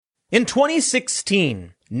In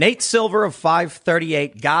 2016, Nate Silver of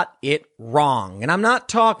 538 got it wrong. And I'm not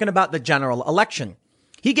talking about the general election.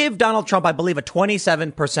 He gave Donald Trump, I believe, a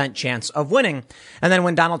 27% chance of winning. And then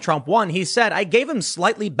when Donald Trump won, he said, I gave him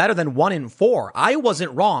slightly better than 1 in 4. I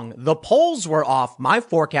wasn't wrong. The polls were off. My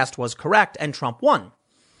forecast was correct, and Trump won.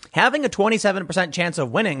 Having a 27% chance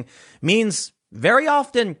of winning means very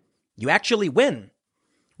often you actually win.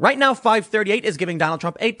 Right now, 538 is giving Donald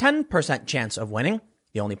Trump a 10% chance of winning.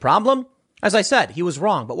 The only problem, as I said, he was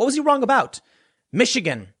wrong. But what was he wrong about?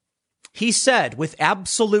 Michigan. He said with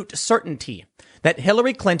absolute certainty that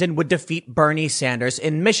Hillary Clinton would defeat Bernie Sanders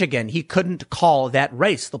in Michigan. He couldn't call that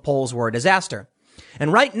race. The polls were a disaster.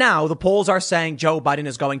 And right now, the polls are saying Joe Biden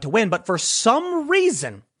is going to win. But for some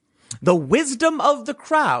reason, the wisdom of the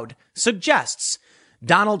crowd suggests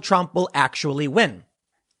Donald Trump will actually win.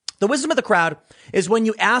 The wisdom of the crowd is when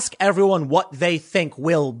you ask everyone what they think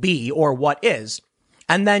will be or what is,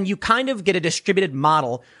 and then you kind of get a distributed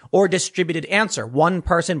model or distributed answer. One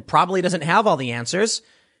person probably doesn't have all the answers.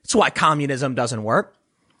 It's why communism doesn't work.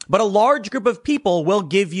 But a large group of people will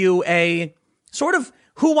give you a sort of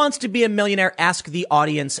who wants to be a millionaire, ask the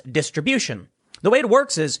audience distribution. The way it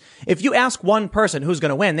works is if you ask one person who's going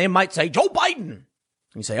to win, they might say Joe Biden.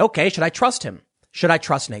 You say, okay, should I trust him? Should I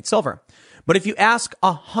trust Nate Silver? But if you ask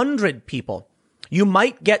 100 people, you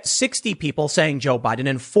might get 60 people saying Joe Biden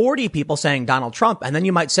and 40 people saying Donald Trump. And then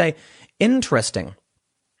you might say, interesting.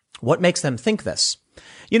 What makes them think this?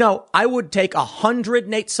 You know, I would take 100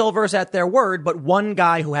 Nate Silvers at their word, but one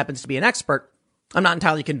guy who happens to be an expert, I'm not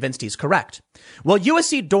entirely convinced he's correct. Well,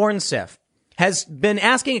 USC Dorn-Sif has been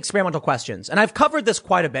asking experimental questions, and I've covered this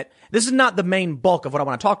quite a bit. This is not the main bulk of what I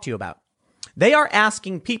want to talk to you about. They are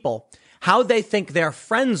asking people how they think their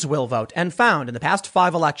friends will vote, and found in the past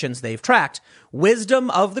 5 elections they've tracked,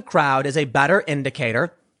 wisdom of the crowd is a better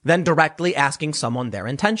indicator than directly asking someone their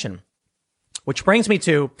intention. Which brings me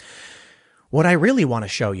to what I really want to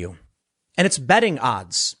show you. And it's betting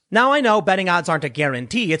odds. Now, I know betting odds aren't a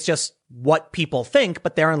guarantee. It's just what people think,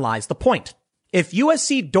 but therein lies the point. If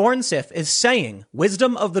USC Dorn-Sif is saying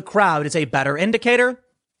wisdom of the crowd is a better indicator,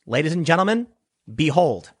 ladies and gentlemen,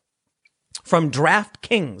 behold. From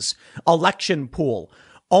DraftKings election pool,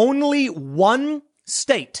 only one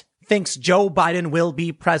state thinks Joe Biden will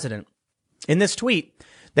be president. In this tweet,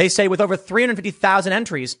 they say with over 350,000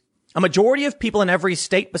 entries, a majority of people in every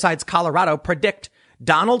state besides Colorado predict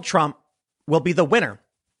Donald Trump will be the winner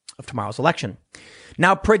of tomorrow's election.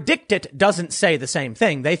 Now, predict it doesn't say the same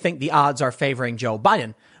thing. They think the odds are favoring Joe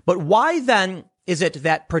Biden. But why then is it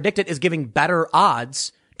that predict it is giving better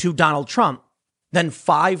odds to Donald Trump than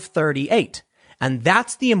 538? And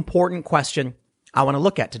that's the important question I want to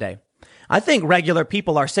look at today. I think regular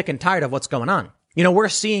people are sick and tired of what's going on. You know, we're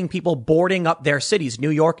seeing people boarding up their cities, New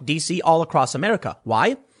York, D.C., all across America.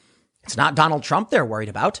 Why? It's not Donald Trump they're worried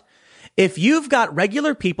about. If you've got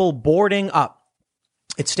regular people boarding up,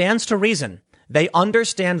 it stands to reason they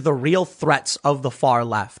understand the real threats of the far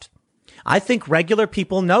left. I think regular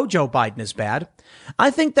people know Joe Biden is bad. I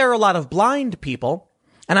think there are a lot of blind people.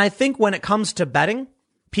 And I think when it comes to betting,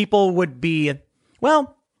 people would be,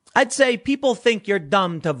 well, I'd say people think you're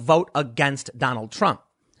dumb to vote against Donald Trump.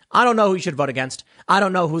 I don't know who you should vote against. I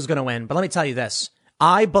don't know who's going to win. But let me tell you this.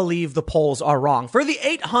 I believe the polls are wrong for the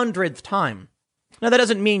 800th time. Now, that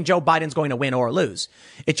doesn't mean Joe Biden's going to win or lose.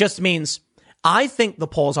 It just means I think the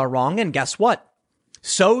polls are wrong. And guess what?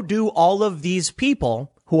 So do all of these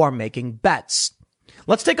people who are making bets.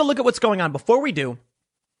 Let's take a look at what's going on. Before we do,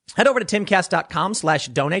 head over to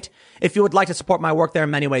timcast.com/donate. If you would like to support my work, there are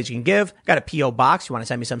many ways you can give. Got a P.O. box. You want to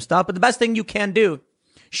send me some stuff. But the best thing you can do,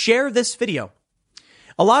 share this video.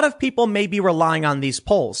 A lot of people may be relying on these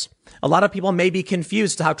polls. A lot of people may be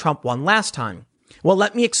confused to how Trump won last time. Well,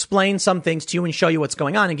 let me explain some things to you and show you what's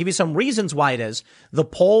going on and give you some reasons why it is the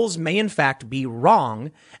polls may in fact be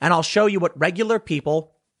wrong. And I'll show you what regular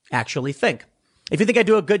people actually think. If you think I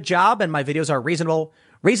do a good job and my videos are reasonable,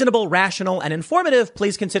 rational, and informative,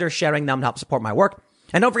 please consider sharing them to help support my work.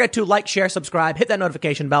 And don't forget to like, share, subscribe, hit that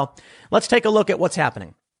notification bell. Let's take a look at what's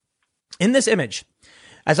happening. In this image,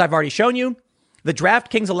 as I've already shown you, the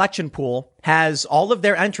DraftKings election pool has all of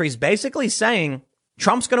their entries basically saying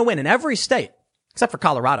Trump's going to win in every state, except for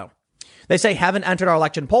Colorado. They say haven't entered our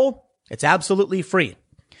election poll. It's absolutely free.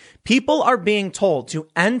 People are being told to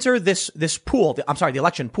enter this pool, the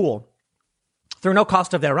election pool, through no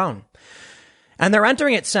cost of their own. And they're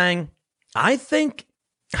entering it saying, I think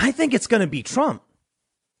it's going to be Trump.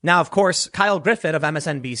 Now, of course, Kyle Griffin of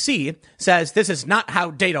MSNBC says this is not how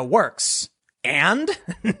data works. And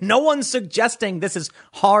no one's suggesting this is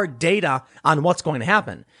hard data on what's going to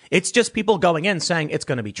happen. It's just people going in saying it's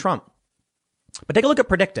going to be Trump. But take a look at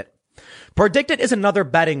Predict It. Predicted is another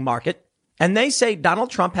betting market, and they say Donald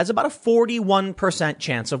Trump has about a 41%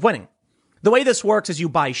 chance of winning. The way this works is you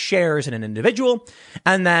buy shares in an individual,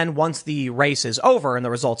 and then once the race is over and the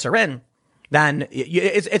results are in, then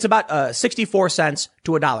it's about 64 cents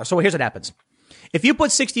to $1. So here's what happens. If you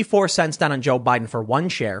put 64 cents down on Joe Biden for one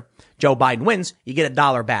share, Joe Biden wins, you get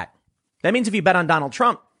 $1 back. That means if you bet on Donald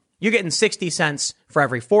Trump, you're getting 60 cents for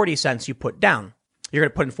every 40 cents you put down. You're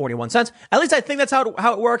going to put in 41 cents. At least I think that's how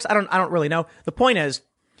it works. I don't really know. The point is,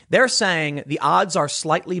 they're saying the odds are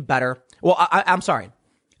slightly better. Well, I'm sorry.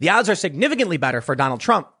 The odds are significantly better for Donald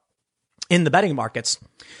Trump in the betting markets.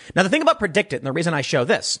 Now, the thing about Predicted, and the reason I show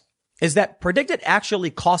this, is that Predicted actually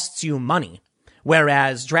costs you money,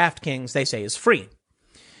 whereas DraftKings, they say, is free.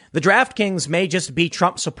 The DraftKings may just be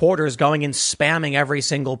Trump supporters going and spamming every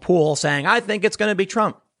single pool saying, I think it's going to be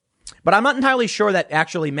Trump. But I'm not entirely sure that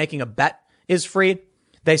actually making a bet is free.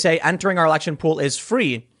 They say entering our election pool is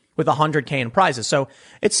free with $100K in prizes. So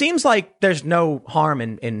it seems like there's no harm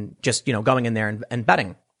in just, going in there and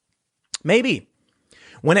betting. Maybe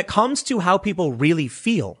when it comes to how people really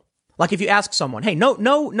feel, like if you ask someone, hey,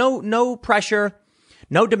 no pressure,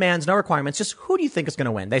 no demands, no requirements, just who do you think is going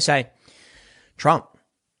to win? They say Trump.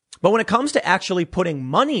 But when it comes to actually putting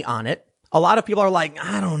money on it, a lot of people are like,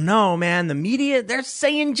 I don't know, man. The media, they're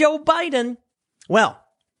saying Joe Biden. Well,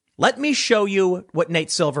 let me show you what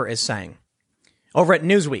Nate Silver is saying. Over at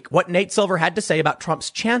Newsweek, what Nate Silver had to say about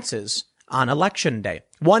Trump's chances on election day,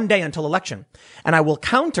 one day until election. And I will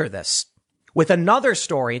counter this with another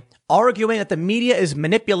story arguing that the media is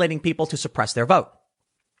manipulating people to suppress their vote.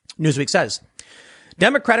 Newsweek says,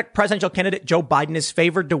 Democratic presidential candidate Joe Biden is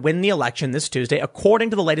favored to win the election this Tuesday, according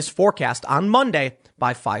to the latest forecast on Monday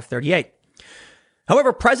by 538.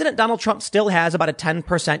 However, President Donald Trump still has about a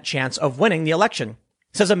 10% chance of winning the election,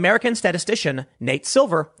 says American statistician Nate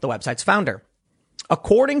Silver, the website's founder.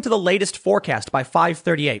 According to the latest forecast by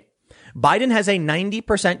 538, Biden has a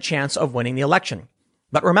 90% chance of winning the election.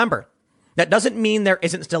 But remember, that doesn't mean there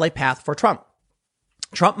isn't still a path for Trump.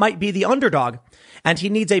 Trump might be the underdog, and he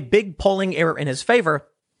needs a big polling error in his favor,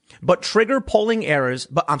 but bigger polling errors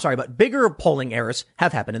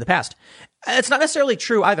have happened in the past. It's not necessarily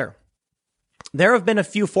true either. There have been a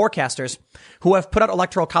few forecasters who have put out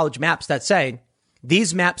electoral college maps that say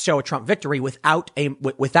these maps show a Trump victory without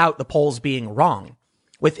the polls being wrong.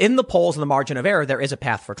 Within the polls and the margin of error, there is a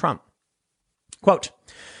path for Trump. Quote,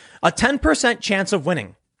 a 10% chance of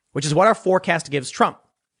winning, which is what our forecast gives Trump,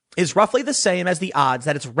 is roughly the same as the odds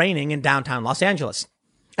that it's raining in downtown Los Angeles.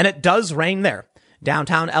 And it does rain there.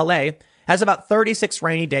 Downtown LA has about 36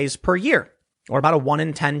 rainy days per year, or about a 1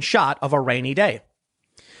 in 10 shot of a rainy day.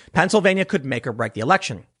 Pennsylvania could make or break the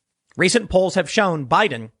election. Recent polls have shown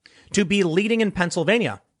Biden to be leading in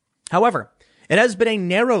Pennsylvania. However, it has been a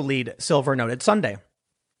narrow lead, Silver noted Sunday.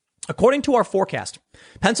 According to our forecast,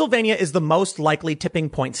 Pennsylvania is the most likely tipping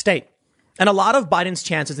point state, and a lot of Biden's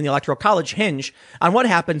chances in the Electoral College hinge on what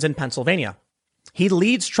happens in Pennsylvania. He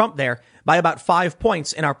leads Trump there by about 5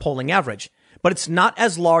 points in our polling average, but it's not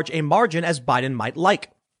as large a margin as Biden might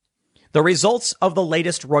like. The results of the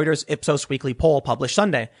latest Reuters Ipsos weekly poll published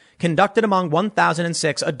Sunday, conducted among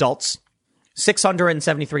 1,006 adults,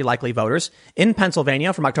 673 likely voters in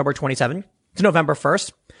Pennsylvania from October 27 to November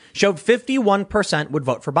 1st, showed 51% would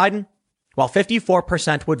vote for Biden, while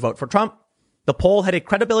 54% would vote for Trump. The poll had a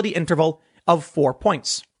credibility interval of 4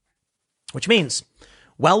 points, which means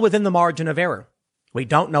well within the margin of error. We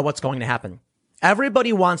don't know what's going to happen.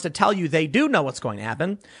 Everybody wants to tell you they do know what's going to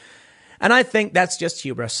happen, and I think that's just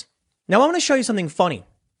hubris. Now, I want to show you something funny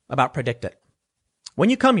about Predicted. When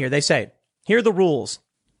you come here, they say, here are the rules.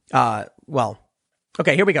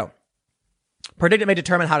 Okay, here we go. Predicted may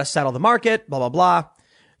determine how to settle the market, blah, blah, blah.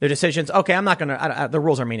 Their decisions. Okay, I'm not going to, the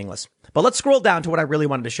rules are meaningless. But let's scroll down to what I really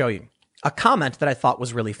wanted to show you. A comment that I thought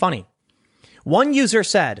was really funny. One user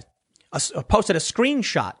said, posted a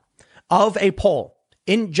screenshot of a poll.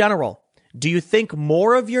 In general, do you think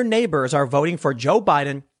more of your neighbors are voting for Joe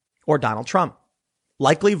Biden or Donald Trump?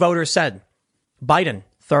 Likely voters said Biden,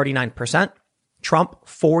 39%, Trump,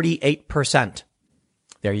 48%.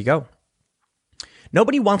 There you go.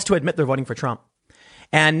 Nobody wants to admit they're voting for Trump.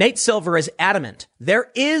 And Nate Silver is adamant.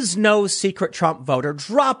 There is no secret Trump voter.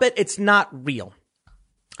 Drop it. It's not real.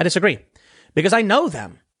 I disagree because I know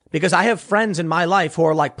them, because I have friends in my life who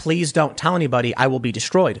are like, please don't tell anybody. I will be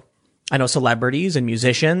destroyed. I know celebrities and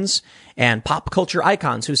musicians and pop culture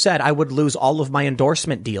icons who said I would lose all of my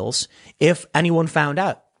endorsement deals if anyone found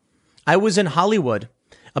out. I was in Hollywood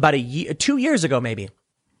about 2 years ago, maybe.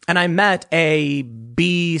 And I met a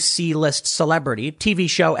B-C-list celebrity, TV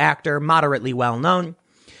show actor, moderately well known.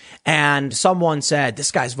 And someone said,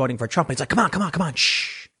 this guy's voting for Trump. He's like, come on.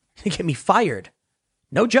 Shh. get me fired.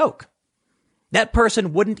 No joke. That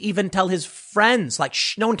person wouldn't even tell his friends, like,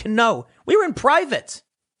 shh, no one can know. We were in private.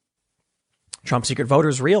 Trump's secret voter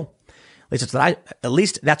is real. At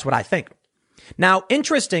least that's what I think. Now,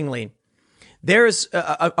 interestingly, there's,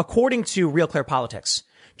 according to Real Clear Politics,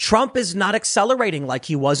 Trump is not accelerating like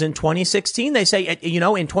he was in 2016. They say,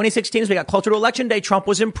 in 2016, as we got closer to election day, Trump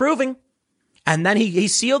was improving. And then he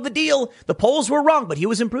sealed the deal. The polls were wrong, but he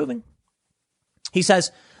was improving. He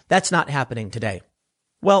says that's not happening today.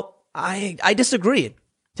 Well, I disagree.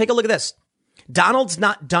 Take a look at this. Donald's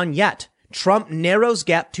not done yet. Trump narrows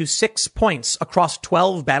gap to 6 points across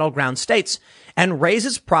 12 battleground states and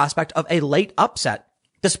raises prospect of a late upset,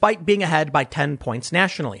 despite being ahead by 10 points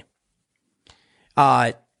nationally.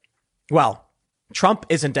 Well, Trump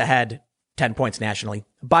isn't ahead 10 points nationally.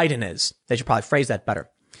 Biden is. They should probably phrase that better.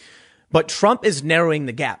 But Trump is narrowing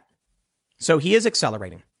the gap. So he is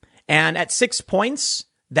accelerating. And at 6 points,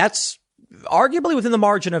 that's arguably within the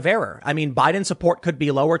margin of error. I mean, Biden support could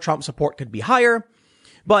be lower. Trump support could be higher.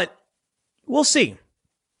 But we'll see.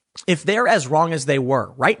 If they're as wrong as they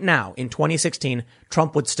were right now in 2016,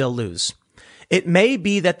 Trump would still lose. It may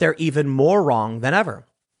be that they're even more wrong than ever.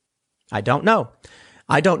 I don't know.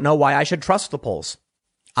 I don't know why I should trust the polls.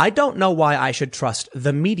 I don't know why I should trust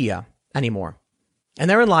the media anymore. And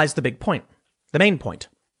therein lies the big point, the main point.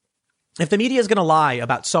 If the media is going to lie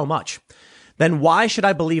about so much, then why should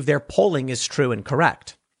I believe their polling is true and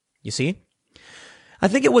correct? You see? I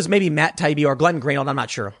think it was maybe Matt Taibbi or Glenn Greenwald, I'm not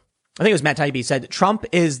sure. I think it was Matt Taibbi said Trump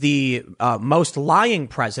is the most lying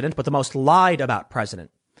president, but the most lied about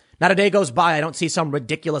president. Not a day goes by I don't see some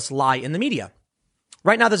ridiculous lie in the media.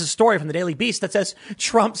 Right now, there's a story from the Daily Beast that says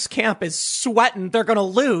Trump's camp is sweating. They're going to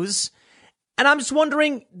lose. And I'm just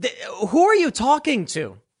wondering, who are you talking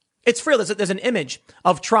to? It's for real. There's an image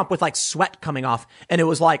of Trump with like sweat coming off. And it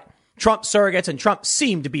was like Trump surrogates and Trump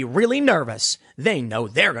seemed to be really nervous. They know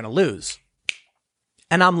they're going to lose.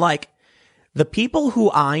 And I'm like, the people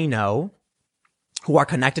who I know who are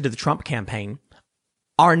connected to the Trump campaign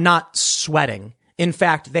are not sweating. In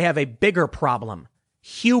fact, they have a bigger problem.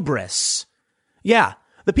 Hubris. Yeah.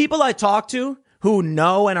 The people I talk to who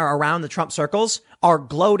know and are around the Trump circles are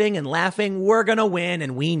gloating and laughing. We're going to win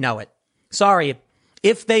and we know it. Sorry.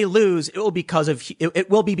 If they lose, it will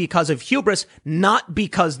be because of hubris, not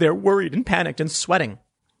because they're worried and panicked and sweating.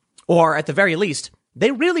 Or at the very least,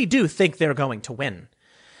 they really do think they're going to win.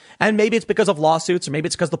 And maybe it's because of lawsuits or maybe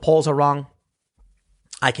it's because the polls are wrong.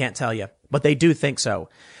 I can't tell you, but they do think so.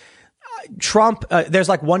 Trump, there's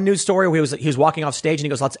like one news story where he was walking off stage and he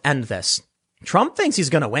goes, let's end this. Trump thinks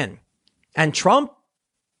he's going to win. And Trump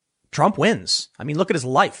wins. I mean, look at his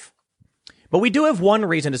life. But we do have one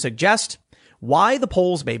reason to suggest why the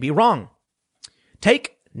polls may be wrong.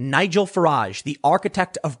 Take Nigel Farage, the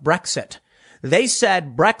architect of Brexit. They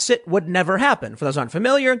said Brexit would never happen. For those who aren't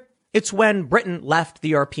familiar, it's when Britain left the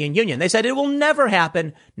European Union. They said it will never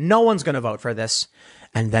happen. No one's going to vote for this.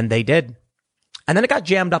 And then they did. And then it got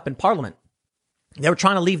jammed up in Parliament. They were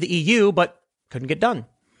trying to leave the EU, but couldn't get done.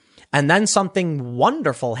 And then something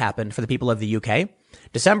wonderful happened for the people of the UK.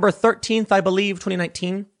 December 13th, I believe,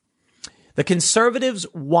 2019. The Conservatives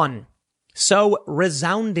won so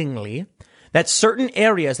resoundingly that certain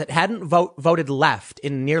areas that hadn't voted left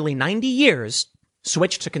in nearly 90 years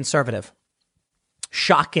switched to Conservative.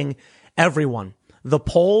 Shocking everyone. The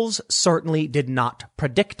polls certainly did not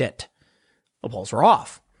predict it. The polls were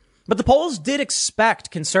off. But the polls did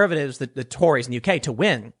expect Conservatives, the Tories in the UK, to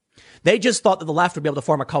win. They just thought that the left would be able to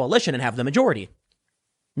form a coalition and have the majority.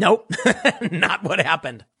 Nope, not what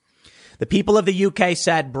happened. The people of the UK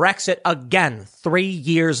said Brexit again 3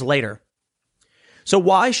 years later. So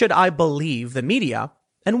why should I believe the media?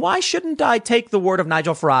 And why shouldn't I take the word of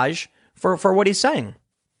Nigel Farage for what he's saying?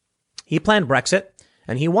 He planned Brexit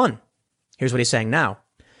and he won. Here's what he's saying now.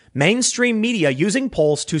 Mainstream media using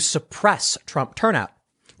polls to suppress Trump turnout.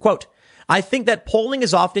 Quote, I think that polling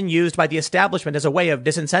is often used by the establishment as a way of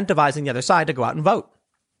disincentivizing the other side to go out and vote.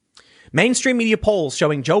 Mainstream media polls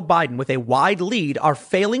showing Joe Biden with a wide lead are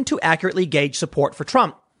failing to accurately gauge support for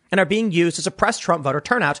Trump and are being used to suppress Trump voter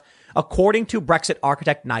turnout, according to Brexit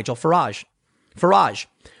architect Nigel Farage. Farage,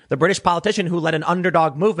 the British politician who led an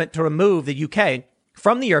underdog movement to remove the UK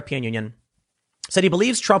from the European Union, said he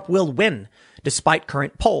believes Trump will win despite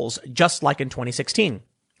current polls, just like in 2016.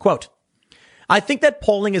 Quote, I think that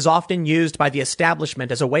polling is often used by the establishment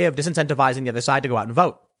as a way of disincentivizing the other side to go out and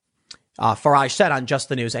vote. Farage said on Just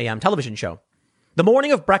the News AM television show. The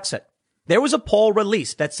morning of Brexit, there was a poll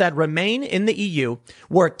released that said Remain in the EU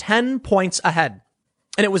were 10 points ahead.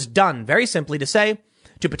 And it was done very simply to say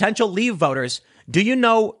to potential Leave voters, do you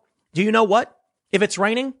know what? If it's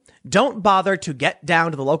raining, don't bother to get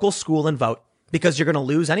down to the local school and vote because you're going to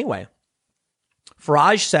lose anyway.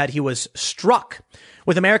 Farage said he was struck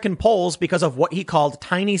with American polls because of what he called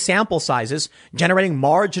tiny sample sizes, generating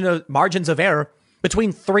margins of error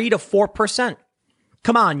between 3 to 4%.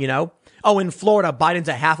 Come on, Oh, in Florida, Biden's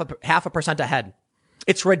a half a percent ahead.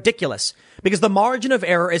 It's ridiculous because the margin of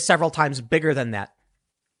error is several times bigger than that.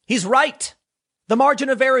 He's right. The margin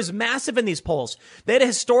of error is massive in these polls. They had a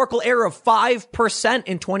historical error of 5%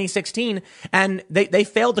 in 2016, and they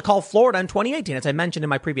failed to call Florida in 2018, as I mentioned in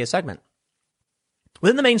my previous segment.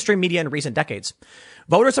 Within the mainstream media in recent decades,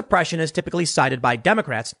 voter suppression is typically cited by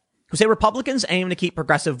Democrats who say Republicans aim to keep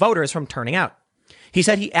progressive voters from turning out. He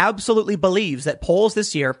said he absolutely believes that polls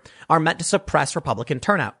this year are meant to suppress Republican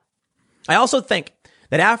turnout. I also think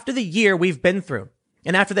that after the year we've been through,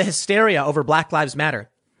 and after the hysteria over Black Lives Matter,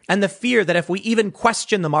 and the fear that if we even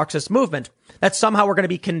question the Marxist movement, that somehow we're going to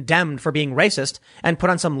be condemned for being racist and put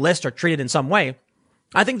on some list or treated in some way,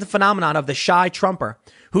 I think the phenomenon of the shy Trumper,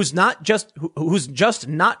 who's just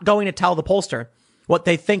not going to tell the pollster what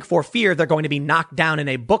they think for fear they're going to be knocked down in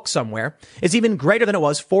a book somewhere, is even greater than it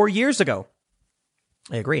was 4 years ago.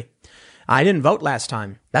 I agree. I didn't vote last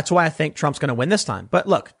time. That's why I think Trump's going to win this time. But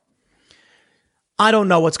look, I don't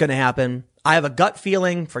know what's going to happen. I have a gut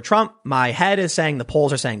feeling for Trump. My head is saying the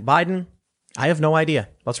polls are saying Biden. I have no idea.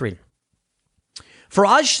 Let's read.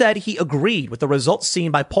 Farage said he agreed with the results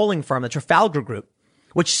seen by polling firm the Trafalgar Group,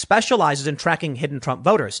 which specializes in tracking hidden Trump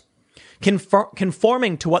voters,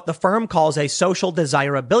 conforming to what the firm calls a social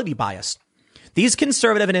desirability bias. These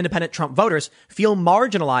conservative and independent Trump voters feel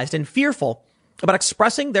marginalized and fearful about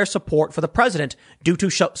expressing their support for the president due to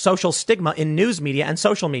social stigma in news media and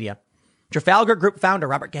social media. Trafalgar Group founder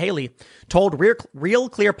Robert Cahaly told Real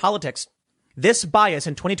Clear Politics, this bias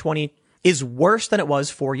in 2020 is worse than it was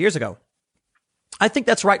 4 years ago. I think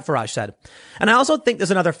that's right, Farage said. And I also think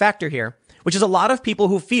there's another factor here, which is a lot of people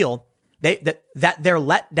who feel that they're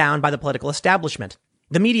let down by the political establishment,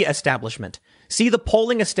 the media establishment, see the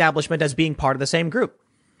polling establishment as being part of the same group.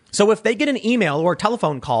 So if they get an email or a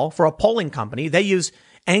telephone call for a polling company, they use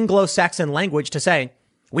Anglo-Saxon language to say,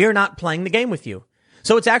 we are not playing the game with you.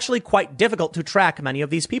 So it's actually quite difficult to track many of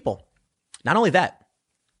these people. Not only that,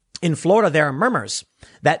 in Florida, there are murmurs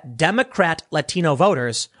that Democrat Latino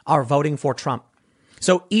voters are voting for Trump.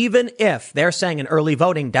 So even if they're saying in early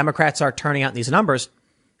voting, Democrats are turning out these numbers,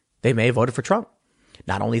 they may have voted for Trump.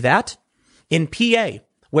 Not only that, in PA,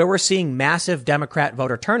 where we're seeing massive Democrat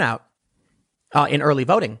voter turnout in early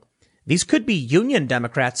voting, these could be union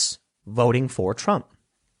Democrats voting for Trump.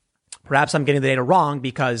 Perhaps I'm getting the data wrong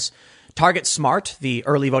because Target Smart, the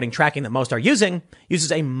early voting tracking that most are using,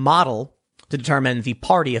 uses a model to determine the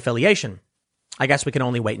party affiliation. I guess we can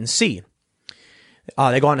only wait and see.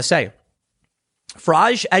 They go on to say,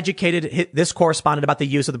 Farage educated this correspondent about the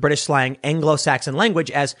use of the British slang Anglo-Saxon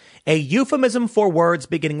language as a euphemism for words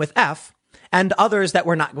beginning with F and others that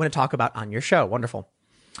we're not going to talk about on your show. Wonderful.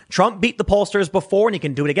 Trump beat the pollsters before and he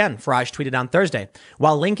can do it again, Farage tweeted on Thursday,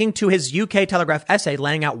 while linking to his UK Telegraph essay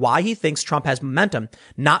laying out why he thinks Trump has momentum,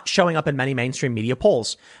 not showing up in many mainstream media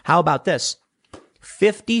polls. How about this?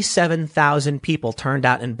 57,000 people turned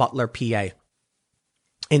out in Butler, PA.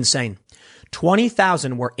 Insane.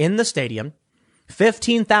 20,000 were in the stadium.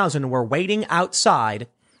 15,000 were waiting outside,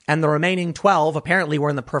 and the remaining 12 apparently were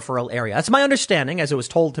in the peripheral area. That's my understanding, as it was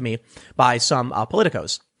told to me by some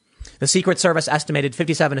politicos. The Secret Service estimated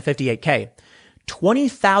 57 to 58K.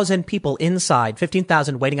 20,000 people inside,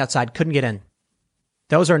 15,000 waiting outside, couldn't get in.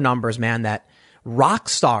 Those are numbers, man, that rock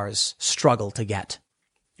stars struggle to get.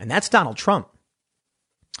 And that's Donald Trump.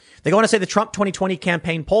 They go on to say the Trump 2020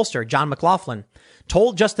 campaign pollster, John McLaughlin,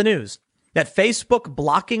 told Just the News that Facebook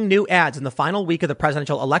blocking new ads in the final week of the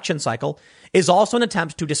presidential election cycle is also an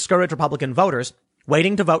attempt to discourage Republican voters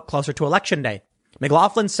waiting to vote closer to Election Day.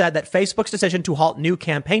 McLaughlin said that Facebook's decision to halt new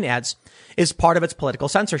campaign ads is part of its political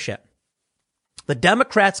censorship. The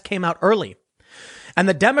Democrats came out early, and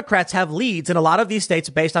the Democrats have leads in a lot of these states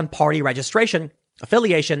based on party registration,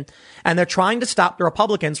 affiliation, and they're trying to stop the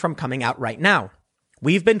Republicans from coming out right now.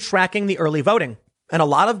 We've been tracking the early voting, and a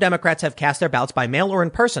lot of Democrats have cast their ballots by mail or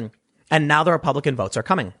in person, and now the Republican votes are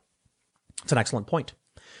coming. It's an excellent point.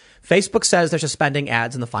 Facebook says they're suspending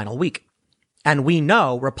ads in the final week. And we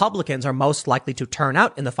know Republicans are most likely to turn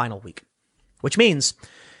out in the final week, which means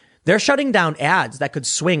they're shutting down ads that could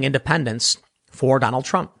swing independents for Donald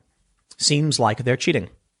Trump. Seems like they're cheating.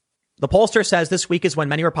 The pollster says this week is when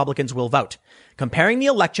many Republicans will vote. Comparing the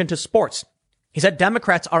election to sports, he said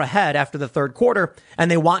Democrats are ahead after the third quarter,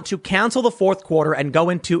 and they want to cancel the fourth quarter and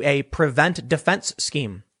go into a prevent defense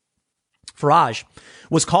scheme. Farage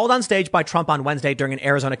was called on stage by Trump on Wednesday during an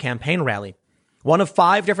Arizona campaign rally. one of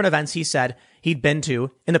 5 different events he said he'd been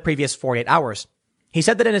to in the previous 48 hours. He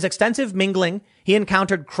said that in his extensive mingling, he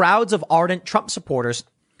encountered crowds of ardent Trump supporters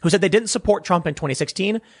who said they didn't support Trump in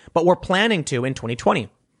 2016, but were planning to in 2020.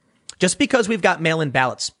 Just because we've got mail-in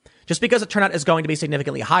ballots, just because the turnout is going to be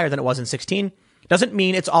significantly higher than it was in 16, doesn't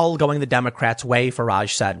mean it's all going the Democrats' way,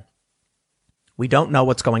 Farage said. We don't know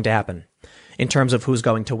what's going to happen in terms of who's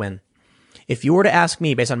going to win. If you were to ask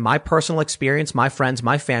me, based on my personal experience, my friends,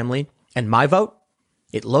 my family, and my vote,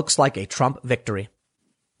 it looks like a Trump victory.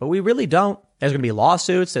 But we really don't. There's going to be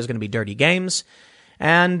lawsuits. There's going to be dirty games.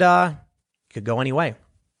 And it could go any way.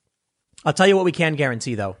 I'll tell you what we can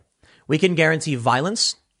guarantee, though. We can guarantee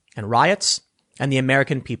violence and riots, and the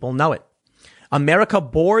American people know it. America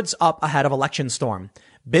boards up ahead of election storm.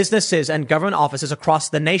 Businesses and government offices across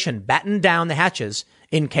the nation batten down the hatches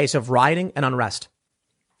in case of rioting and unrest.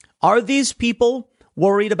 Are these people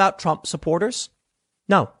worried about Trump supporters?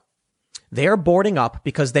 No. They're boarding up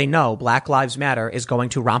because they know Black Lives Matter is going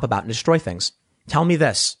to romp about and destroy things. Tell me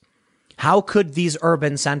this. How could these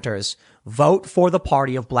urban centers vote for the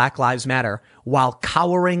party of Black Lives Matter while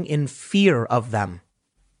cowering in fear of them?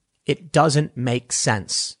 It doesn't make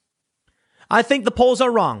sense. I think the polls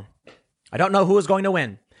are wrong. I don't know who is going to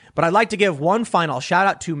win, but I'd like to give one final shout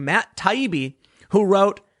out to Matt Taibbi, who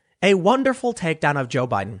wrote a wonderful takedown of Joe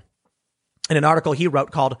Biden in an article he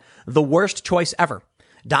wrote called The Worst Choice Ever.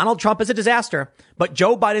 Donald Trump is a disaster, but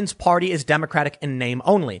Joe Biden's party is Democratic in name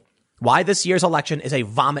only. Why this year's election is a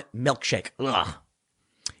vomit milkshake. Ugh.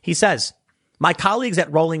 He says, my colleagues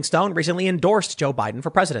at Rolling Stone recently endorsed Joe Biden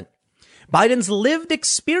for president. Biden's lived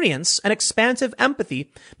experience and expansive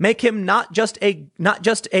empathy make him not just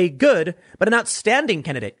a good, but an outstanding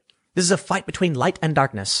candidate. This is a fight between light and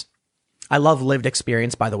darkness. I love lived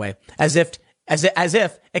experience, by the way, as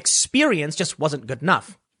if experience just wasn't good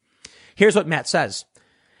enough. Here's what Matt says.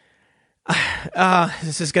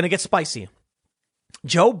 This is going to get spicy.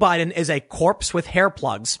 Joe Biden is a corpse with hair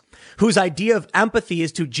plugs whose idea of empathy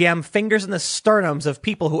is to jam fingers in the sternums of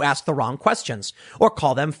people who ask the wrong questions or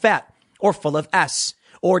call them fat or full of S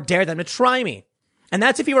or dare them to try me. And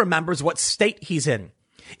that's if he remembers what state he's in.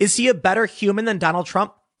 Is he a better human than Donald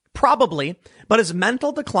Trump? Probably, but his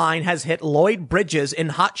mental decline has hit Lloyd Bridges in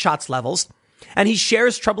Hot Shots levels, and he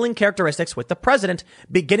shares troubling characteristics with the president,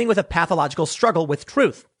 beginning with a pathological struggle with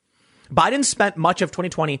truth. Biden spent much of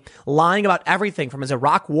 2020 lying about everything from his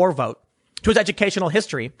Iraq war vote to his educational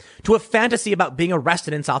history to a fantasy about being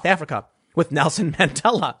arrested in South Africa with Nelson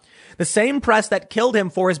Mandela. The same press that killed him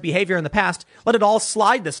for his behavior in the past let it all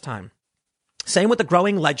slide this time. Same with the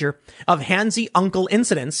growing ledger of handsy uncle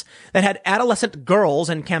incidents that had adolescent girls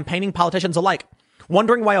and campaigning politicians alike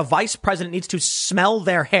wondering why a vice president needs to smell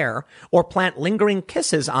their hair or plant lingering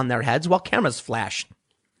kisses on their heads while cameras flash.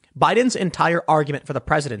 Biden's entire argument for the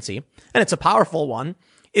presidency, and it's a powerful one,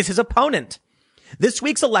 is his opponent. This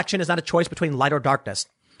week's election is not a choice between light or darkness,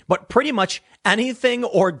 but pretty much anything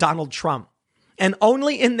or Donald Trump. And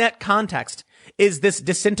only in that context is this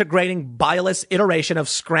disintegrating, bileless iteration of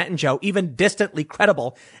Scranton Joe even distantly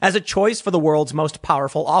credible as a choice for the world's most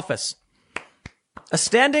powerful office. A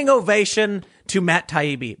standing ovation to Matt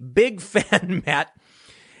Taibbi. Big fan, Matt.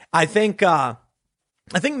 I think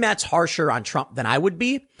Matt's harsher on Trump than I would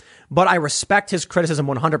be, but I respect his criticism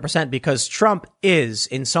 100% because Trump is,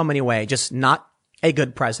 in so many ways, just not a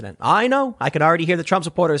good president. I know. I can already hear the Trump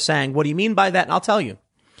supporters saying, what do you mean by that? And I'll tell you.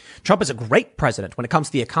 Trump is a great president when it comes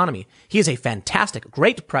to the economy. He is a fantastic,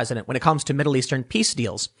 great president when it comes to Middle Eastern peace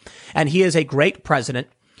deals. And he is a great president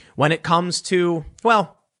when it comes to,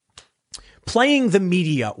 well, playing the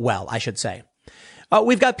media well, I should say.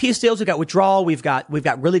 We've got peace deals. We've got withdrawal. We've got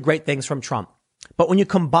really great things from Trump. But when you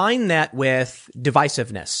combine that with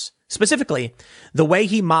divisiveness, specifically the way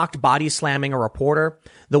he mocked body slamming a reporter,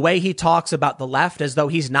 the way he talks about the left as though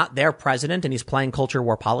he's not their president and he's playing culture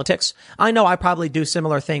war politics. I know I probably do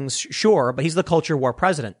similar things, sure, but he's the culture war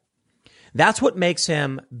president. That's what makes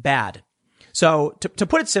him bad. So to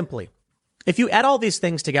put it simply, if you add all these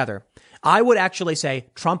things together, I would actually say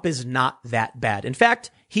Trump is not that bad. In fact,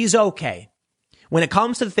 he's okay. When it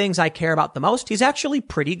comes to the things I care about the most, he's actually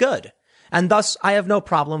pretty good. And thus, I have no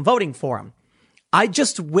problem voting for him. I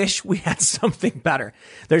just wish we had something better.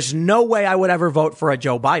 There's no way I would ever vote for a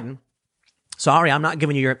Joe Biden. Sorry, I'm not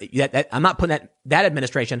giving you I'm not putting that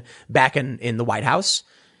administration back in the White House.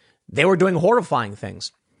 They were doing horrifying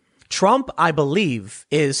things. Trump, I believe,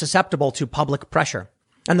 is susceptible to public pressure.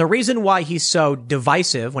 And the reason why he's so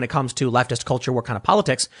divisive when it comes to leftist culture war kind of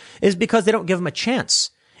politics is because they don't give him a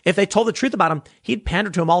chance. If they told the truth about him, he'd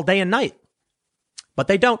pander to him all day and night. But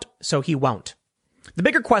they don't, so he won't. The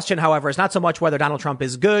bigger question, however, is not so much whether Donald Trump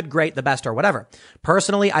is good, great, the best, or whatever.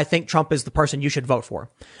 Personally, I think Trump is the person you should vote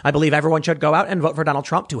for. I believe everyone should go out and vote for Donald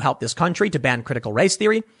Trump to help this country, to ban critical race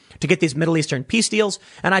theory, to get these Middle Eastern peace deals.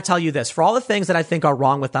 And I tell you this, for all the things that I think are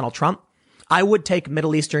wrong with Donald Trump, I would take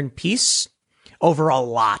Middle Eastern peace over a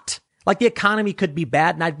lot. Like the economy could be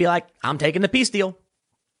bad and I'd be like, I'm taking the peace deal.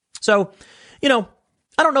 So,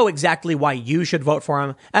 I don't know exactly why you should vote for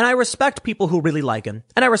him, and I respect people who really like him,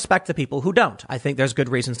 and I respect the people who don't. I think there's good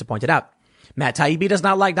reasons to point it out. Matt Taibbi does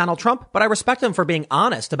not like Donald Trump, but I respect him for being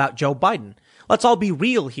honest about Joe Biden. Let's all be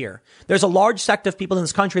real here. There's a large sect of people in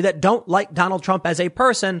this country that don't like Donald Trump as a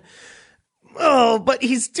person. Oh, but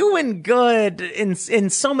he's doing good in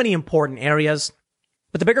so many important areas.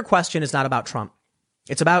 But the bigger question is not about Trump.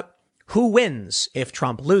 It's about who wins if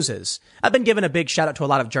Trump loses. I've been given a big shout out to a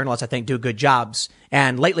lot of journalists I think do good jobs.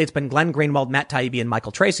 And lately it's been Glenn Greenwald, Matt Taibbi, and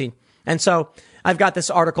Michael Tracy. And so I've got this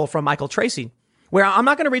article from Michael Tracy where I'm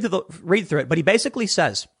not going to read through it, but he basically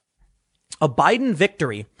says a Biden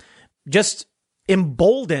victory just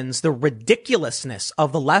emboldens the ridiculousness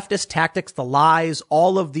of the leftist tactics, the lies,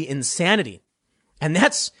 all of the insanity. And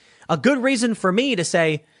that's a good reason for me to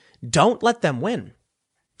say, don't let them win.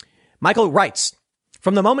 Michael writes,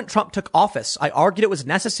 from the moment Trump took office, I argued it was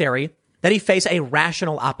necessary that he face a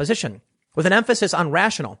rational opposition, with an emphasis on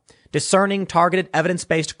rational, discerning, targeted,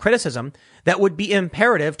 evidence-based criticism that would be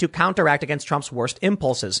imperative to counteract against Trump's worst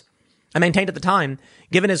impulses. I maintained at the time,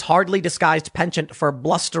 given his hardly disguised penchant for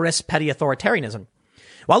blusterous, petty authoritarianism.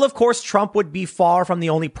 While, of course, Trump would be far from the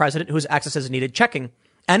only president whose excesses needed checking,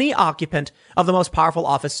 any occupant of the most powerful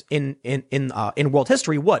office in world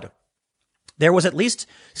history would. There was at least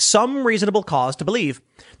some reasonable cause to believe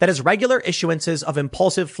that his regular issuances of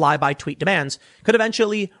impulsive fly-by-tweet demands could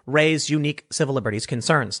eventually raise unique civil liberties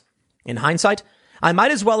concerns. In hindsight, I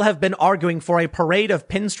might as well have been arguing for a parade of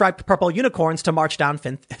pinstriped purple unicorns to march down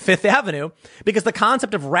Fifth Avenue, because the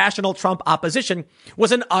concept of rational Trump opposition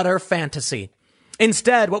was an utter fantasy.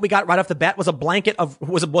 Instead, what we got right off the bat was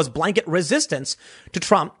blanket resistance to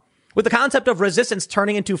Trump, with the concept of resistance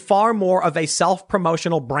turning into far more of a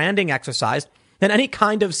self-promotional branding exercise than any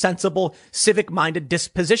kind of sensible, civic-minded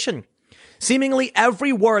disposition. Seemingly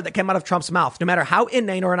every word that came out of Trump's mouth, no matter how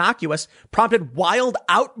inane or innocuous, prompted wild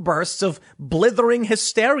outbursts of blithering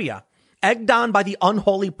hysteria, egged on by the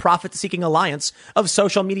unholy profit-seeking alliance of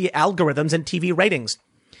social media algorithms and TV ratings.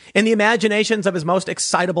 In the imaginations of his most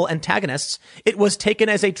excitable antagonists, it was taken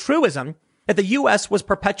as a truism that the U.S. was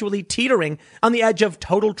perpetually teetering on the edge of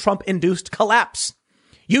total Trump-induced collapse,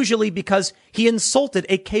 usually because he insulted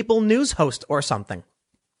a cable news host or something.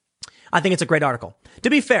 I think it's a great article. To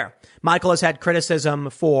be fair, Michael has had criticism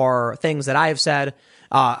for things that I have said.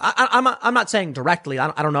 I'm not saying directly.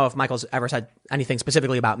 I don't know if Michael's ever said anything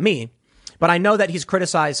specifically about me, but I know that he's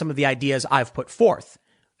criticized some of the ideas I've put forth,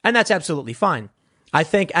 and that's absolutely fine. I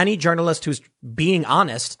think any journalist who's being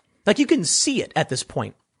honest, like you can see it at this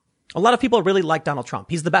point. A lot of people really like Donald Trump.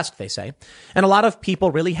 He's the best, they say. And a lot of people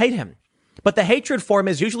really hate him. But the hatred for him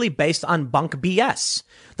is usually based on bunk BS.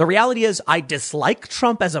 The reality is I dislike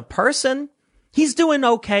Trump as a person. He's doing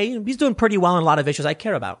okay. He's doing pretty well on a lot of issues I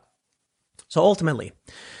care about. So ultimately,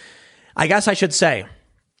 I guess I should say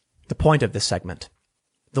the point of this segment.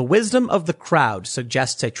 The wisdom of the crowd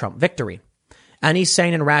suggests a Trump victory. Any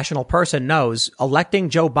sane and rational person knows electing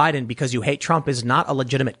Joe Biden because you hate Trump is not a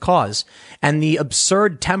legitimate cause, and the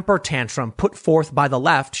absurd temper tantrum put forth by the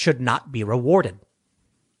left should not be rewarded.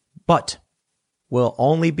 But we'll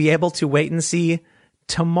only be able to wait and see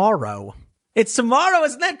tomorrow. It's tomorrow,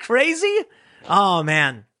 isn't that crazy? Oh,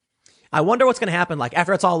 man. I wonder what's going to happen. Like,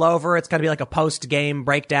 after it's all over, it's going to be like a post-game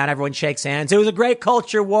breakdown. Everyone shakes hands. It was a great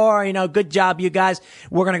culture war. Good job, you guys.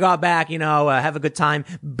 We're going to go back, have a good time.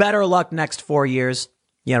 Better luck next 4 years.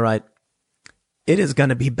 Yeah, right. It is going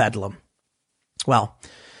to be bedlam. Well,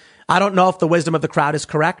 I don't know if the wisdom of the crowd is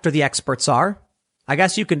correct or the experts are. I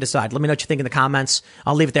guess you can decide. Let me know what you think in the comments.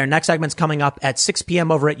 I'll leave it there. Next segment's coming up at 6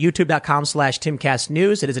 p.m. over at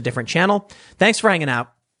youtube.com/TimCastNews. It is a different channel. Thanks for hanging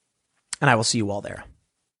out, and I will see you all there.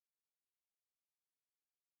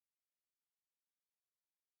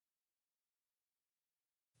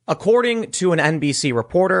 According to an NBC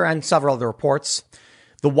reporter and several other reports,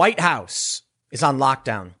 the White House is on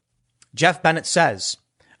lockdown. Jeff Bennett says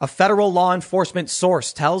a federal law enforcement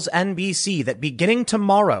source tells NBC that beginning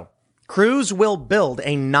tomorrow, crews will build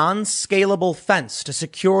a non-scalable fence to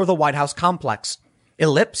secure the White House complex,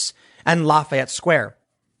 Ellipse, and Lafayette Square.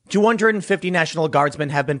 250 National Guardsmen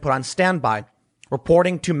have been put on standby,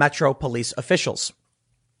 reporting to Metro Police officials.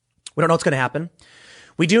 We don't know what's going to happen.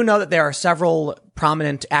 We do know that there are several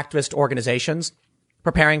prominent activist organizations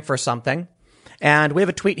preparing for something. And we have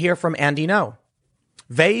a tweet here from Andy No.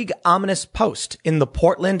 vague, ominous post in the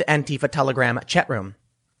Portland Antifa Telegram chat room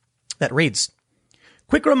that reads,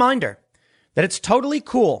 "Quick reminder that it's totally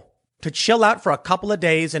cool to chill out for a couple of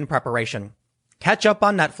days in preparation. Catch up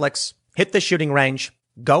on Netflix, hit the shooting range,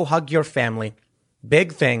 go hug your family.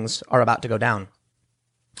 Big things are about to go down."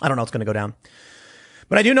 I don't know what's going to go down,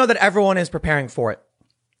 but I do know that everyone is preparing for it.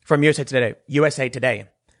 From USA Today,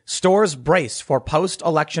 stores brace for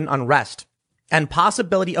post-election unrest and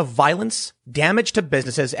possibility of violence, damage to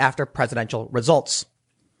businesses after presidential results.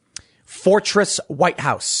 Fortress White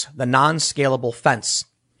House, the non-scalable fence.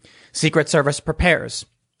 Secret Service prepares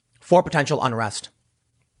for potential unrest.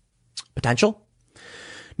 Potential?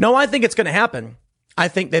 No, I think it's going to happen. I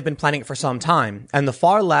think they've been planning it for some time. And the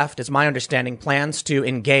far left, is my understanding, plans to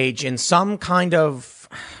engage in some kind of,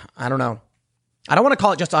 I don't know. I don't want to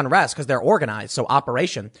call it just unrest because they're organized. So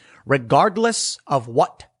operation, regardless of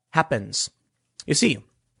what happens. You see,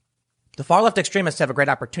 the far left extremists have a great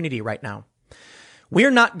opportunity right now. We're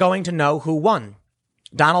not going to know who won.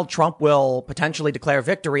 Donald Trump will potentially declare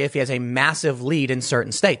victory if he has a massive lead in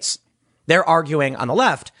certain states. They're arguing on the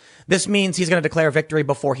left, this means he's going to declare victory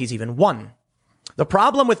before he's even won. The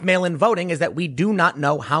problem with mail-in voting is that we do not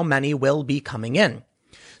know how many will be coming in.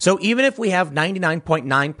 So even if we have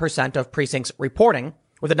 99.9% of precincts reporting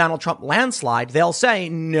with a Donald Trump landslide, they'll say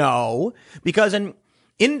no, because an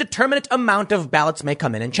indeterminate amount of ballots may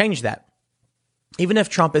come in and change that. Even if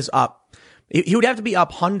Trump is up, he would have to be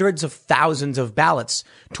up hundreds of thousands of ballots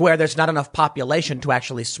to where there's not enough population to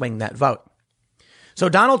actually swing that vote. So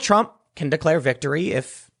Donald Trump can declare victory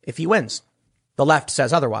if he wins. The left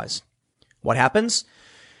says otherwise. What happens?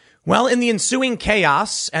 Well, in the ensuing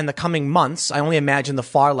chaos and the coming months, I only imagine the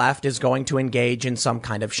far left is going to engage in some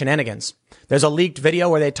kind of shenanigans. There's a leaked video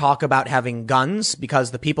where they talk about having guns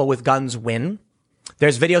because the people with guns win.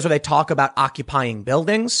 There's videos where they talk about occupying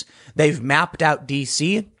buildings. They've mapped out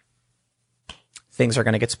DC. Things are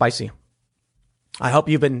going to get spicy. I hope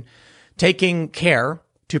you've been taking care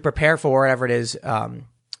to prepare for whatever it is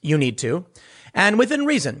you need to, and within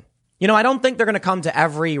reason. You know, I don't think they're going to come to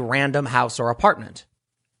every random house or apartment.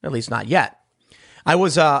 At least not yet. A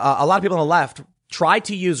lot of people on the left try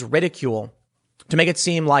to use ridicule to make it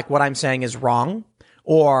seem like what I'm saying is wrong,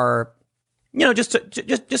 or, you know, just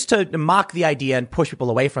to mock the idea and push people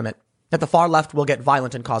away from it, that the far left will get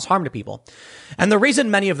violent and cause harm to people. And the reason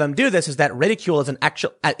many of them do this is that ridicule is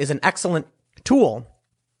an excellent tool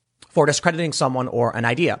for discrediting someone or an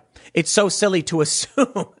idea. It's so silly to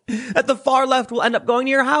assume that the far left will end up going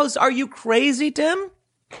to your house. Are you crazy, Tim?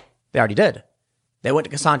 They already did. They went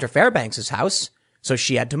to Cassandra Fairbanks' house, so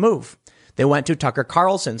she had to move. They went to Tucker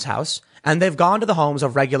Carlson's house, and they've gone to the homes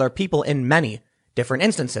of regular people in many different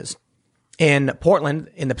instances. In Portland,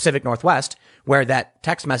 in the Pacific Northwest, where that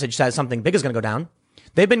text message says something big is going to go down,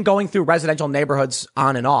 they've been going through residential neighborhoods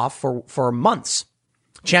on and off for months,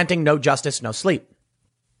 chanting "No justice, no sleep."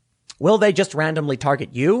 Will they just randomly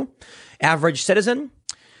target you, average citizen?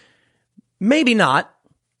 Maybe not.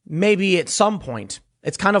 Maybe at some point.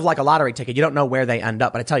 It's kind of like a lottery ticket. You don't know where they end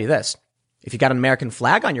up. But I tell you this, if you got an American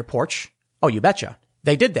flag on your porch, oh, you betcha.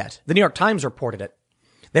 They did that. The New York Times reported it.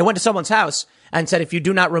 They went to someone's house and said, if you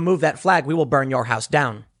do not remove that flag, we will burn your house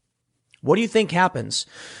down. What do you think happens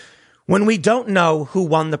when we don't know who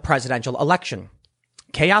won the presidential election?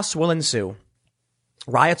 Chaos will ensue.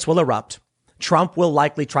 Riots will erupt. Trump will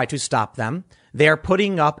likely try to stop them. They're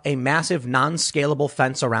putting up a massive non-scalable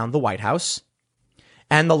fence around the White House.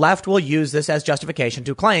 And the left will use this as justification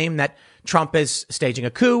to claim that Trump is staging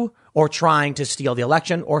a coup or trying to steal the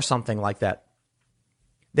election or something like that.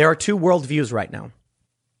 There are two worldviews right now.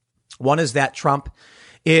 One is that Trump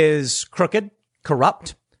is crooked,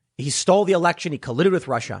 corrupt. He stole the election. He colluded with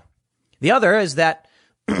Russia. The other is that,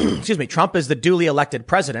 Trump is the duly elected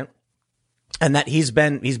president and that he's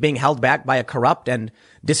being held back by a corrupt and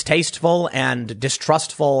distasteful and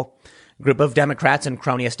distrustful group of Democrats and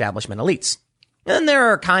crony establishment elites. And there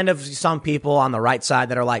are kind of some people on the right side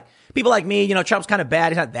that are like, people like me, you know, Trump's kind of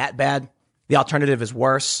bad. He's not that bad. The alternative is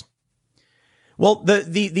worse. Well,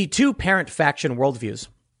 the two parent faction worldviews,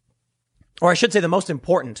 or I should say the most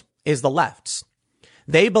important, is the left's.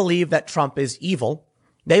 They believe that Trump is evil.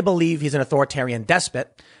 They believe he's an authoritarian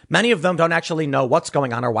despot. Many of them don't actually know what's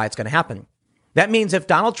going on or why it's going to happen. That means if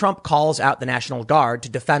Donald Trump calls out the National Guard to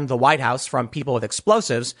defend the White House from people with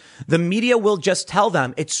explosives, the media will just tell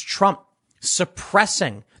them it's Trump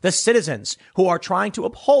suppressing the citizens who are trying to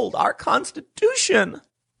uphold our Constitution.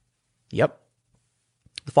 Yep.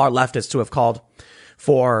 The far leftists who have called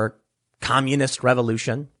for communist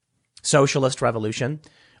revolution, socialist revolution,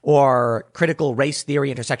 or critical race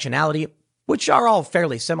theory intersectionality, which are all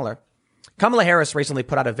fairly similar. Kamala Harris recently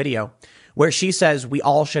put out a video where she says we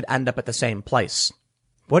all should end up at the same place.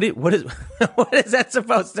 What is what is that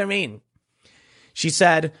supposed to mean? She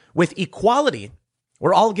said, with equality,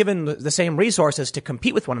 we're all given the same resources to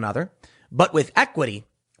compete with one another, but with equity,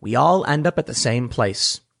 we all end up at the same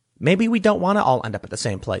place. Maybe we don't want to all end up at the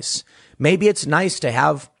same place. Maybe it's nice to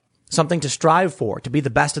have something to strive for, to be the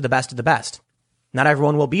best of the best of the best. Not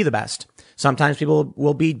everyone will be the best. Sometimes people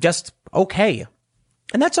will be just okay.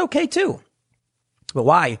 And that's okay too. But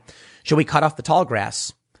why should we cut off the tall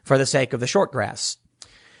grass for the sake of the short grass?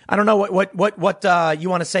 I don't know what you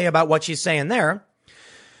want to say about what she's saying there,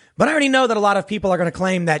 but I already know that a lot of people are going to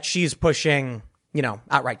claim that she's pushing,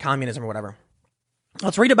 outright communism or whatever.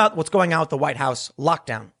 Let's read about what's going on with the White House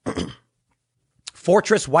lockdown.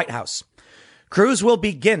 Fortress White House. Crews will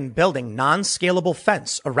begin building non-scalable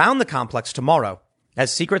fence around the complex tomorrow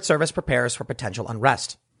as Secret Service prepares for potential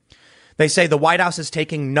unrest. They say the White House is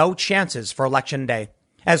taking no chances for Election Day,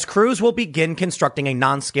 as crews will begin constructing a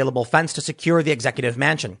non-scalable fence to secure the executive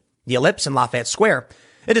mansion, the Ellipse in Lafayette Square.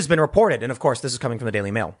 It has been reported, and of course, this is coming from the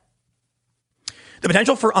Daily Mail. The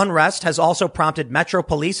potential for unrest has also prompted Metro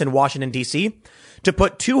Police in Washington, D.C. to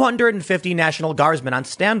put 250 National Guardsmen on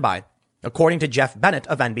standby, according to Jeff Bennett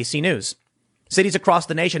of NBC News. Cities across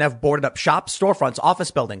the nation have boarded up shops, storefronts,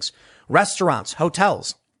 office buildings, restaurants,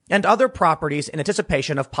 hotels, and other properties in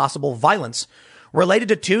anticipation of possible violence related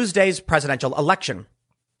to Tuesday's presidential election.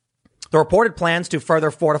 The reported plans to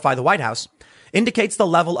further fortify the White House indicates the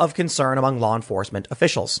level of concern among law enforcement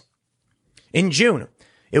officials. In June,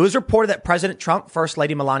 it was reported that President Trump, First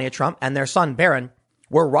Lady Melania Trump, and their son Barron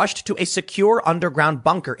were rushed to a secure underground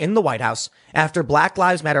bunker in the White House after Black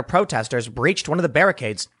Lives Matter protesters breached one of the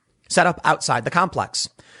barricades set up outside the complex.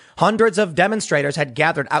 Hundreds of demonstrators had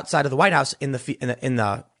gathered outside of the White House in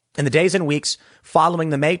the days and weeks following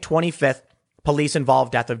the May 25th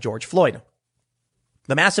police-involved death of George Floyd.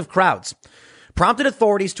 The massive crowds prompted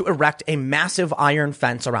authorities to erect a massive iron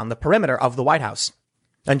fence around the perimeter of the White House.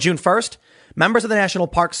 On June 1st, members of the National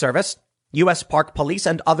Park Service, U.S. Park Police,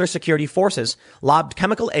 and other security forces lobbed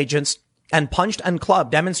chemical agents and punched and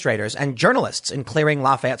clubbed demonstrators and journalists in clearing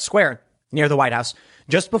Lafayette Square near the White House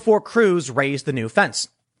just before crews raised the new fence.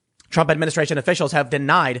 Trump administration officials have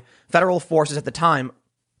denied federal forces at the time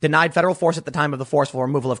of the forceful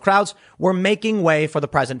removal of crowds were making way for the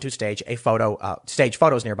president to stage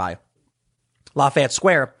photos nearby. Lafayette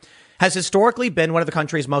Square has historically been one of the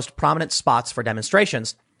country's most prominent spots for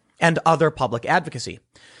demonstrations and other public advocacy.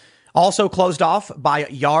 Also closed off by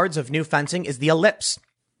yards of new fencing is the Ellipse,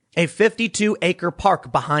 a 52-acre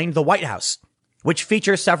park behind the White House, which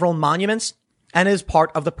features several monuments and is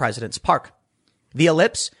part of the president's park. The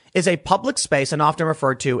Ellipse is a public space and often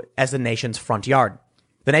referred to as the nation's front yard.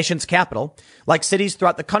 The nation's capital, like cities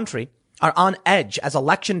throughout the country, are on edge as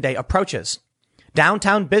Election Day approaches.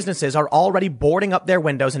 Downtown businesses are already boarding up their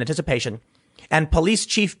windows in anticipation, and Police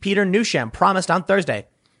Chief Peter Newsham promised on Thursday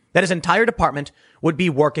that his entire department would be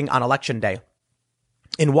working on Election Day.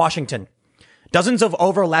 In Washington, dozens of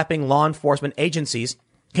overlapping law enforcement agencies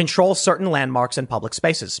control certain landmarks and public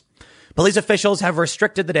spaces. Police officials have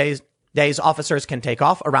restricted the days officers can take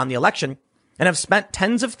off around the election and have spent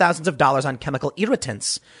tens of thousands of dollars on chemical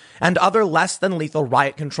irritants and other less than lethal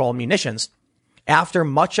riot control munitions after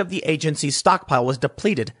much of the agency's stockpile was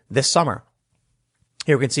depleted this summer.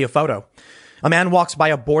 Here we can see a photo. A man walks by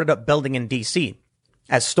a boarded up building in D.C.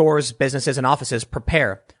 as stores, businesses, and offices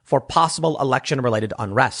prepare for possible election-related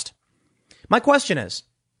unrest. My question is,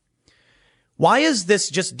 why is this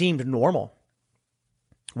just deemed normal?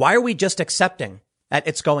 Why are we just accepting that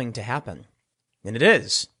it's going to happen? And it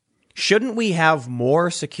is. Shouldn't we have more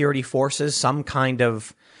security forces, some kind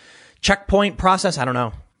of checkpoint process? I don't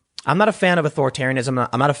know. I'm not a fan of authoritarianism.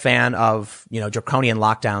 I'm not a fan of, draconian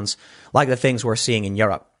lockdowns like the things we're seeing in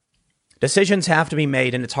Europe. Decisions have to be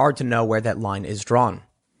made, and it's hard to know where that line is drawn.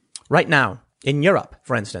 Right now, in Europe,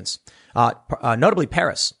 for instance, notably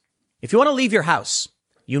Paris, if you want to leave your house,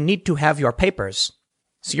 you need to have your papers.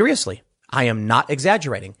 Seriously, I am not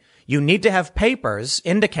exaggerating. You need to have papers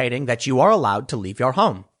indicating that you are allowed to leave your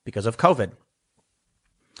home because of COVID.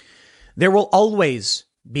 There will always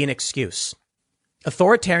be an excuse.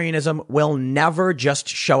 Authoritarianism will never just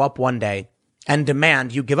show up one day and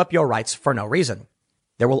demand you give up your rights for no reason.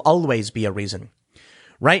 There will always be a reason.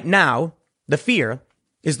 Right now, the fear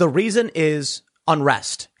is the reason is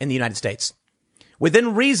unrest in the United States.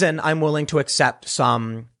 Within reason, I'm willing to accept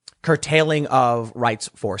some curtailing of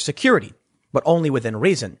rights for security, but only within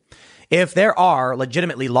reason. If there are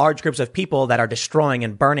legitimately large groups of people that are destroying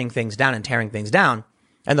and burning things down and tearing things down,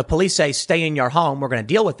 and the police say, stay in your home, we're going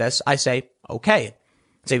to deal with this, I say, okay.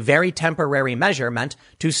 It's a very temporary measure meant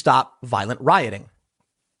to stop violent rioting.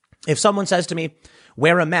 If someone says to me,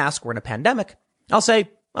 wear a mask, we're in a pandemic, I'll say,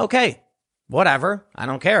 okay, whatever. I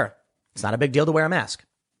don't care. It's not a big deal to wear a mask.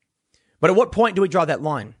 But at what point do we draw that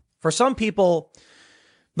line? For some people,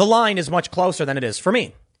 the line is much closer than it is for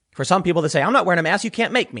me. For some people, they say, I'm not wearing a mask. You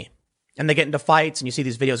can't make me. And they get into fights and you see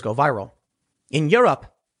these videos go viral. In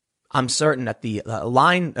Europe, I'm certain that the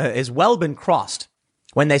line has well been crossed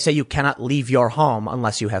when they say you cannot leave your home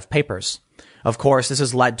unless you have papers. Of course, this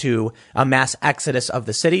has led to a mass exodus of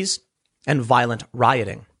the cities and violent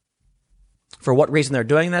rioting. For what reason they're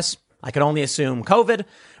doing this, I can only assume COVID,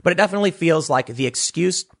 but it definitely feels like the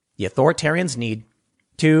excuse the authoritarians need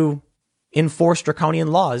to enforce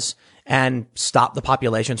draconian laws and stop the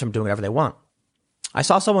populations from doing whatever they want. I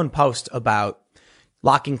saw someone post about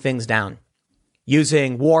locking things down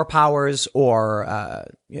using war powers or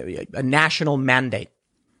a national mandate.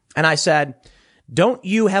 And I said, don't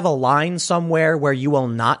you have a line somewhere where you will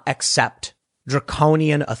not accept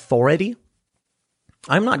draconian authority?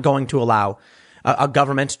 I'm not going to allow a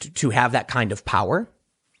government to have that kind of power.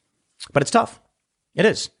 But it's tough. It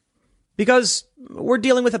is. Because we're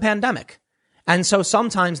dealing with a pandemic. And so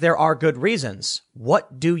sometimes there are good reasons.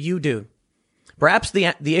 What do you do? Perhaps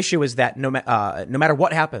the issue is that no matter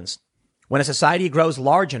what happens, when a society grows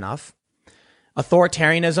large enough,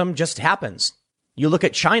 authoritarianism just happens. You look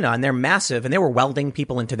at China and they're massive and they were welding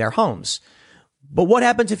people into their homes. But what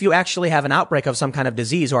happens if you actually have an outbreak of some kind of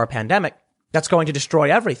disease or a pandemic that's going to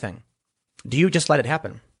destroy everything? Do you just let it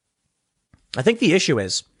happen? I think the issue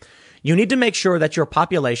is you need to make sure that your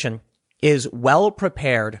population is well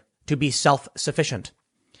prepared to be self-sufficient.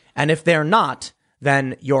 And if they're not,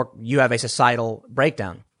 then you have a societal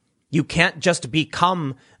breakdown. You can't just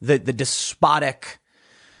become the despotic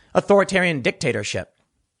authoritarian dictatorship,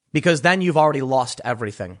 because then you've already lost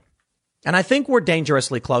everything. And I think we're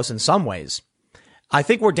dangerously close in some ways. I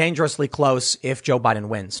think we're dangerously close if Joe Biden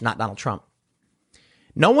wins, not Donald Trump.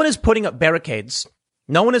 No one is putting up barricades.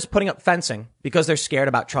 No one is putting up fencing because they're scared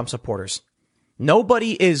about Trump supporters.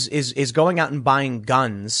 Nobody is going out and buying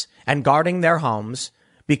guns and guarding their homes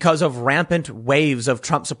because of rampant waves of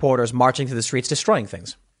Trump supporters marching through the streets, destroying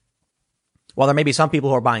things. While there may be some people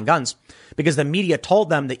who are buying guns because the media told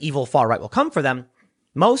them the evil far right will come for them,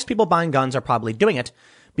 most people buying guns are probably doing it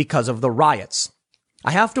because of the riots.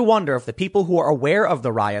 I have to wonder if the people who are aware of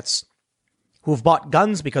the riots, who've bought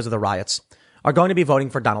guns because of the riots, are going to be voting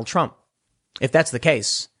for Donald Trump. If that's the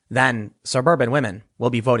case, then suburban women will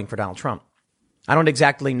be voting for Donald Trump. I don't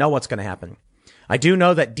exactly know what's going to happen. I do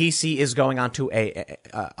know that DC is going on to a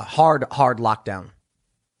hard lockdown.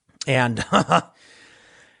 And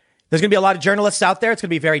there's going to be a lot of journalists out there. It's going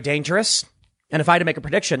to be very dangerous. And if I had to make a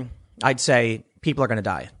prediction, I'd say people are going to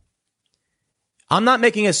die. I'm not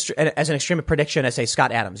making as an extreme prediction as, say,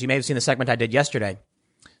 Scott Adams. You may have seen the segment I did yesterday.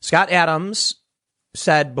 Scott Adams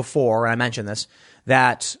said before, and I mentioned this,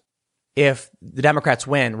 that if the Democrats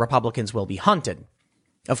win, Republicans will be hunted.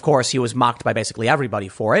 Of course, he was mocked by basically everybody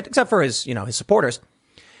for it, except for his supporters.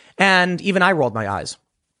 And even I rolled my eyes,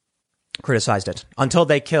 criticized it, until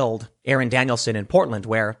they killed Aaron Danielson in Portland,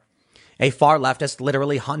 where a far leftist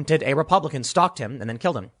literally hunted a Republican, stalked him, and then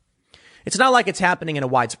killed him. It's not like it's happening in a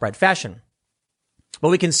widespread fashion. But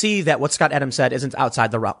we can see that what Scott Adams said isn't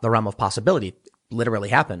outside the realm of possibility. It literally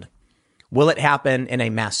happened. Will it happen in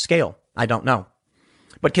a mass scale? I don't know.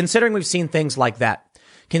 But considering we've seen things like that,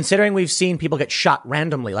 considering we've seen people get shot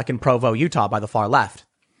randomly, like in Provo, Utah, by the far left,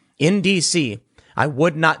 in D.C., I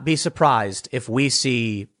would not be surprised if we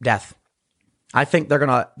see death. I think they're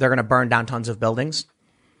gonna burn down tons of buildings.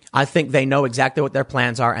 I think they know exactly what their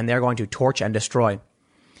plans are, and they're going to torch and destroy.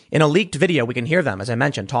 In a leaked video, we can hear them, as I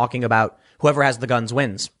mentioned, talking about whoever has the guns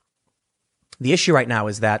wins. The issue right now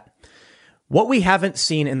is that what we haven't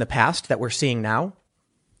seen in the past that we're seeing now,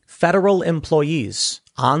 federal employees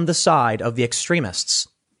on the side of the extremists,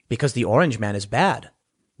 because the orange man is bad.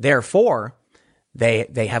 Therefore,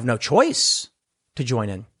 they have no choice to join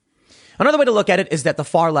in. Another way to look at it is that the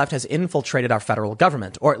far left has infiltrated our federal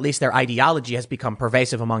government, or at least their ideology has become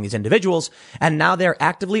pervasive among these individuals, and now they're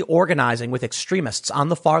actively organizing with extremists on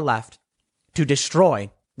the far left to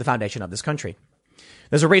destroy the foundation of this country.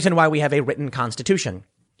 There's a reason why we have a written constitution.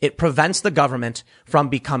 It prevents the government from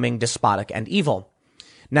becoming despotic and evil.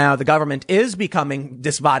 Now, the government is becoming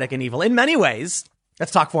despotic and evil in many ways.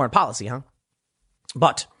 Let's talk foreign policy, huh?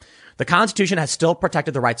 But the Constitution has still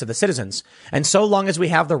protected the rights of the citizens. And so long as we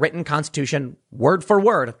have the written Constitution word for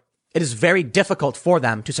word, it is very difficult for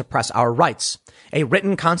them to suppress our rights. A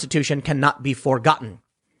written Constitution cannot be forgotten.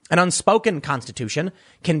 An unspoken Constitution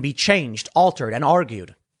can be changed, altered, and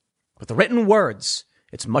argued. With the written words,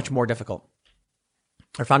 it's much more difficult.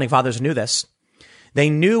 Our founding fathers knew this. They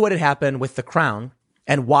knew what had happened with the crown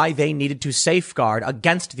and why they needed to safeguard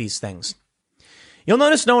against these things. You'll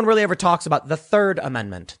notice no one really ever talks about the Third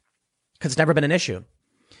Amendment because it's never been an issue.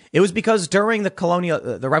 It was because during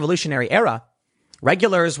the Revolutionary era,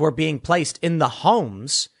 regulars were being placed in the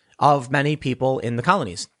homes of many people in the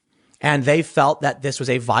colonies. And they felt that this was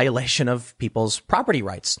a violation of people's property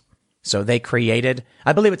rights. So they created,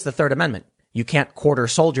 I believe it's the Third Amendment. You can't quarter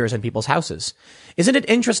soldiers in people's houses. Isn't it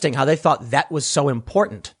interesting how they thought that was so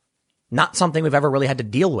important? Not something we've ever really had to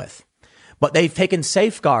deal with. But they've taken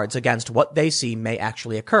safeguards against what they see may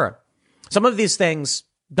actually occur. Some of these things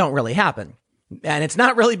don't really happen. And it's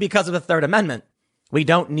not really because of the Third Amendment. We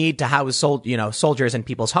don't need to house soldiers in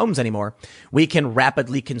people's homes anymore. We can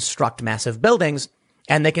rapidly construct massive buildings,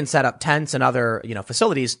 and they can set up tents and other,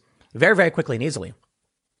 facilities very, very quickly and easily.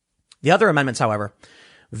 The other amendments, however,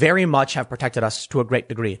 very much have protected us to a great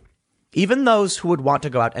degree. Even those who would want to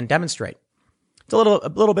go out and demonstrate. It's a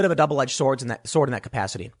little bit of a double-edged sword in that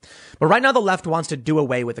capacity. But right now the left wants to do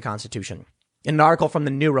away with the Constitution. In an article from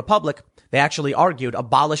the New Republic, they actually argued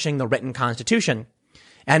abolishing the written Constitution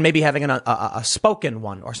and maybe having a spoken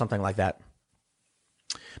one or something like that.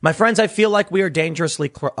 My friends, I feel like we are dangerously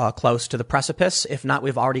close to the precipice. If not,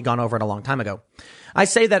 we've already gone over it a long time ago. I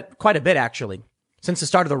say that quite a bit, actually. Since the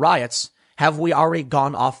start of the riots, have we already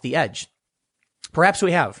gone off the edge? Perhaps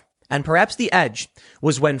we have. And perhaps the edge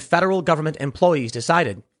was when federal government employees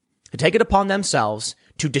decided to take it upon themselves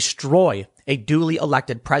to destroy a duly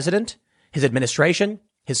elected president, his administration,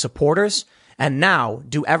 his supporters, and now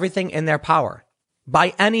do everything in their power,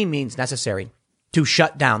 by any means necessary, to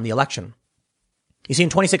shut down the election. You see, in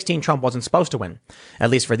 2016, Trump wasn't supposed to win, at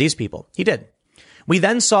least for these people. He did. We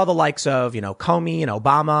then saw the likes of, Comey and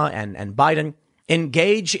Obama and Biden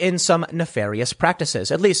engage in some nefarious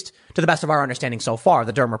practices, at least to the best of our understanding so far.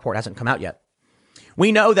 The Durham report hasn't come out yet.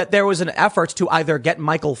 We know that there was an effort to either get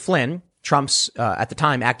Michael Flynn, Trump's, at the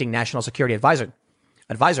time, acting national security advisor,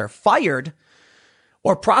 fired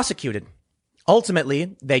or prosecuted.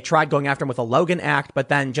 Ultimately, they tried going after him with a Logan Act, but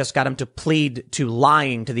then just got him to plead to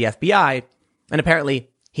lying to the FBI. And apparently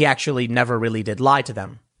he actually never really did lie to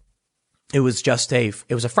them. It was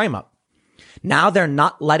a frame up. Now they're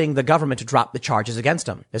not letting the government drop the charges against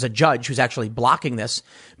him. There's a judge who's actually blocking this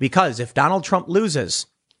because if Donald Trump loses,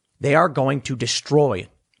 they are going to destroy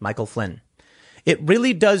Michael Flynn. It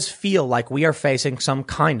really does feel like we are facing some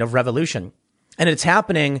kind of revolution, and it's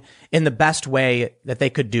happening in the best way that they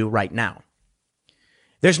could do right now.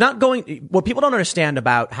 What people don't understand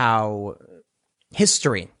about how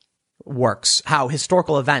history works, how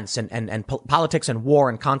historical events and politics and war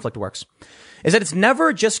and conflict works, is that it's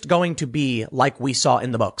never just going to be like we saw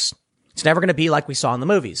in the books. It's never going to be like we saw in the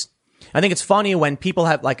movies. I think it's funny when people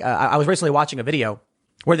have, I was recently watching a video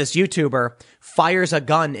where this YouTuber fires a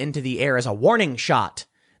gun into the air as a warning shot.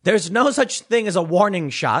 There's no such thing as a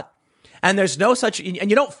warning shot. And there's no such, and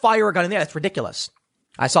you don't fire a gun in there. That's ridiculous.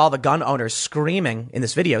 I saw the gun owners screaming in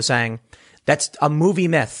this video saying, that's a movie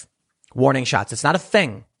myth. Warning shots. It's not a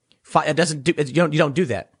thing. It doesn't do, you don't do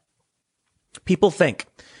that. People think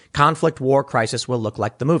conflict, war, crisis will look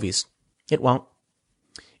like the movies. It won't.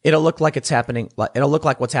 It'll look like it's happening. It'll look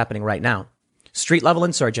like what's happening right now. Street level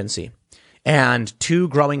insurgency and two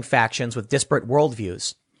growing factions with disparate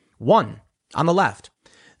worldviews. One on the left.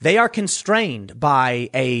 They are constrained by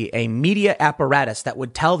a media apparatus that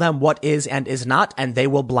would tell them what is and is not, and they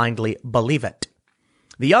will blindly believe it.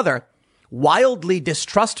 The other, wildly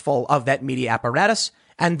distrustful of that media apparatus,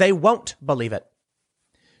 and they won't believe it.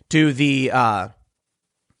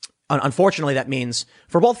 Unfortunately, that means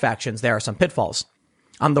for both factions, there are some pitfalls.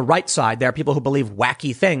 On the right side, there are people who believe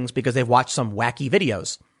wacky things because they've watched some wacky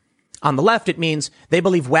videos. On the left, it means they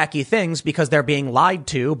believe wacky things because they're being lied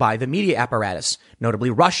to by the media apparatus, notably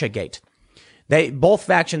Russiagate. Both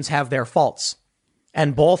factions have their faults,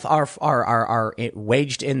 and both are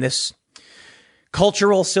waged in this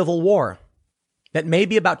cultural civil war that may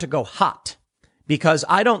be about to go hot, because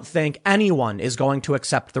I don't think anyone is going to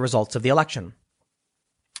accept the results of the election.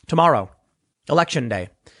 Tomorrow, election day,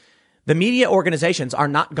 the media organizations are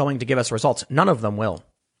not going to give us results. None of them will.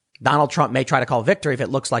 Donald Trump may try to call victory if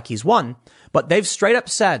it looks like he's won, but they've straight up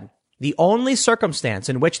said the only circumstance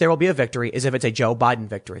in which there will be a victory is if it's a Joe Biden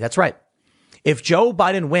victory. That's right. If Joe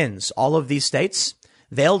Biden wins all of these states,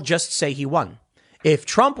 they'll just say he won. If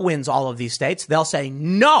Trump wins all of these states, they'll say,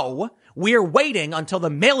 no, we're waiting until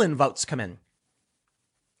the mail-in votes come in,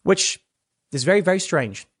 which is very, very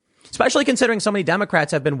strange, especially considering so many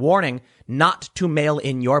Democrats have been warning not to mail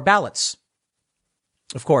in your ballots.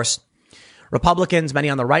 Of course, Republicans, many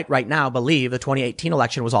on the right now, believe the 2018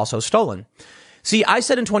 election was also stolen. See, I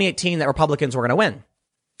said in 2018 that Republicans were going to win.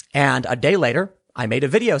 And a day later, I made a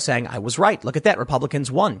video saying I was right. Look at that.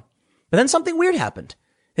 Republicans won. But then something weird happened.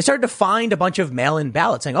 They started to find a bunch of mail-in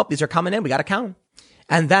ballots saying, oh, these are coming in. We got to count them.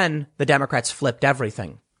 And then the Democrats flipped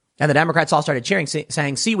everything. And the Democrats all started cheering,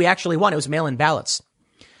 saying, see, we actually won. It was mail-in ballots.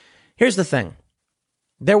 Here's the thing.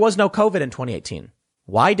 There was no COVID in 2018.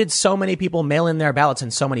 Why did so many people mail in their ballots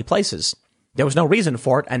in so many places? There was no reason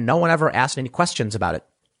for it, and no one ever asked any questions about it.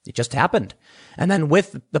 It just happened. And then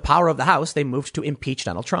with the power of the House, they moved to impeach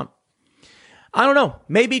Donald Trump. I don't know.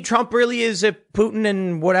 Maybe Trump really is a Putin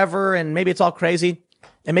and whatever, and maybe it's all crazy.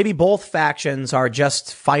 And maybe both factions are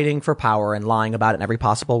just fighting for power and lying about it in every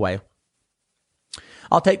possible way.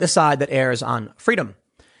 I'll take the side that errs on freedom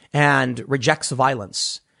and rejects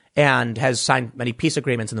violence and has signed many peace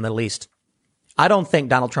agreements in the Middle East. I don't think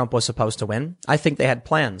Donald Trump was supposed to win. I think they had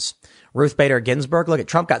plans. Ruth Bader Ginsburg, look at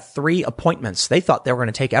Trump got 3 appointments. They thought they were going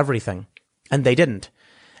to take everything, and they didn't.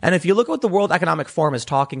 And if you look at what the World Economic Forum is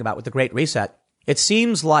talking about with the Great Reset, it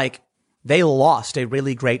seems like they lost a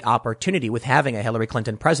really great opportunity with having a Hillary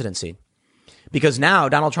Clinton presidency. Because now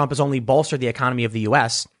Donald Trump has only bolstered the economy of the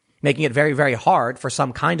U.S., making it very, very hard for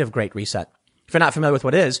some kind of Great Reset. If you're not familiar with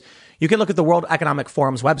what it is, you can look at the World Economic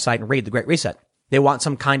Forum's website and read the Great Reset. They want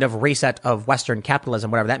some kind of reset of Western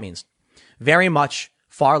capitalism, whatever that means. Very much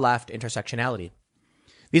far left intersectionality.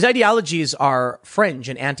 These ideologies are fringe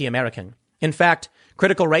and anti-American. In fact,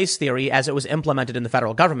 critical race theory, as it was implemented in the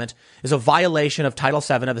federal government, is a violation of Title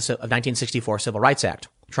VII of the 1964 Civil Rights Act.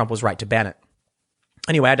 Trump was right to ban it.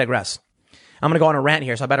 Anyway, I digress. I'm going to go on a rant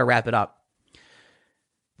here, so I better wrap it up.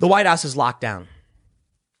 The White House is locked down.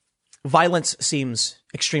 Violence seems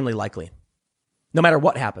extremely likely. No matter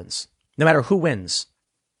what happens, no matter who wins.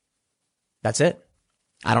 That's it.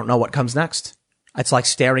 I don't know what comes next. It's like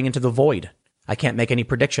staring into the void. I can't make any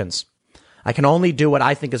predictions. I can only do what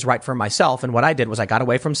I think is right for myself. And what I did was I got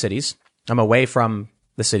away from cities. I'm away from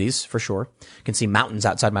the cities for sure. I can see mountains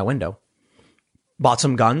outside my window. Bought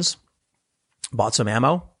some guns. Bought some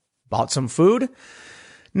ammo. Bought some food.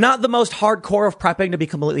 Not the most hardcore of prepping, to be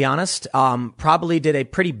completely honest. Probably did a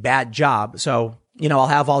pretty bad job. So, I'll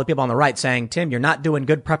have all the people on the right saying, Tim, you're not doing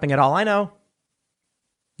good prepping at all. I know.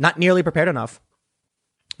 Not nearly prepared enough.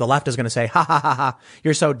 The left is going to say, ha, ha, ha, ha,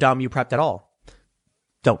 you're so dumb you prepped at all.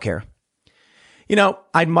 Don't care.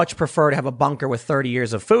 I'd much prefer to have a bunker with 30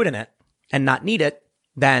 years of food in it and not need it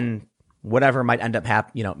than whatever might end up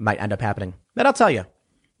happening. But I'll tell you,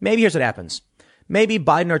 maybe here's what happens. Maybe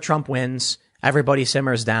Biden or Trump wins, everybody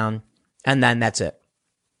simmers down, and then that's it.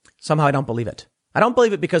 Somehow I don't believe it. I don't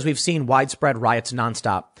believe it because we've seen widespread riots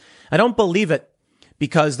nonstop. I don't believe it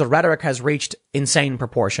because the rhetoric has reached insane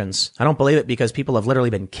proportions. I don't believe it because people have literally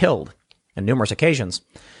been killed on numerous occasions.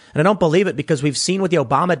 And I don't believe it because we've seen what the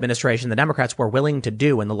Obama administration, the Democrats were willing to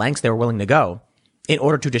do and the lengths they were willing to go in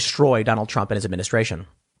order to destroy Donald Trump and his administration.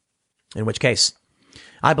 In which case,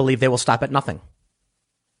 I believe they will stop at nothing.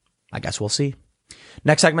 I guess we'll see.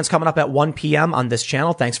 Next segment's coming up at 1 p.m. on this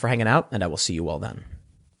channel. Thanks for hanging out, and I will see you all then.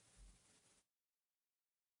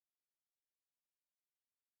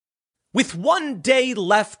 With 1 day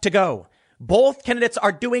left to go, both candidates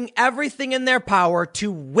are doing everything in their power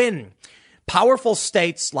to win. Powerful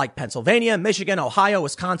states like Pennsylvania, Michigan, Ohio,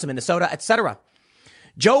 Wisconsin, Minnesota, etc.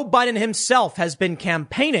 Joe Biden himself has been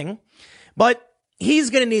campaigning, but he's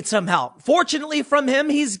going to need some help. Fortunately from him,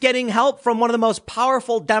 he's getting help from one of the most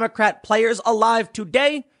powerful Democrat players alive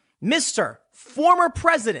today, Mr. Former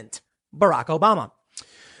President Barack Obama.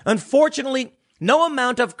 Unfortunately, no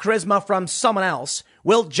amount of charisma from someone else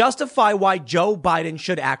will justify why Joe Biden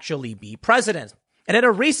should actually be president. And at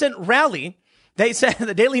a recent rally, they said,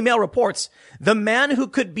 the Daily Mail reports, the man who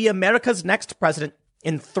could be America's next president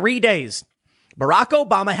in 3 days. Barack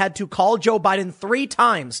Obama had to call Joe Biden 3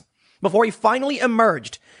 times before he finally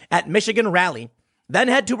emerged at Michigan rally, then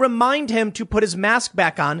had to remind him to put his mask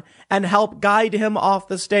back on and help guide him off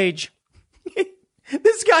the stage.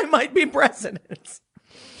 This guy might be president.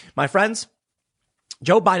 My friends,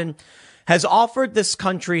 Joe Biden has offered this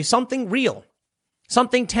country something real,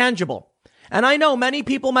 something tangible. And I know many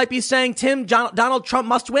people might be saying, Tim, Donald Trump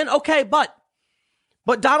must win. Okay, but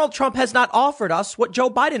Donald Trump has not offered us what Joe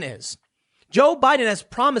Biden is. Joe Biden has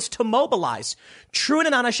promised to mobilize true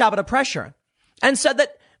and non-Shabbat pressure and said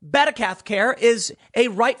that Medicare care is a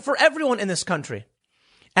right for everyone in this country.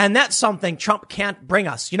 And that's something Trump can't bring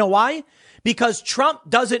us. You know why? Because Trump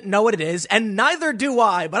doesn't know what it is, and neither do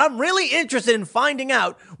I. But I'm really interested in finding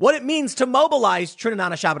out what it means to mobilize true and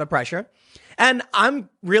non-Shabbat pressure. And I'm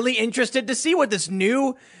really interested to see what this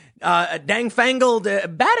new dang-fangled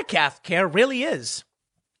Medicare care really is.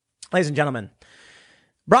 Ladies and gentlemen,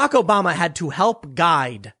 Barack Obama had to help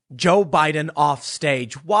guide Joe Biden off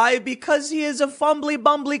stage. Why? Because he is a fumbly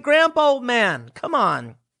bumbly grandpa old man. Come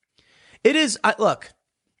on. It is. Look,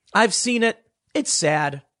 I've seen it. It's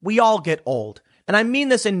sad. We all get old. And I mean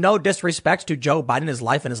this in no disrespect to Joe Biden, his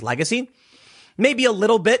life and his legacy. Maybe a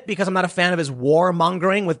little bit because I'm not a fan of his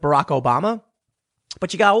warmongering with Barack Obama.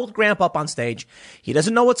 But you got old grandpa up on stage. He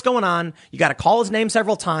doesn't know what's going on. You got to call his name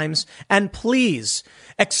several times. And please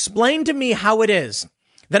explain to me how it is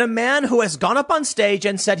that a man who has gone up on stage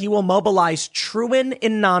and said he will mobilize Trúin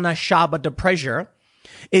Inanna Shaba de Pressure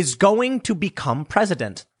is going to become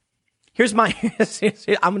president. Here's my,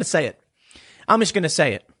 I'm going to say it. I'm just going to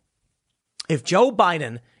say it. If Joe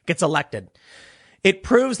Biden gets elected, it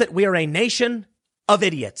proves that we are a nation of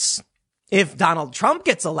idiots. If Donald Trump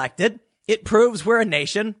gets elected, it proves we're a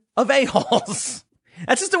nation of a-holes.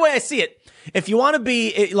 That's just the way I see it. If you want to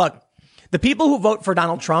be, look, the people who vote for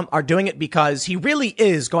Donald Trump are doing it because he really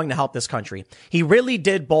is going to help this country. He really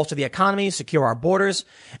did bolster the economy, secure our borders,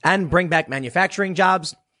 and bring back manufacturing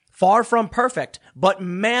jobs. Far from perfect, but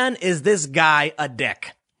man, is this guy a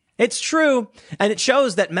dick. It's true. And it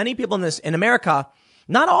shows that many people in America,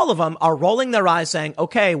 not all of them, are rolling their eyes saying,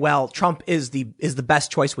 okay, well, Trump is the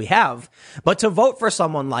best choice we have. But to vote for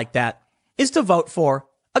someone like that is to vote for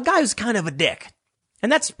a guy who's kind of a dick.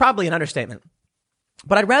 And that's probably an understatement.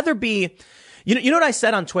 But I'd rather be, you know what I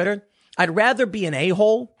said on Twitter? I'd rather be an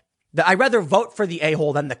a-hole. I'd rather vote for the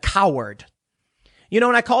a-hole than the coward. You know,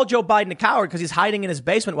 and I called Joe Biden a coward because he's hiding in his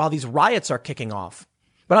basement while these riots are kicking off.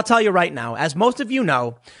 But I'll tell you right now, as most of you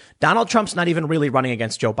know, Donald Trump's not even really running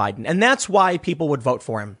against Joe Biden. And that's why people would vote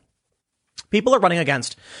for him. People are running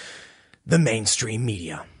against the mainstream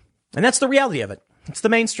media. And that's the reality of it. It's the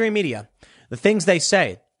mainstream media. The things they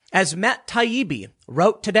say. As Matt Taibbi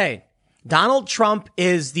wrote today, Donald Trump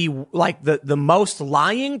is the most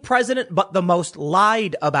lying president, but the most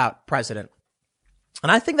lied about president.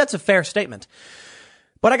 And I think that's a fair statement.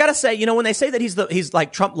 But I got to say, you know, when they say that he's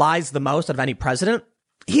like Trump lies the most out of any president,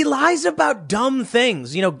 he lies about dumb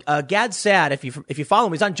things. You know, Gad Saad, if you follow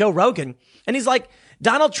him, he's on Joe Rogan, and he's like,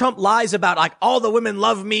 Donald Trump lies about like all the women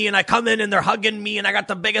love me and I come in and they're hugging me and I got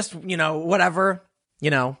the biggest, you know, whatever,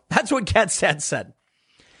 you know, that's what Gad Saad said.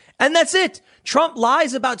 And that's it. Trump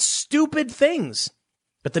lies about stupid things,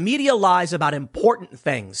 but the media lies about important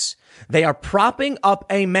things. They are propping up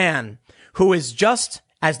a man who is just,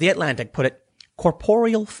 as The Atlantic put it,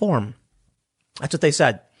 corporeal form. That's what they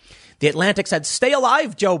said. The Atlantic said, stay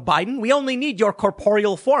alive, Joe Biden. We only need your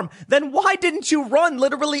corporeal form. Then why didn't you run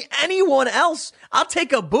literally anyone else? I'll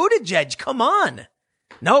take a Buttigieg. Come on.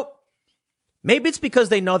 Nope. Maybe it's because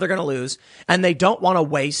they know they're going to lose and they don't want to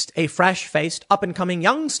waste a fresh-faced, up-and-coming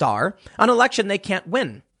young star on an election they can't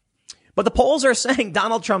win. But the polls are saying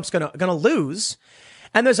Donald Trump's going to lose.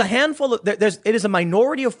 And there's a handful of, it is a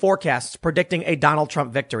minority of forecasts predicting a Donald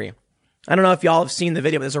Trump victory. I don't know if y'all have seen the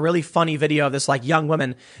video, but there's a really funny video of this like young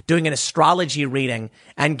woman doing an astrology reading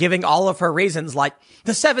and giving all of her reasons, like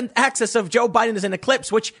the seventh axis of Joe Biden is in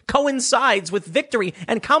eclipse, which coincides with victory,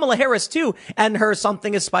 and Kamala Harris too. And her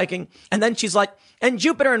something is spiking. And then she's like, and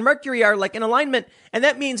Jupiter and Mercury are like in alignment. And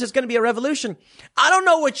that means there's going to be a revolution. I don't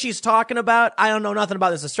know what she's talking about. I don't know nothing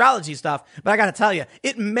about this astrology stuff, but I got to tell you,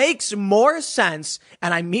 it makes more sense.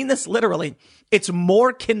 And I mean this literally. It's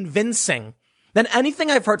more convincing than anything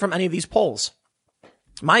I've heard from any of these polls.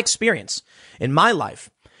 My experience in my life,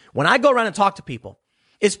 when I go around and talk to people,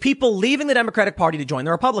 is people leaving the Democratic Party to join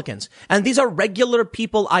the Republicans. And these are regular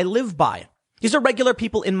people I live by. These are regular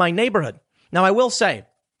people in my neighborhood. Now, I will say,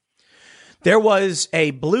 there was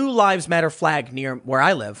a Blue Lives Matter flag near where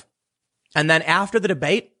I live. And then after the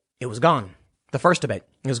debate, it was gone. The first debate,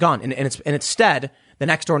 it was gone. And instead, the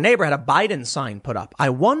next door neighbor had a Biden sign put up. I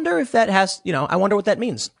wonder if that I wonder what that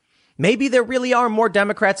means. Maybe there really are more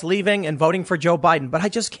Democrats leaving and voting for Joe Biden, but I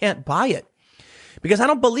just can't buy it because I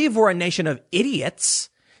don't believe we're a nation of idiots.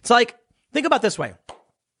 It's like, think about it this way.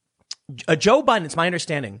 Joe Biden, it's my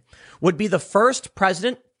understanding, would be the first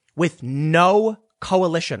president with no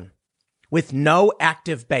coalition, with no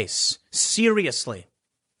active base. Seriously.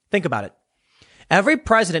 Think about it. Every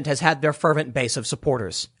president has had their fervent base of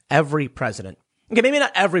supporters. Every president. Okay, maybe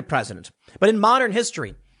not every president, but in modern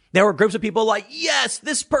history, there were groups of people like, yes,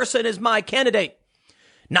 this person is my candidate.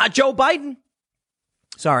 Not Joe Biden.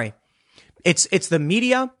 Sorry. It's the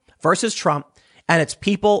media versus Trump. And it's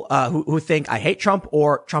people who think I hate Trump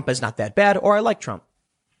or Trump is not that bad or I like Trump.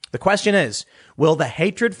 The question is, will the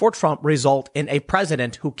hatred for Trump result in a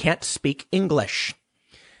president who can't speak English?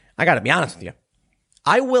 I got to be honest with you.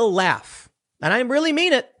 I will laugh, and I really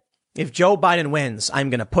mean it. If Joe Biden wins, I'm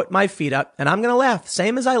going to put my feet up and I'm going to laugh,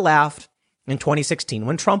 same as I laughed in 2016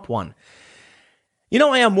 when Trump won. You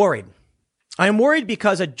know, I am worried. I am worried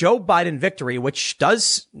because a Joe Biden victory,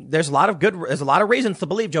 there's a lot of reasons to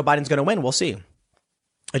believe Joe Biden's going to win. We'll see.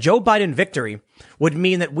 A Joe Biden victory would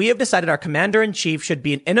mean that we have decided our commander in chief should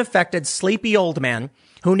be an ineffective, sleepy old man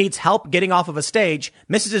who needs help getting off of a stage,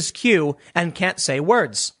 misses his cue, and can't say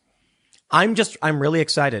words. I'm really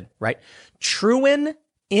excited, right? Truin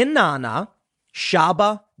Inanna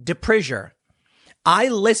Shaba DePrisure. I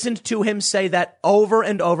listened to him say that over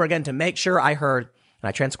and over again to make sure I heard, and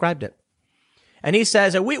I transcribed it. And he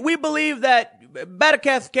says, we believe that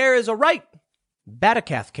Badakath care is a right.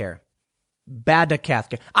 Badakath care.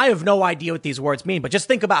 I have no idea what these words mean, but just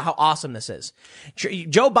think about how awesome this is.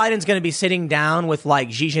 Joe Biden's going to be sitting down with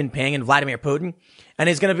like Xi Jinping and Vladimir Putin, and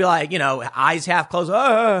he's going to be like, eyes half closed.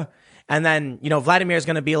 And then, Vladimir's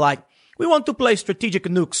going to be like, we want to place strategic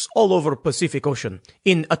nukes all over the Pacific Ocean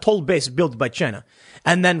in atoll base built by China.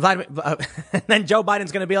 And then then Joe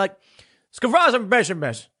Biden's going to be like, and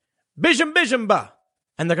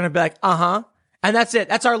they're going to be like, and that's it.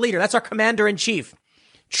 That's our leader. That's our commander in chief.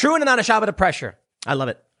 True and not a Shabbat of pressure. I love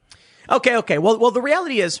it. Okay. Well, the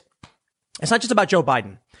reality is, it's not just about Joe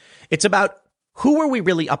Biden. It's about who are we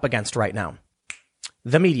really up against right now?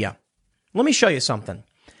 The media. Let me show you something.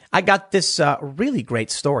 I got this really great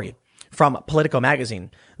story from Politico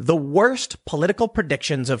magazine. The worst political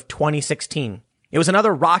predictions of 2016. It was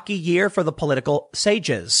another rocky year for the political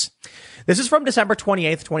sages. This is from December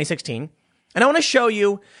 28th, 2016. And I want to show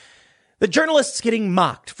you the journalists getting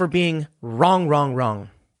mocked for being wrong.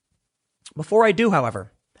 Before I do,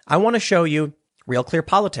 however, I want to show you Real Clear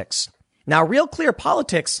Politics. Now, Real Clear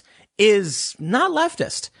Politics is not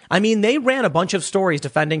leftist. I mean, they ran a bunch of stories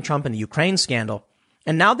defending Trump in the Ukraine scandal.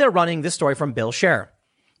 And now they're running this story from Bill Scher.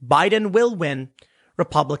 Biden will win.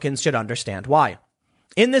 Republicans should understand why.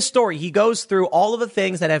 In this story, he goes through all of the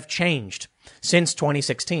things that have changed since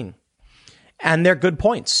 2016. And they're good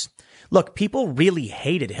points. Look, people really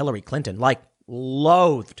hated Hillary Clinton, like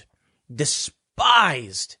loathed,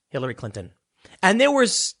 despised Hillary Clinton. And they were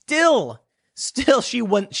still she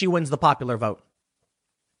wins the popular vote.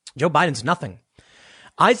 Joe Biden's nothing.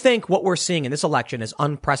 I think what we're seeing in this election is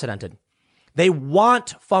unprecedented. They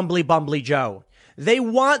want Fumbly Bumbly Joe. They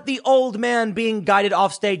want the old man being guided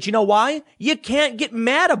off stage. You know why? You can't get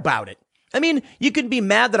mad about it. I mean, you can be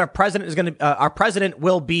mad that our president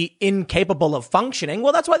will be incapable of functioning.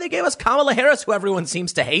 Well, that's why they gave us Kamala Harris, who everyone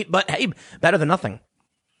seems to hate, but hey, better than nothing.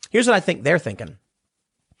 Here's what I think they're thinking.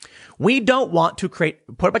 We don't want to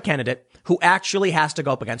put up a candidate who actually has to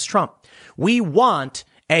go up against Trump. We want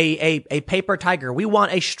a paper tiger. We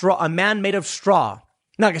want a man made of straw.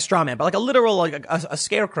 Not like a straw man, but like a literal, like a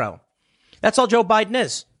scarecrow. That's all Joe Biden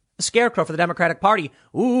is. A scarecrow for the Democratic Party.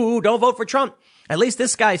 Ooh, don't vote for Trump. At least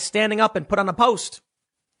this guy's standing up and put on a post.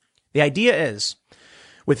 The idea is,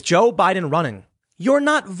 with Joe Biden running, you're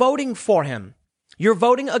not voting for him. You're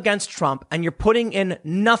voting against Trump and you're putting in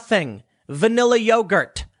nothing. Vanilla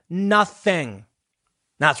yogurt. Nothing.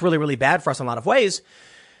 Now, it's really, really bad for us in a lot of ways.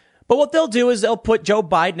 But what they'll do is they'll put Joe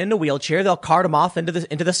Biden in a wheelchair. They'll cart him off into the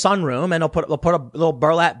sunroom, and they'll put a little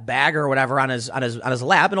burlap bag or whatever on his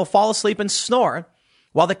lap, and he'll fall asleep and snore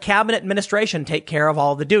while the cabinet administration take care of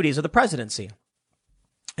all the duties of the presidency.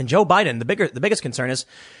 And Joe Biden, the biggest concern is,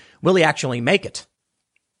 will he actually make it?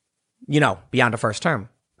 Beyond a first term.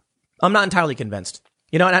 I'm not entirely convinced.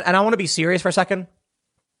 And I want to be serious for a second.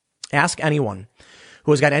 Ask anyone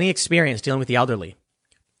who has got any experience dealing with the elderly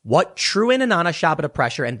what Truin Inanna Shaba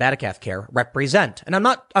pressure and Badakath care represent. And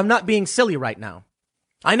I'm not being silly right now.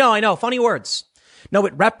 I know, funny words. No,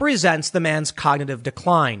 it represents the man's cognitive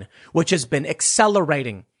decline, which has been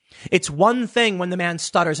accelerating. It's one thing when the man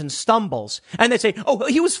stutters and stumbles, and they say, oh,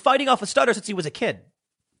 he was fighting off a stutter since he was a kid.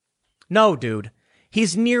 No, dude.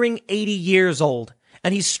 He's nearing 80 years old,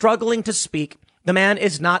 and he's struggling to speak. The man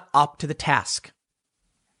is not up to the task.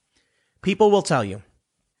 People will tell you,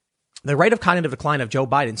 the rate of cognitive decline of Joe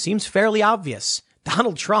Biden seems fairly obvious.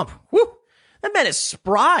 Donald Trump, that man is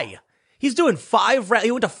spry. He's doing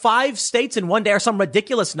he went to 5 states in one day or some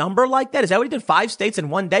ridiculous number like that. Is that what he did? 5 states in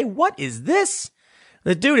one day? What is this?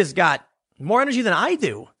 The dude has got more energy than I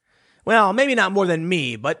do. Well, maybe not more than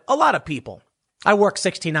me, but a lot of people. I work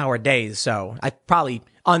 16-hour days, so it's probably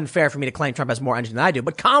unfair for me to claim Trump has more energy than I do,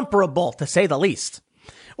 but comparable to say the least.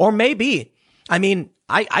 Or maybe,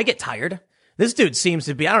 I get tired. This dude seems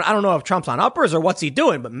to be, I don't know if Trump's on uppers or what's he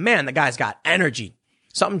doing, but man, the guy's got energy.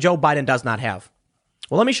 Something Joe Biden does not have.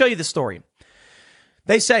 Well, let me show you the story.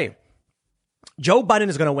 They say Joe Biden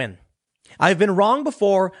is going to win. I've been wrong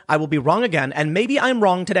before. I will be wrong again. And maybe I'm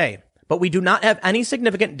wrong today, but we do not have any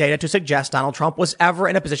significant data to suggest Donald Trump was ever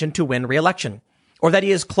in a position to win re-election or that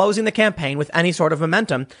he is closing the campaign with any sort of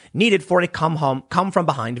momentum needed for a come from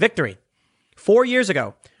behind victory. 4 years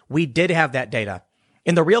ago, we did have that data.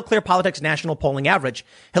 In the Real Clear Politics national polling average,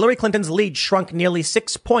 Hillary Clinton's lead shrunk nearly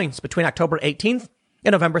 6 points between October 18th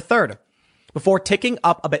and November 3rd, before ticking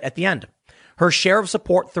up a bit at the end. Her share of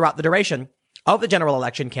support throughout the duration of the general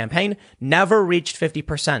election campaign never reached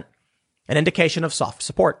 50%, an indication of soft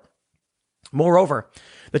support. Moreover,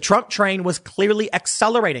 the Trump train was clearly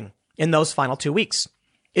accelerating in those final 2 weeks.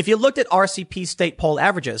 If you looked at RCP state poll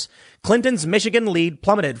averages, Clinton's Michigan lead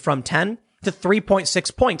plummeted from 10 to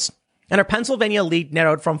 3.6 points, and her Pennsylvania lead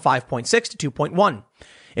narrowed from 5.6 to 2.1.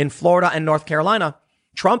 In Florida and North Carolina,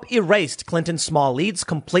 Trump erased Clinton's small leads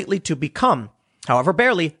completely to become, however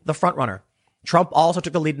barely, the frontrunner. Trump also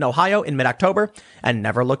took the lead in Ohio in mid-October and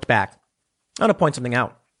never looked back. I want to point something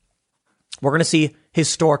out. We're going to see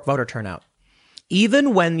historic voter turnout.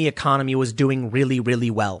 Even when the economy was doing really, really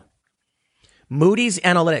well, Moody's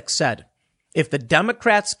Analytics said, if the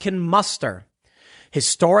Democrats can muster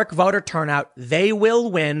historic voter turnout, they will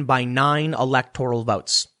win by 9 electoral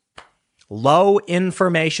votes. Low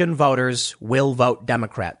information voters will vote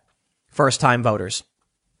Democrat. First-time voters.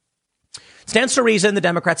 Stands to reason the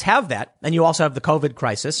Democrats have that, and you also have the COVID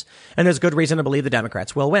crisis, and there's good reason to believe the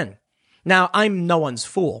Democrats will win. Now, I'm no one's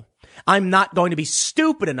fool. I'm not going to be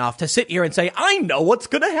stupid enough to sit here and say, I know what's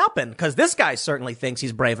going to happen, because this guy certainly thinks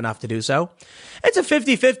he's brave enough to do so. It's a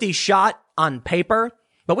 50-50 shot on paper,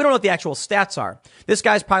 but we don't know what the actual stats are. This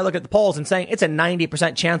guy's probably looking at the polls and saying, it's a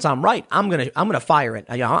 90% chance I'm right. I'm going to fire it.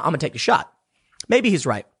 I'm going to take a shot. Maybe he's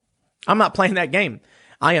right. I'm not playing that game.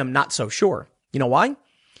 I am not so sure. You know why?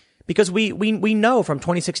 Because we know from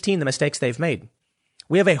 2016 the mistakes they've made.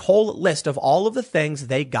 We have a whole list of all of the things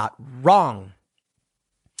they got wrong.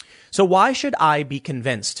 So why should I be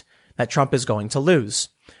convinced that Trump is going to lose?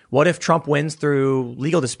 What if Trump wins through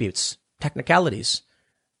legal disputes, technicalities?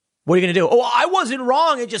 What are you going to do? Oh, I wasn't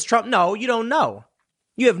wrong. It's just Trump. No, you don't know.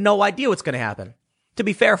 You have no idea what's going to happen. To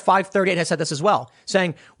be fair, 538 has said this as well,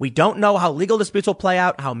 saying we don't know how legal disputes will play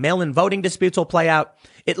out, how mail-in voting disputes will play out.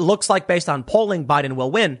 It looks like based on polling, Biden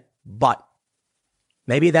will win, but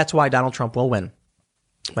maybe that's why Donald Trump will win.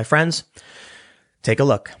 My friends, take a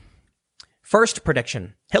look. First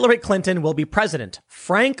prediction, Hillary Clinton will be president.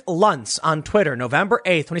 Frank Luntz on Twitter, November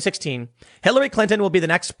 8th, 2016. Hillary Clinton will be the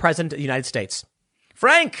next president of the United States.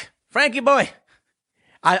 Frankie boy,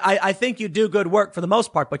 I think you do good work for the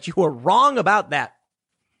most part, but you were wrong about that.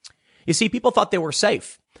 You see, people thought they were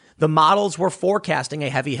safe. The models were forecasting a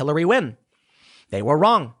heavy Hillary win. They were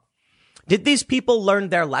wrong. Did these people learn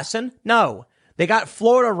their lesson? No. They got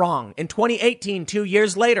Florida wrong in 2018, 2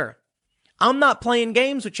 years later. I'm not playing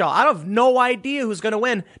games with y'all. I have no idea who's going to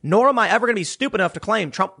win, nor am I ever going to be stupid enough to claim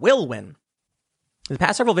Trump will win. In the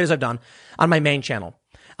past several videos I've done on my main channel,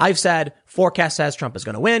 I've said forecast says Trump is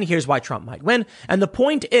going to win. Here's why Trump might win. And the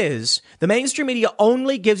point is the mainstream media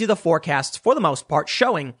only gives you the forecasts for the most part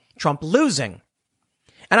showing Trump losing.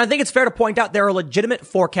 And I think it's fair to point out there are legitimate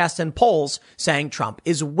forecasts and polls saying Trump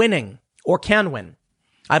is winning or can win.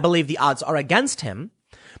 I believe the odds are against him,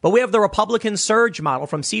 but we have the Republican surge model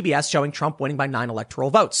from CBS showing Trump winning by 9 electoral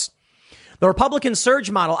votes. The Republican surge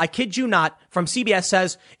model, I kid you not, from CBS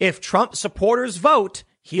says if Trump supporters vote,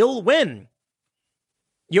 he'll win.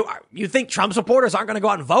 You think Trump supporters aren't going to go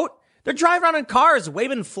out and vote? They're driving around in cars,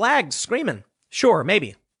 waving flags, screaming. Sure,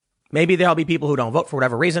 maybe. Maybe there'll be people who don't vote for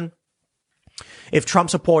whatever reason. If Trump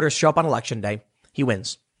supporters show up on election day, he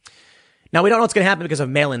wins. Now, we don't know what's going to happen because of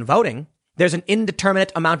mail-in voting. There's an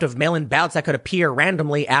indeterminate amount of mail-in ballots that could appear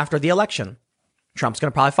randomly after the election. Trump's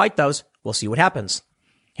going to probably fight those. We'll see what happens.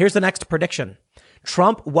 Here's the next prediction.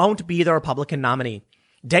 Trump won't be the Republican nominee.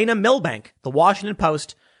 Dana Milbank, The Washington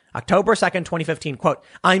Post, October 2nd, 2015, quote,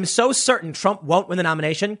 I'm so certain Trump won't win the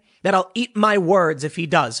nomination that I'll eat my words if he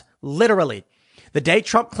does. Literally. The day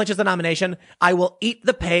Trump clinches the nomination, I will eat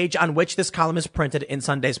the page on which this column is printed in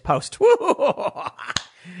Sunday's Post.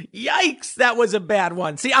 Yikes, that was a bad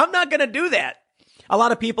one. See, I'm not going to do that. A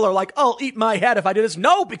lot of people are like, I'll eat my head if I do this.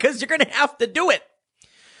 No, because you're going to have to do it.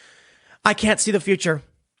 I can't see the future.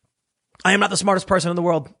 I am not the smartest person in the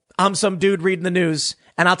world. I'm some dude reading the news.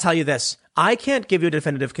 And I'll tell you this. I can't give you a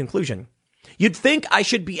definitive conclusion. You'd think I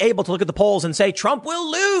should be able to look at the polls and say Trump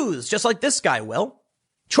will lose, just like this guy will.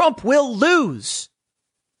 Trump will lose.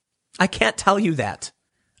 I can't tell you that.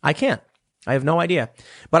 I can't. I have no idea.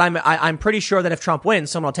 But I'm pretty sure that if Trump wins,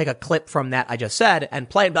 someone will take a clip from that I just said and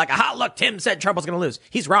play it and be like, aha, look, Tim said Trump was going to lose.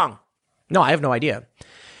 He's wrong. No, I have no idea.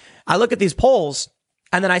 I look at these polls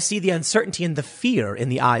and then I see the uncertainty and the fear in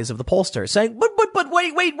the eyes of the pollsters saying, but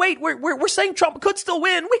wait. We're saying Trump could still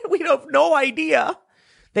win. We have no idea.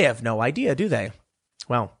 They have no idea, do they?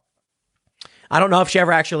 Well, I don't know if she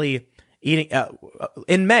ever actually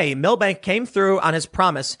In May, Milbank came through on his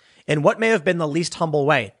promise in what may have been the least humble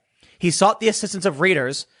way. He sought the assistance of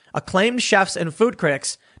readers, acclaimed chefs and food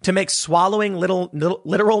critics to make swallowing literal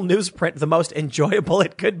newsprint the most enjoyable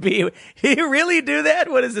it could be. Did he really do that?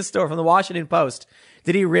 What is this story from the Washington Post?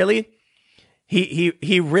 Did he really?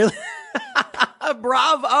 He really.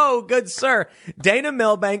 Bravo, good sir. Dana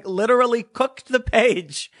Milbank literally cooked the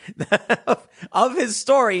page of his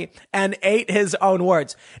story and ate his own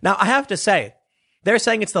words. Now, I have to say, they're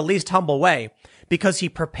saying it's the least humble way because he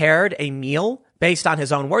prepared a meal based on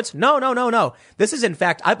his own words. No. This is, in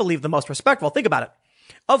fact, I believe, the most respectful. Think about it.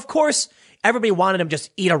 Of course, everybody wanted him to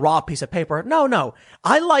just eat a raw piece of paper. No.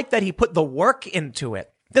 I like that he put the work into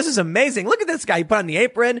it. This is amazing. Look at this guy. He put on the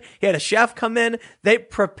apron. He had a chef come in. They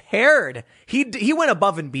prepared. He went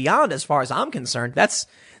above and beyond as far as I'm concerned. That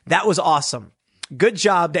was awesome. Good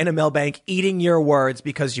job, Dana Milbank, eating your words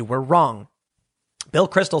because you were wrong. Bill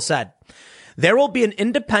Kristol said, there will be an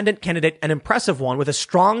independent candidate, an impressive one with a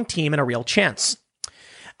strong team and a real chance.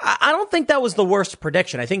 I don't think that was the worst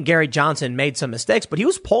prediction. I think Gary Johnson made some mistakes, but he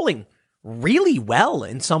was polling really well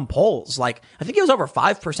in some polls. Like, I think he was over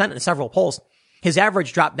 5% in several polls. His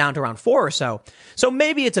average dropped down to around 4 or so. So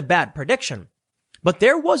maybe it's a bad prediction, but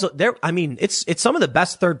it's some of the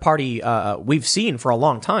best third party, we've seen for a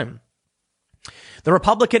long time. The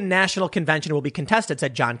Republican National Convention will be contested,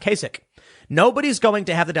 said John Kasich. Nobody's going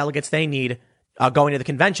to have the delegates they need, going to the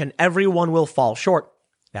convention. Everyone will fall short.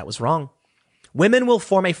 That was wrong. Women will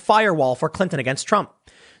form a firewall for Clinton against Trump.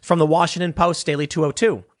 From the Washington Post, Daily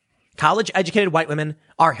 202. College-educated white women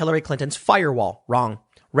are Hillary Clinton's firewall. Wrong.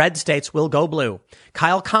 Red states will go blue.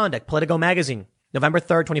 Kyle Kondik, Politico Magazine, November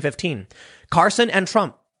 3rd, 2015. Carson and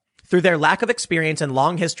Trump, through their lack of experience and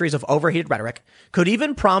long histories of overheated rhetoric, could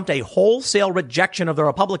even prompt a wholesale rejection of the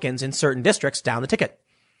Republicans in certain districts down the ticket,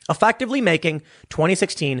 effectively making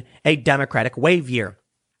 2016 a Democratic wave year.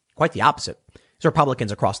 Quite the opposite. It's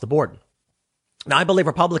Republicans across the board. Now, I believe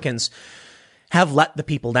Republicans have let the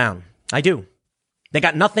people down. I do. They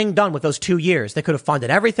got nothing done with those 2 years. They could have funded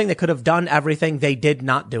everything. They could have done everything. They did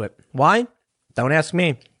not do it. Why? Don't ask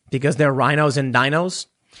me. Because they're rhinos and dinos.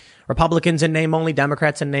 Republicans in name only,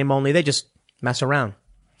 Democrats in name only. They just mess around.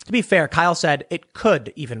 To be fair, Kyle said it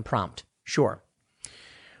could even prompt. Sure.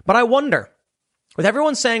 But I wonder, with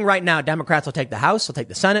everyone saying right now, Democrats will take the House, will take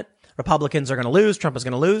the Senate, Republicans are going to lose, Trump is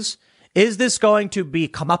going to lose. Is this going to be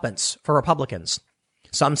comeuppance for Republicans?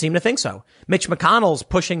 Some seem to think so. Mitch McConnell's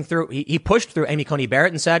pushing through. He pushed through Amy Coney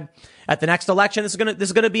Barrett and said, at the next election, this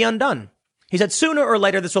is going to be undone. He said sooner or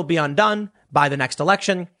later, this will be undone by the next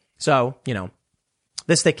election. So,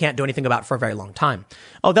 this they can't do anything about for a very long time.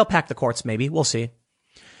 Oh, they'll pack the courts. Maybe we'll see.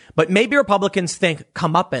 But maybe Republicans think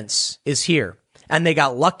comeuppance is here and they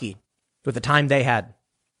got lucky with the time they had.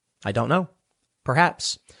 I don't know.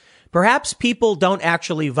 Perhaps people don't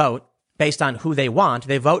actually vote based on who they want.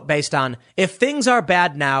 They vote based on, if things are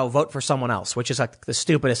bad now, vote for someone else, which is like the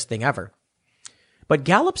stupidest thing ever. But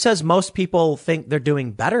Gallup says most people think they're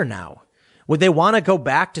doing better now. Would they want to go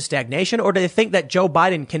back to stagnation, or do they think that Joe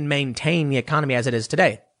Biden can maintain the economy as it is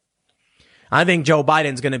today? I think Joe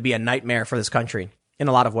Biden's going to be a nightmare for this country in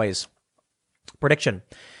a lot of ways. Prediction.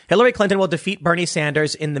 Hillary Clinton will defeat Bernie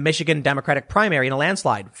Sanders in the Michigan Democratic primary in a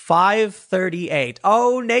landslide. 538.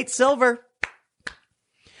 Oh, Nate Silver.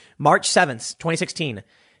 March 7th, 2016.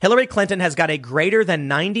 Hillary Clinton has got a greater than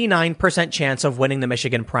 99% chance of winning the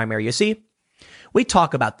Michigan primary. You see, we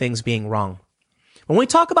talk about things being wrong. When we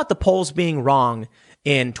talk about the polls being wrong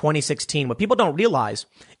in 2016, what people don't realize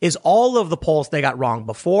is all of the polls they got wrong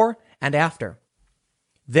before and after.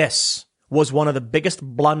 This was one of the biggest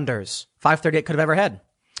blunders 538 could have ever had.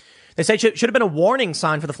 They say it should have been a warning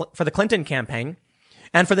sign for the Clinton campaign.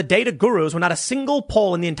 And for the data gurus, when not a single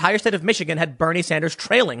poll in the entire state of Michigan had Bernie Sanders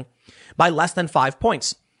trailing by less than 5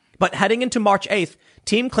 points. But heading into March 8th,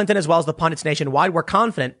 Team Clinton as well as the pundits nationwide were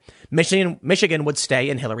confident Michigan would stay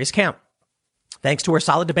in Hillary's camp, thanks to her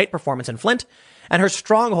solid debate performance in Flint and her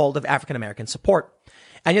stronghold of African-American support.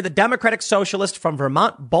 And yet the Democratic Socialist from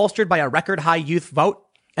Vermont, bolstered by a record-high youth vote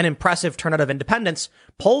and impressive turnout of independents,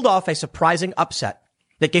 pulled off a surprising upset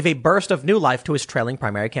that gave a burst of new life to his trailing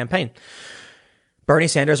primary campaign. Bernie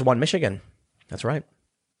Sanders won Michigan. That's right.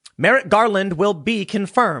 Merrick Garland will be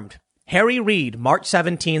confirmed. Harry Reid, March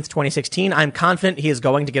 17th, 2016. I'm confident he is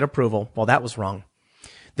going to get approval. Well, that was wrong.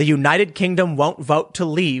 The United Kingdom won't vote to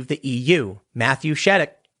leave the EU. Matthew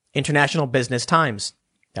Shattuck, International Business Times.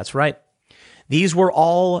 That's right. These were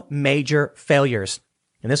all major failures.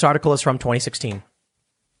 And this article is from 2016.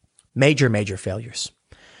 Major failures.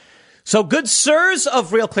 So, good sirs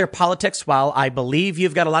of Real Clear Politics, while I believe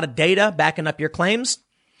you've got a lot of data backing up your claims,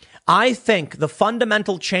 I think the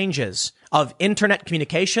fundamental changes of internet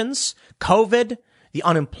communications, COVID, the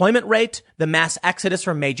unemployment rate, the mass exodus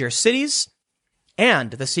from major cities,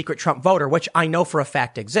 and the secret Trump voter, which I know for a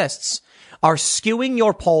fact exists, are skewing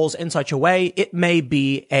your polls in such a way it may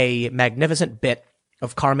be a magnificent bit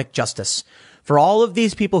of karmic justice for all of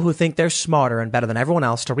these people who think they're smarter and better than everyone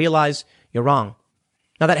else to realize you're wrong.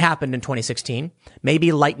 Now, that happened in 2016.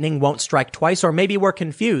 Maybe lightning won't strike twice, or maybe we're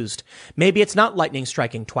confused. Maybe it's not lightning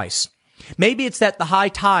striking twice. Maybe it's that the high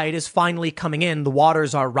tide is finally coming in, the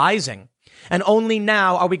waters are rising, and only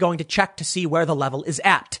now are we going to check to see where the level is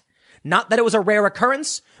at. Not that it was a rare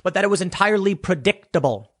occurrence, but that it was entirely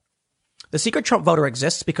predictable. The secret Trump voter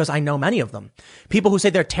exists because I know many of them. People who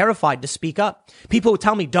say they're terrified to speak up. People who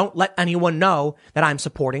tell me don't let anyone know that I'm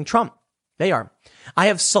supporting Trump. They are. I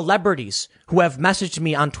have celebrities who have messaged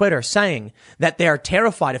me on Twitter saying that they are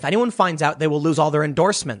terrified. If anyone finds out, they will lose all their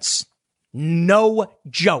endorsements. No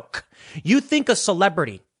joke. You think a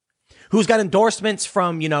celebrity who's got endorsements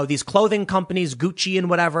from, these clothing companies, Gucci and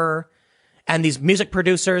whatever, and these music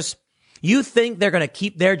producers, you think they're going to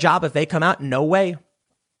keep their job if they come out? No way.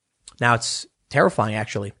 Now, it's terrifying,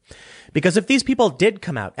 actually, because if these people did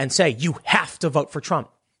come out and say, you have to vote for Trump,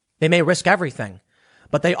 they may risk everything,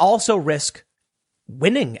 but they also risk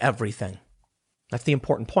winning everything. That's the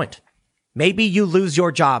important point. Maybe you lose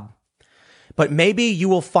your job, but maybe you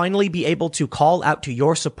will finally be able to call out to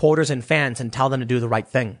your supporters and fans and tell them to do the right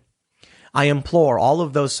thing. I implore all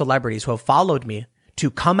of those celebrities who have followed me to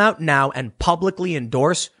come out now and publicly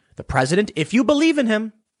endorse the president if you believe in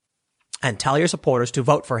him, and tell your supporters to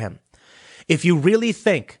vote for him. If you really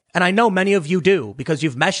think, and I know many of you do because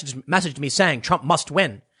you've messaged me saying Trump must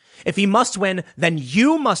win. If he must win, then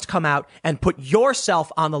you must come out and put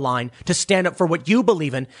yourself on the line to stand up for what you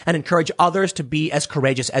believe in and encourage others to be as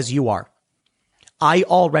courageous as you are. I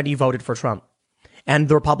already voted for Trump and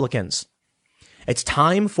the Republicans. It's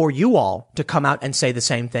time for you all to come out and say the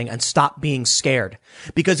same thing and stop being scared.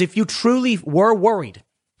 Because if you truly were worried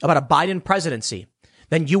about a Biden presidency,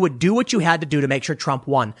 then you would do what you had to do to make sure Trump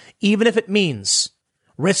won, even if it means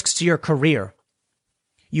risks to your career.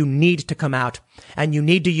 You need to come out and you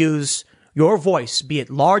need to use your voice, be it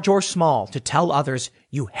large or small, to tell others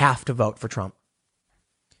you have to vote for Trump.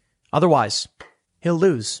 Otherwise, he'll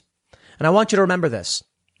lose. And I want you to remember this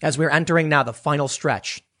as we're entering now the final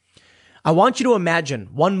stretch. I want you to imagine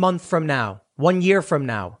 1 month from now, 1 year from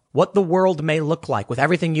now, what the world may look like with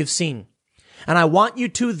everything you've seen. And I want you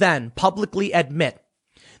to then publicly admit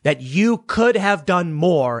that you could have done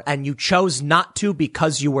more and you chose not to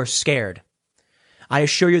because you were scared. I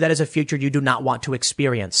assure you that is a future you do not want to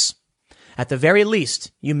experience. At the very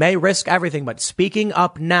least, you may risk everything, but speaking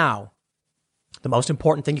up now, the most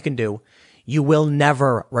important thing you can do, you will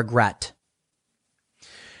never regret.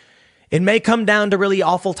 It may come down to really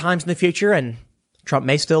awful times in the future and Trump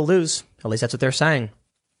may still lose. At least that's what they're saying.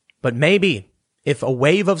 But maybe if a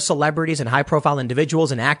wave of celebrities and high-profile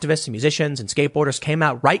individuals and activists and musicians and skateboarders came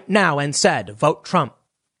out right now and said, vote Trump,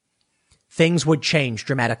 things would change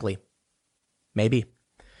dramatically. Maybe.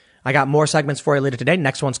 I got more segments for you later today.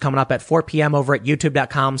 Next one's coming up at 4 p.m. over at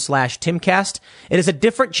youtube.com/Timcast. It is a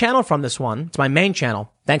different channel from this one. It's my main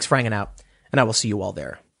channel. Thanks for hanging out, and I will see you all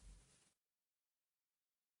there.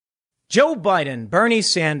 Joe Biden, Bernie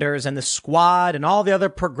Sanders, and the squad and all the other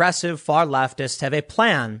progressive far leftists have a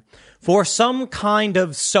plan for some kind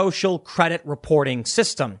of social credit reporting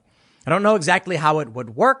system. I don't know exactly how it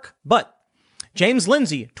would work, but James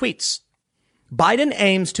Lindsay tweets, Biden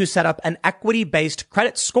aims to set up an equity-based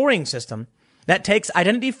credit scoring system that takes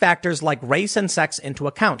identity factors like race and sex into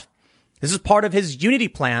account. This is part of his unity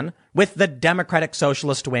plan with the Democratic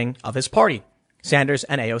Socialist wing of his party, Sanders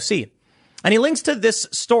and AOC. And he links to this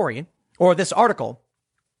story or this article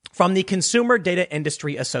from the Consumer Data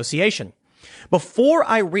Industry Association. Before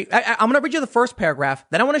I read, I'm going to read you the first paragraph.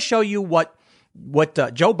 Then I want to show you what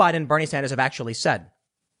Joe Biden and Bernie Sanders have actually said.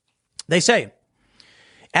 They say,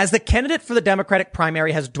 as the candidate for the Democratic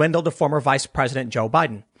primary has dwindled to former Vice President Joe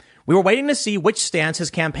Biden, we were waiting to see which stance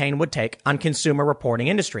his campaign would take on consumer reporting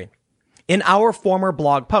industry. In our former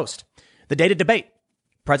blog post, The Data Debate,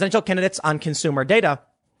 Presidential Candidates on Consumer Data,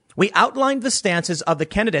 we outlined the stances of the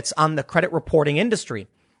candidates on the credit reporting industry,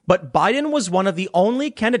 but Biden was one of the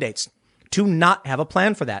only candidates to not have a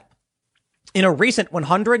plan for that. In a recent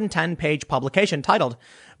 110-page publication titled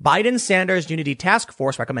Biden-Sanders Unity Task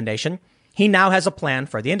Force Recommendation, he now has a plan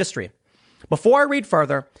for the industry. Before I read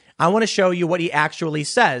further, I want to show you what he actually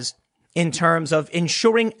says in terms of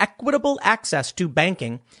ensuring equitable access to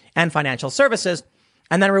banking and financial services,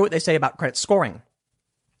 and then read what they say about credit scoring.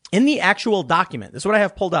 In the actual document, this is what I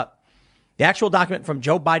have pulled up, the actual document from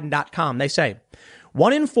joebiden.com, they say,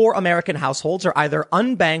 1 in 4 American households are either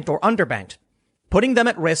unbanked or underbanked, putting them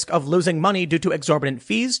at risk of losing money due to exorbitant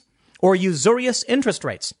fees or usurious interest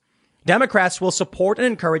rates. Democrats will support and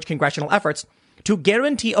encourage congressional efforts to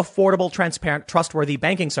guarantee affordable, transparent, trustworthy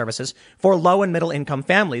banking services for low and middle income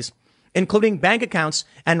families, including bank accounts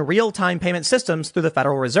and real-time payment systems through the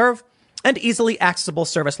Federal Reserve and easily accessible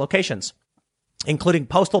service locations, including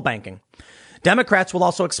postal banking. Democrats will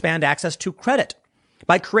also expand access to credit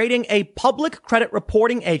by creating a public credit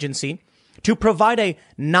reporting agency to provide a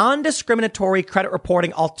non-discriminatory credit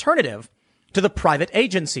reporting alternative to the private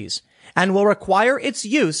agencies, and will require its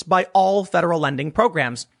use by all federal lending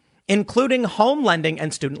programs, including home lending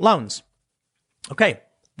and student loans. Okay,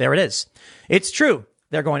 there it is. It's true.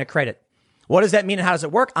 They're going to create it. What does that mean and how does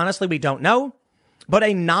it work? Honestly, we don't know. But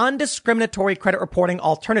a non-discriminatory credit reporting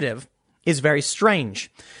alternative is very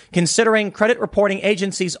strange, considering credit reporting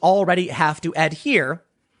agencies already have to adhere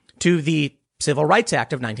to the Civil Rights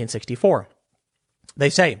Act of 1964. They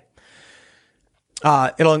say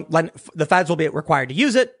the feds will be required to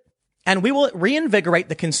use it, and we will reinvigorate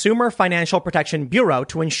the Consumer Financial Protection Bureau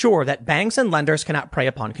to ensure that banks and lenders cannot prey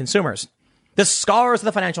upon consumers. The scars of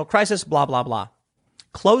the financial crisis, blah, blah, blah.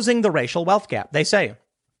 Closing the racial wealth gap, they say.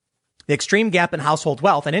 The extreme gap in household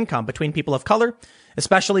wealth and income between people of color,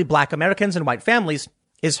 especially Black Americans and white families,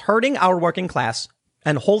 is hurting our working class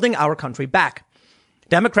and holding our country back.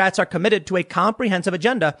 Democrats are committed to a comprehensive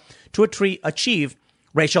agenda to achieve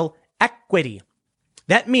racial equity.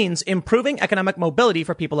 That means improving economic mobility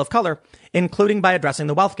for people of color, including by addressing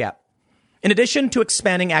the wealth gap. In addition to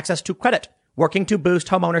expanding access to credit, working to boost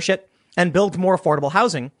homeownership and build more affordable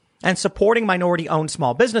housing, and supporting minority-owned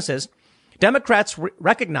small businesses, Democrats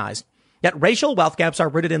recognize that racial wealth gaps are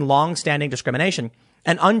rooted in long-standing discrimination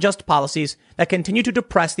and unjust policies that continue to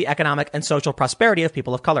depress the economic and social prosperity of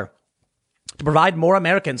people of color. To provide more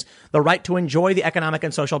Americans the right to enjoy the economic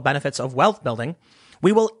and social benefits of wealth building,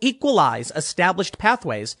 we will equalize established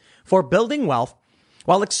pathways for building wealth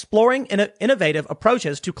while exploring innovative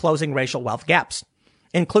approaches to closing racial wealth gaps,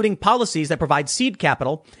 including policies that provide seed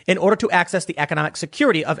capital in order to access the economic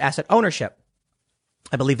security of asset ownership.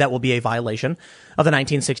 I believe that will be a violation of the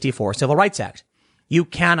 1964 Civil Rights Act. You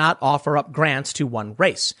cannot offer up grants to one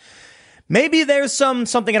race. Maybe there's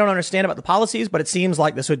something I don't understand about the policies, but it seems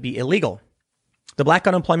like this would be illegal. The black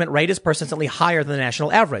unemployment rate is persistently higher than the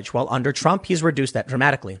national average, while under Trump, he's reduced that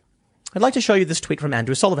dramatically. I'd like to show you this tweet from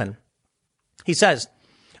Andrew Sullivan. He says,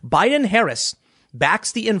 Biden-Harris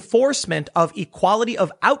backs the enforcement of equality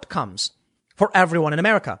of outcomes for everyone in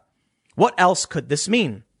America. What else could this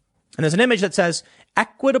mean? And there's an image that says,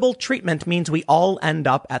 equitable treatment means we all end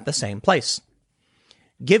up at the same place.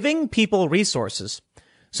 Giving people resources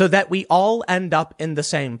so that we all end up in the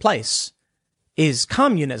same place is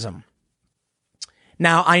communism.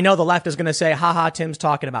 Now, I know the left is going to say, haha, Tim's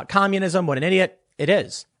talking about communism. What an idiot. It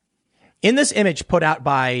is. In this image put out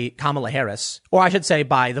by Kamala Harris, or I should say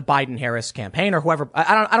by the Biden-Harris campaign or whoever,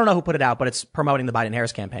 I don't know who put it out, but it's promoting the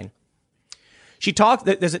Biden-Harris campaign. She talked,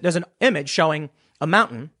 there's an image showing a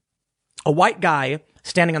mountain, a white guy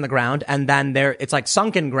standing on the ground, and then it's like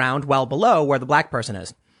sunken ground well below where the black person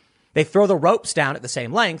is. They throw the ropes down at the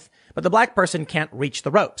same length, but the black person can't reach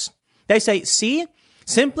the ropes. They say, see,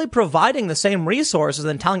 simply providing the same resources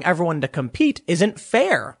and telling everyone to compete isn't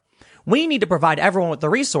fair. We need to provide everyone with the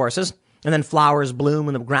resources, and then flowers bloom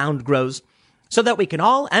and the ground grows, so that we can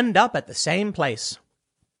all end up at the same place.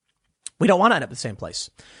 We don't want to end up at the same place.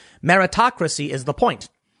 Meritocracy is the point.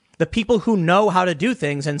 The people who know how to do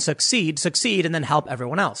things and succeed, and then help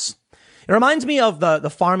everyone else. It reminds me of the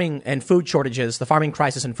farming and food shortages, the farming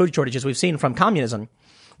crisis and food shortages we've seen from communism,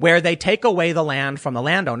 where they take away the land from the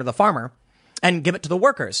landowner, the farmer, and give it to the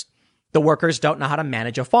workers. The workers don't know how to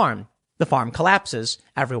manage a farm. The farm collapses.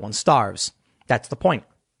 Everyone starves. That's the point.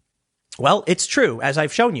 Well, it's true, as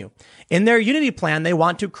I've shown you. In their unity plan, they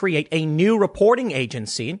want to create a new reporting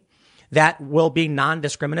agency that will be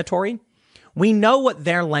non-discriminatory. We know what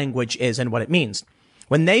their language is and what it means.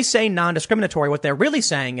 When they say non-discriminatory, what they're really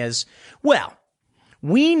saying is, well,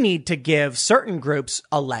 we need to give certain groups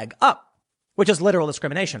a leg up, which is literal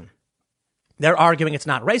discrimination. They're arguing it's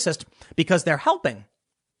not racist because they're helping.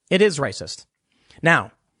 It is racist.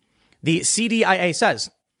 Now, the CDIA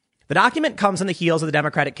says the document comes on the heels of the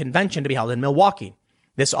Democratic convention to be held in Milwaukee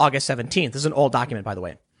this August 17th. This is an old document, by the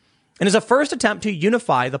way, and is a first attempt to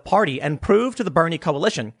unify the party and prove to the Bernie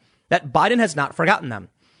coalition that Biden has not forgotten them.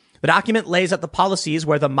 The document lays out the policies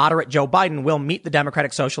where the moderate Joe Biden will meet the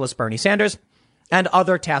Democratic Socialist Bernie Sanders and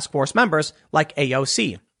other task force members like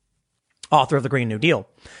AOC, author of the Green New Deal.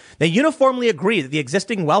 They uniformly agree that the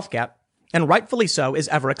existing wealth gap, and rightfully so, is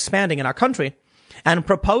ever expanding in our country, and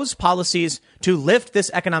propose policies to lift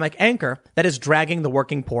this economic anchor that is dragging the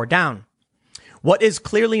working poor down. What is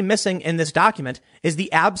clearly missing in this document is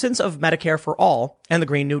the absence of Medicare for all and the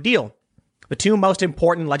Green New Deal, the two most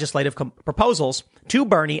important legislative proposals to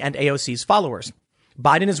Bernie and AOC's followers.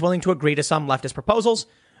 Biden is willing to agree to some leftist proposals,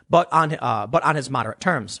 but on his moderate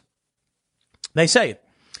terms. They say,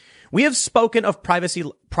 we have spoken of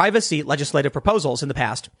privacy legislative proposals in the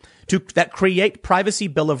past that create privacy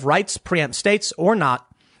bill of rights, preempt states or not,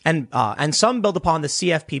 and some build upon the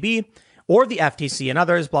CFPB or the FTC and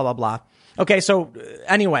others, blah, blah, blah. Okay, so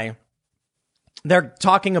anyway, they're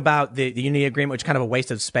talking about the unity agreement, which is kind of a waste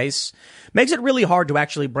of space. Makes it really hard to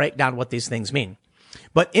actually break down what these things mean.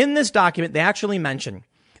 But in this document, they actually mention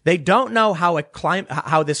they don't know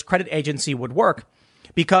how this credit agency would work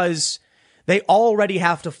because they already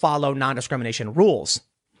have to follow non-discrimination rules.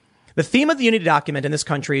 The theme of the unity document in this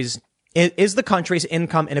country's is the country's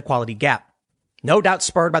income inequality gap, no doubt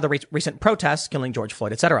spurred by the recent protests killing George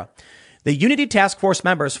Floyd, etc. The Unity Task Force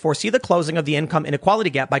members foresee the closing of the income inequality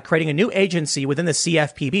gap by creating a new agency within the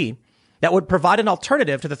CFPB that would provide an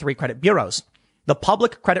alternative to the three credit bureaus. The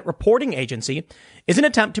Public Credit Reporting Agency is an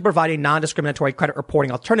attempt to provide a non-discriminatory credit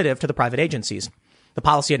reporting alternative to the private agencies. The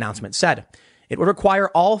policy announcement said it would require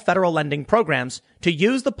all federal lending programs to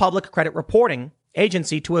use the Public Credit Reporting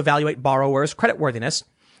Agency to evaluate borrowers' creditworthiness,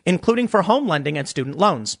 including for home lending and student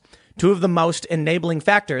loans, two of the most enabling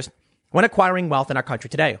factors when acquiring wealth in our country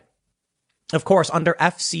today. Of course, under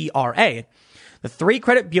FCRA, the three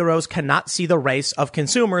credit bureaus cannot see the race of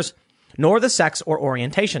consumers, nor the sex or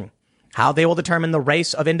orientation. How they will determine the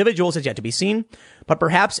race of individuals is yet to be seen, but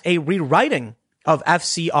perhaps a rewriting of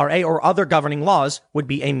FCRA or other governing laws would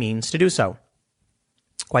be a means to do so.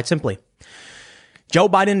 Quite simply, Joe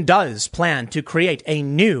Biden does plan to create a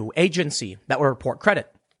new agency that will report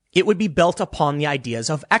credit. It would be built upon the ideas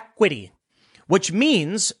of equity, which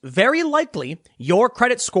means very likely your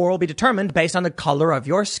credit score will be determined based on the color of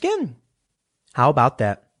your skin. How about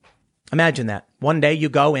that? Imagine that. One day you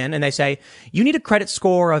go in and they say, you need a credit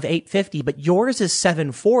score of 850, but yours is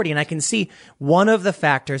 740. And I can see one of the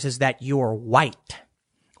factors is that you're white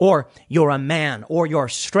or you're a man or you're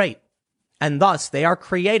straight. And thus they are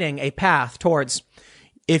creating a path towards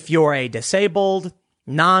if you're a disabled,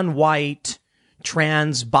 non-white,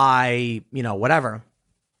 trans, bi, whatever,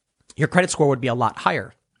 your credit score would be a lot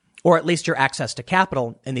higher, or at least your access to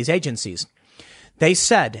capital in these agencies. They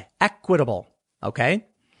said equitable. Okay.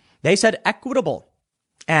 They said equitable,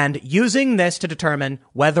 and using this to determine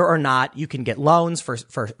whether or not you can get loans for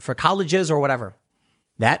colleges or whatever.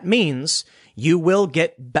 That means you will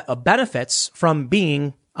get benefits from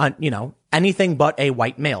being, anything but a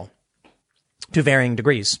white male to varying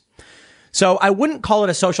degrees. So I wouldn't call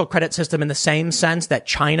it a social credit system in the same sense that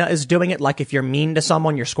China is doing it. Like if you're mean to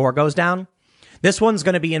someone, your score goes down. This one's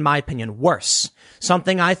going to be, in my opinion, worse.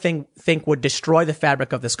 Something I think would destroy the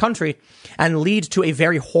fabric of this country and lead to a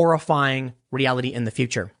very horrifying reality in the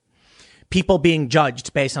future. People being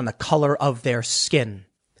judged based on the color of their skin.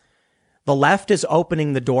 The left is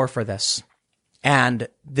opening the door for this. And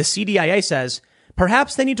the CDIA says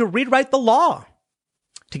perhaps they need to rewrite the law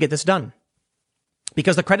to get this done.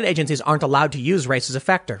 Because the credit agencies aren't allowed to use race as a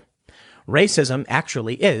factor. Racism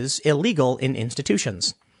actually is illegal in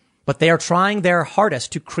institutions. But they are trying their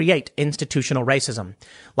hardest to create institutional racism,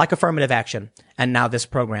 like affirmative action, and now this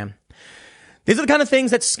program. These are the kind of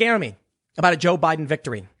things that scare me about a Joe Biden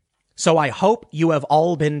victory. So I hope you have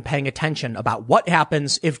all been paying attention about what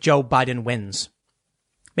happens if Joe Biden wins.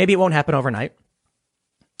 Maybe it won't happen overnight.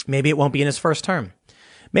 Maybe it won't be in his first term.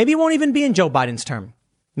 Maybe it won't even be in Joe Biden's term.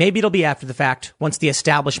 Maybe it'll be after the fact, once the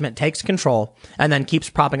establishment takes control and then keeps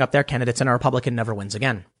propping up their candidates and a Republican never wins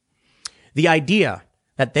again. The idea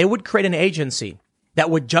that they would create an agency that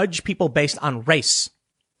would judge people based on race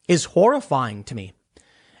is horrifying to me.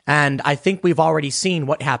 And I think we've already seen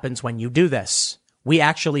what happens when you do this. We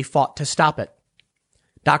actually fought to stop it.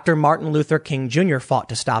 Dr. Martin Luther King Jr. fought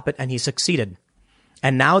to stop it, and he succeeded.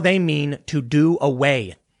 And now they mean to do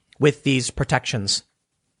away with these protections.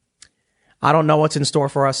 I don't know what's in store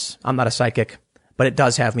for us. I'm not a psychic, but it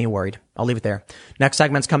does have me worried. I'll leave it there. Next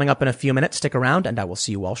segment's coming up in a few minutes. Stick around, and I will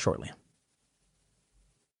see you all shortly.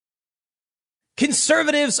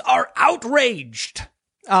 Conservatives are outraged.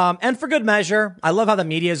 And for good measure. I love how the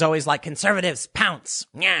media is always like, conservatives pounce.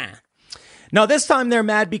 Yeah. No, this time they're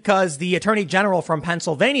mad because the attorney general from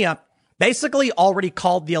Pennsylvania basically already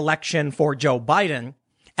called the election for Joe Biden.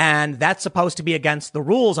 And that's supposed to be against the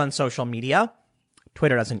rules on social media.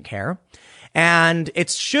 Twitter doesn't care. And it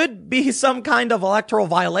should be some kind of electoral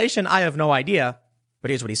violation. I have no idea. But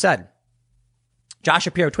here's what he said. Josh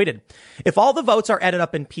Shapiro tweeted, if all the votes are added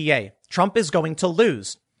up in PA, Trump is going to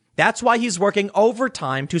lose. That's why he's working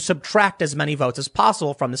overtime to subtract as many votes as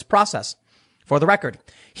possible from this process. For the record,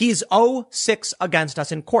 he's 0-6 against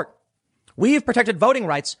us in court. We've protected voting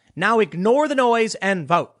rights. Now ignore the noise and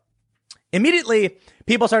vote. Immediately,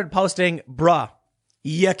 people started posting, bruh,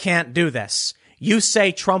 you can't do this. You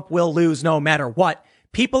say Trump will lose no matter what.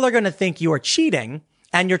 People are going to think you are cheating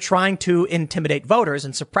and you're trying to intimidate voters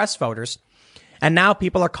and suppress voters. And now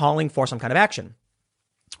people are calling for some kind of action.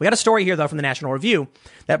 We got a story here, though, from the National Review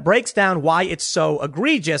that breaks down why it's so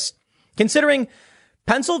egregious, considering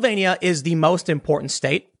Pennsylvania is the most important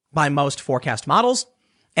state by most forecast models,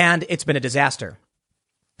 and it's been a disaster.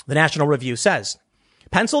 The National Review says,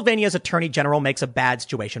 Pennsylvania's attorney general makes a bad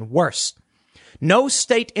situation worse. No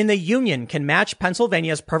state in the union can match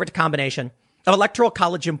Pennsylvania's perfect combination of electoral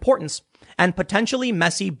college importance and potentially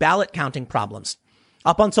messy ballot counting problems.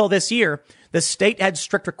 Up until this year, the state had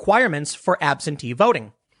strict requirements for absentee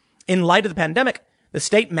voting. In light of the pandemic, the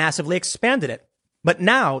state massively expanded it. But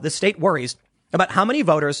now the state worries about how many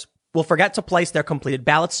voters will forget to place their completed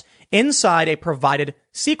ballots inside a provided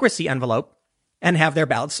secrecy envelope and have their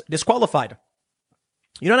ballots disqualified.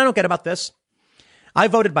 You know what I don't get about this? I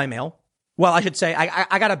voted by mail. Well, I should say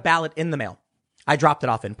I got a ballot in the mail. I dropped it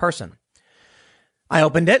off in person. I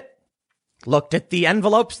opened it, looked at the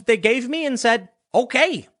envelopes that they gave me and said,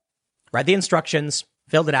 okay, read the instructions,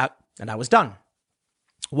 filled it out, and I was done.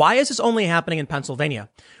 Why is this only happening in Pennsylvania?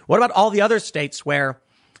 What about all the other states where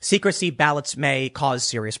secrecy ballots may cause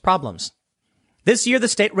serious problems? This year, the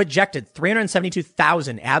state rejected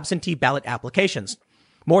 372,000 absentee ballot applications.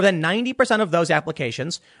 More than 90% of those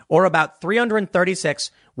applications, or about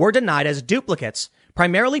 336, were denied as duplicates,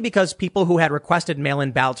 primarily because people who had requested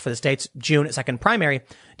mail-in ballots for the state's June 2nd primary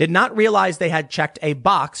did not realize they had checked a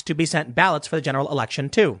box to be sent ballots for the general election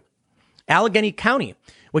too. Allegheny County,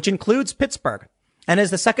 which includes Pittsburgh, and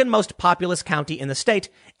is the second most populous county in the state,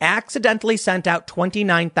 accidentally sent out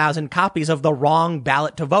 29,000 copies of the wrong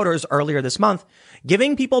ballot to voters earlier this month,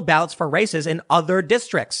 giving people ballots for races in other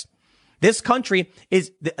districts. The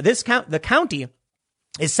county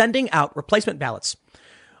is sending out replacement ballots,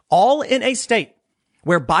 all in a state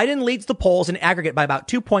where Biden leads the polls in aggregate by about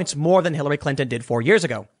 2 points more than Hillary Clinton did 4 years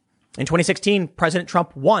ago. In 2016, President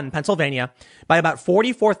Trump won Pennsylvania by about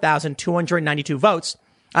 44,292 votes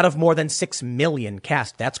out of more than 6 million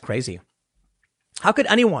cast. That's crazy. How could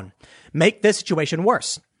anyone make this situation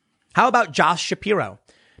worse? How about Josh Shapiro,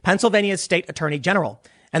 Pennsylvania's state attorney general,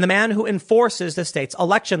 and the man who enforces the state's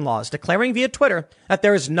election laws, declaring via Twitter that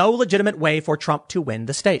there is no legitimate way for Trump to win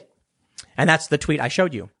the state? And that's the tweet I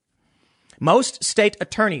showed you. Most state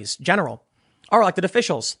attorneys general are elected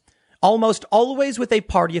officials, almost always with a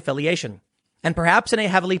party affiliation. And perhaps in a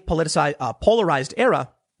heavily polarized era,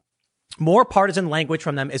 more partisan language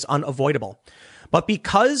from them is unavoidable. But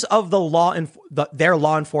because of their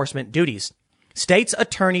law enforcement duties, states'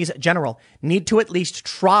 attorneys general need to at least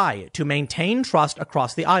try to maintain trust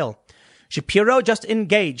across the aisle. Shapiro just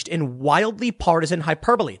engaged in wildly partisan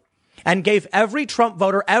hyperbole and gave every Trump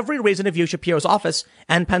voter every reason to view Shapiro's office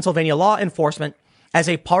and Pennsylvania law enforcement as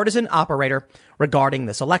a partisan operator regarding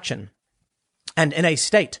this election. And in a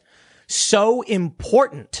state so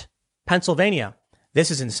important, Pennsylvania, this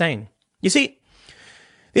is insane. You see,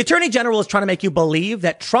 the attorney general is trying to make you believe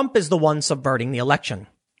that Trump is the one subverting the election,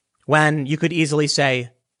 when you could easily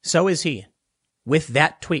say, so is he, with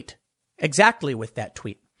that tweet. Exactly with that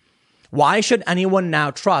tweet. Why should anyone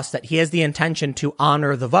now trust that he has the intention to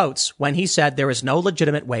honor the votes when he said there is no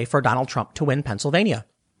legitimate way for Donald Trump to win Pennsylvania?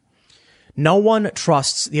 No one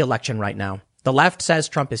trusts the election right now. The left says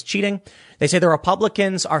Trump is cheating. They say the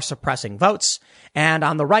Republicans are suppressing votes. And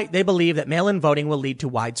on the right, they believe that mail-in voting will lead to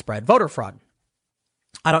widespread voter fraud.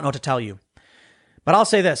 I don't know what to tell you, but I'll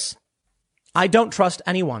say this. I don't trust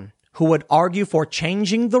anyone who would argue for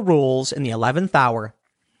changing the rules in the 11th hour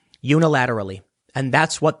unilaterally. And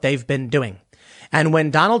that's what they've been doing. And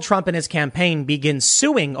when Donald Trump and his campaign begin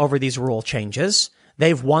suing over these rule changes,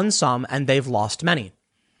 they've won some and they've lost many.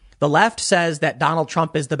 The left says that Donald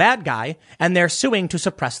Trump is the bad guy and they're suing to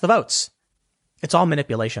suppress the votes. It's all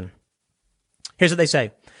manipulation. Here's what they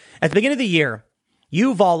say. At the beginning of the year,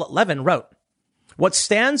 Yuval Levin wrote, "What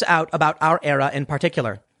stands out about our era in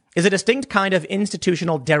particular is a distinct kind of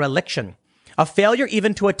institutional dereliction, a failure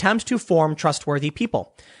even to attempt to form trustworthy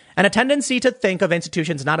people, and a tendency to think of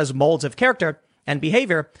institutions not as molds of character and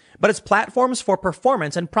behavior, but as platforms for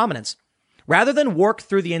performance and prominence. Rather than work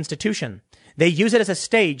through the institution, they use it as a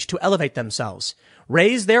stage to elevate themselves,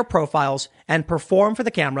 raise their profiles, and perform for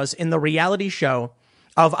the cameras in the reality show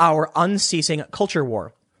of our unceasing culture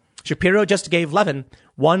war." Shapiro just gave Levin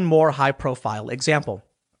one more high profile example.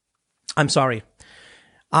 I'm sorry.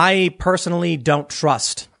 I personally don't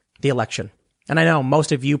trust the election. And I know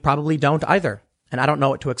most of you probably don't either. And I don't know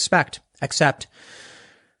what to expect, except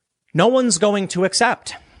no one's going to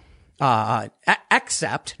accept, right?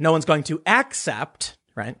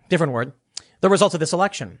 Different word, the results of this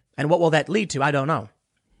election. And what will that lead to? I don't know.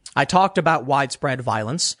 I talked about widespread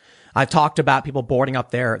violence. I've talked about people boarding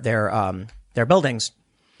up their buildings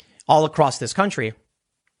all across this country.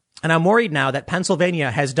 And I'm worried now that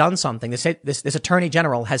Pennsylvania has done something. This attorney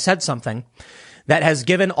general has said something that has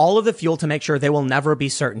given all of the fuel to make sure there will never be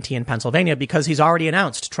certainty in Pennsylvania, because he's already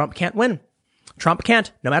announced Trump can't win. Trump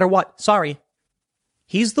can't, no matter what. Sorry.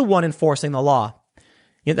 He's the one enforcing the law.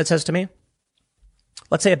 You know what that says to me?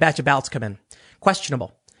 Let's say a batch of ballots come in.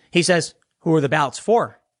 Questionable. He says, who are the ballots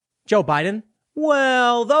for? Joe Biden?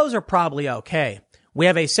 Well, those are probably okay. We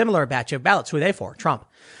have a similar batch of ballots. Who are they for? Trump.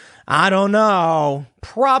 I don't know.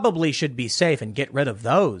 Probably should be safe and get rid of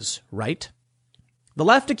those, right? The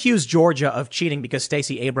left accused Georgia of cheating because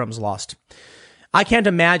Stacey Abrams lost. I can't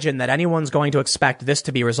imagine that anyone's going to expect this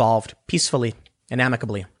to be resolved peacefully and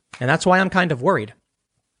amicably. And that's why I'm kind of worried.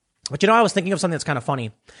 But I was thinking of something that's kind of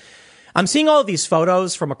funny. I'm seeing all of these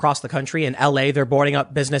photos from across the country. In LA, they're boarding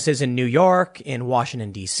up businesses. In New York, in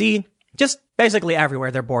Washington, D.C., just basically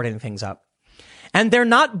everywhere they're boarding things up. And they're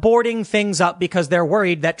not boarding things up because they're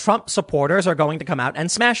worried that Trump supporters are going to come out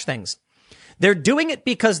and smash things. They're doing it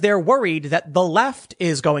because they're worried that the left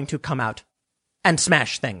is going to come out and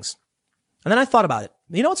smash things. And then I thought about it.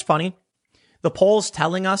 You know what's funny? The polls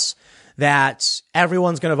telling us that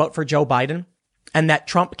everyone's going to vote for Joe Biden and that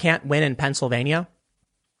Trump can't win in Pennsylvania.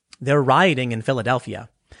 They're rioting in Philadelphia.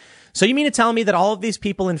 So you mean to tell me that all of these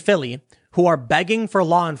people in Philly who are begging for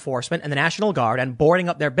law enforcement and the National Guard and boarding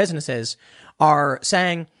up their businesses are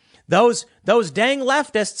saying, those dang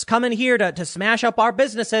leftists coming here to smash up our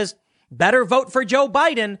businesses, better vote for Joe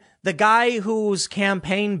Biden, the guy whose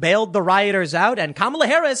campaign bailed the rioters out, and Kamala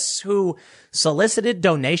Harris, who solicited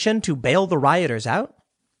donation to bail the rioters out?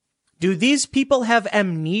 Do these people have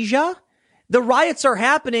amnesia? The riots are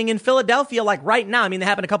happening in Philadelphia like right now. I mean, they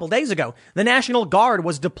happened a couple days ago. The National Guard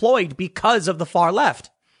was deployed because of the far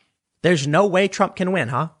left. There's no way Trump can win,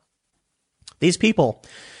 huh? These people,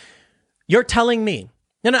 you're telling me,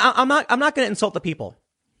 no, I'm not going to insult the people.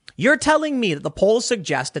 You're telling me that the polls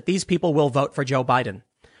suggest that these people will vote for Joe Biden.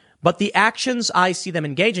 But the actions I see them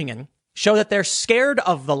engaging in show that they're scared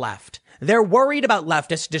of the left. They're worried about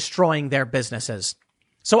leftists destroying their businesses.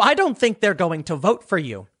 So I don't think they're going to vote for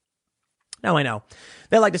you. Now, I know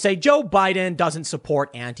they like to say Joe Biden doesn't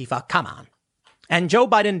support Antifa. Come on. And Joe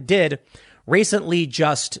Biden did recently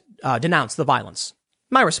just denounce the violence.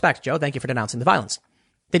 My respect, Joe. Thank you for denouncing the violence.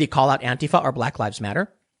 Did he call out Antifa or Black Lives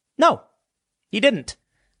Matter? No, he didn't.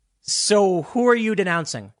 So who are you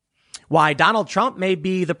denouncing? Why, Donald Trump may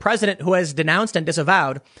be the president who has denounced and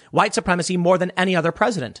disavowed white supremacy more than any other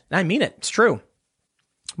president. And I mean it. It's true.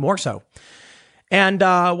 More so. And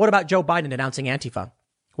what about Joe Biden denouncing Antifa?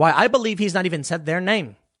 Why, I believe he's not even said their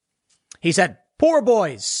name. He said, poor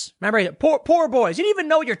boys. Remember, poor boys. You didn't even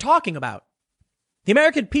know what you're talking about. The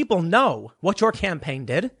American people know what your campaign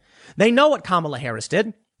did. They know what Kamala Harris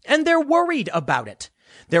did, and they're worried about it.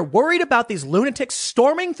 They're worried about these lunatics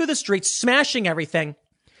storming through the streets, smashing everything,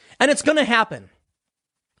 and it's going to happen.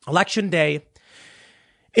 Election day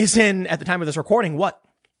is in, at the time of this recording, what?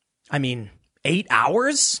 8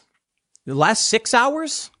 hours? The last 6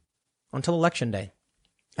 hours until Election day.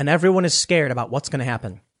 And everyone is scared about what's going to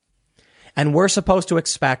happen. And we're supposed to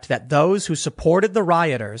expect that those who supported the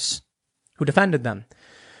rioters, who defended them,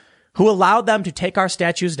 who allowed them to take our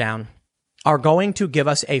statues down, are going to give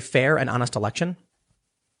us a fair and honest election?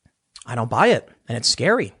 I don't buy it, and it's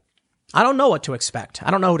scary. I don't know what to expect. I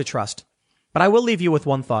don't know who to trust. But I will leave you with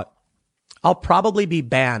one thought. I'll probably be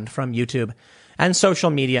banned from YouTube and social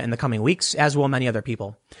media in the coming weeks, as will many other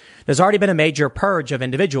people. There's already been a major purge of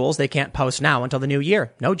individuals. They can't post now until the new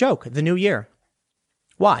year. No joke, the new year.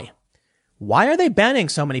 Why? Why are they banning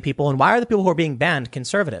so many people, and why are the people who are being banned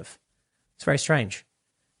conservative? It's very strange.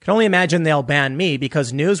 I can only imagine they'll ban me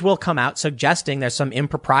because news will come out suggesting there's some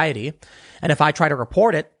impropriety. And if I try to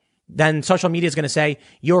report it, then social media is going to say,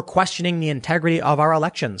 you're questioning the integrity of our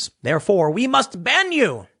elections. Therefore, we must ban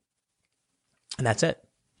you. And that's it.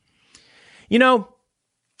 You know,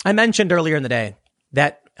 I mentioned earlier in the day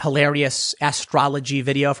that hilarious astrology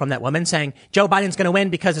video from that woman saying Joe Biden's going to win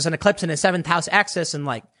because there's an eclipse in his 7th house axis and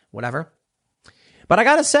whatever. But I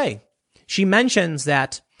got to say, she mentions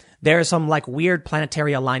that there's some weird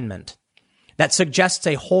planetary alignment that suggests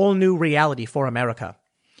a whole new reality for America.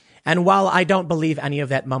 And while I don't believe any of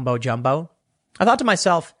that mumbo jumbo, I thought to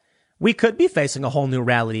myself, we could be facing a whole new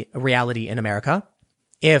reality in America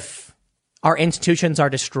if our institutions are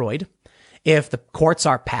destroyed, if the courts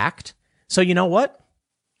are packed. So you know what?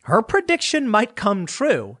 Her prediction might come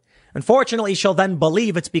true. Unfortunately, she'll then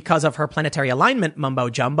believe it's because of her planetary alignment mumbo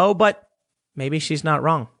jumbo, but maybe she's not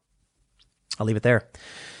wrong. I'll leave it there.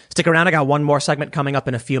 Stick around. I got one more segment coming up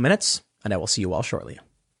in a few minutes, and I will see you all shortly.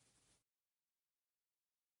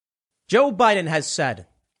 Joe Biden has said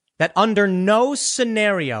that under no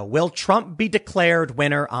scenario will Trump be declared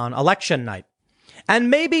winner on election night.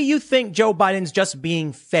 And maybe you think Joe Biden's just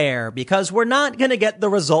being fair because we're not going to get the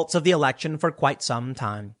results of the election for quite some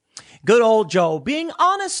time. Good old Joe being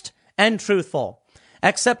honest and truthful,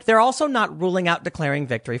 except they're also not ruling out declaring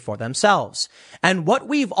victory for themselves. And what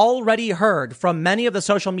we've already heard from many of the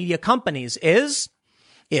social media companies is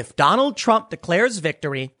if Donald Trump declares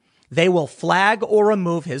victory, they will flag or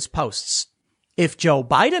remove his posts. If Joe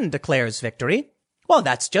Biden declares victory, well,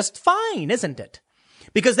 that's just fine, isn't it?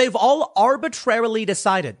 Because they've all arbitrarily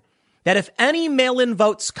decided that if any mail-in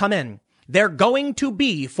votes come in, they're going to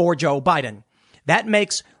be for Joe Biden. That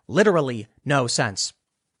makes literally no sense.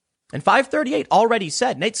 And 538 already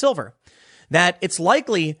said, Nate Silver, that it's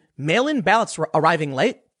likely mail-in ballots arriving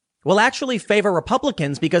late will actually favor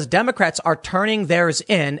Republicans because Democrats are turning theirs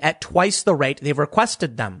in at twice the rate they've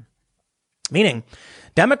requested them. Meaning,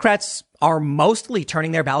 Democrats are mostly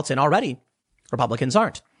turning their ballots in already. Republicans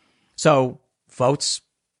aren't. So votes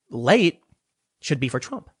late should be for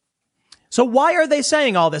Trump. So why are they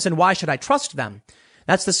saying all this and why should I trust them?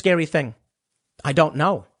 That's the scary thing. I don't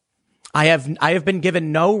know. I have been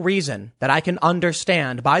given no reason that I can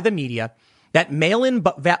understand by the media that mail-in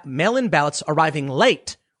ballots arriving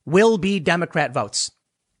late will be Democrat votes.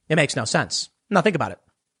 It makes no sense. Now think about it.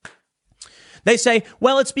 They say,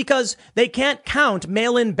 well, it's because they can't count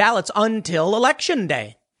mail-in ballots until election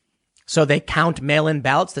day. So they count mail-in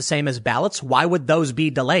ballots the same as ballots. Why would those be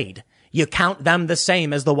delayed? You count them the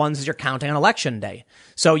same as the ones you're counting on election day.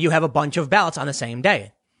 So you have a bunch of ballots on the same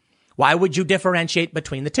day. Why would you differentiate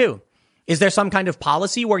between the two? Is there some kind of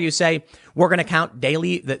policy where you say we're going to count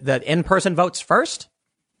daily the in-person votes first?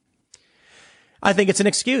 I think it's an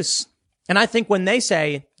excuse. And I think when they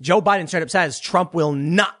say Joe Biden straight up says Trump will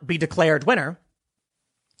not be declared winner,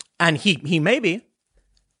 and he may be,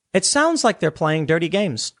 it sounds like they're playing dirty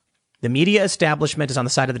games. The media establishment is on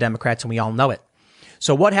the side of the Democrats, and we all know it.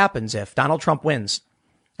 So what happens if Donald Trump wins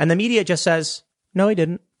and the media just says, no, he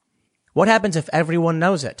didn't? What happens if everyone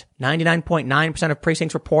knows it? 99.9% of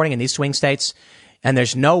precincts reporting in these swing states, and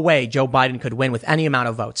there's no way Joe Biden could win with any amount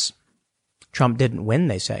of votes. Trump didn't win,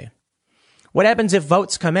 they say. What happens if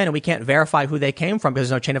votes come in and we can't verify who they came from because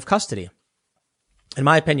there's no chain of custody? In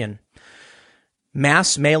my opinion,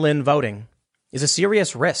 mass mail-in voting is a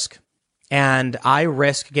serious risk. And I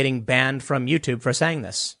risk getting banned from YouTube for saying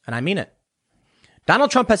this. And I mean it. Donald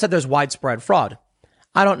Trump has said there's widespread fraud.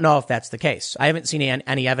 I don't know if that's the case. I haven't seen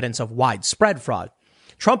any evidence of widespread fraud.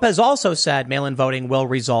 Trump has also said mail-in voting will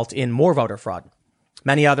result in more voter fraud.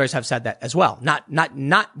 Many others have said that as well.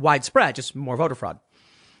 Not widespread, just more voter fraud.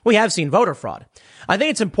 We have seen voter fraud. I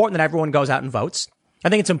think it's important that everyone goes out and votes. I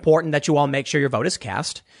think it's important that you all make sure your vote is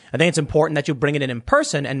cast. I think it's important that you bring it in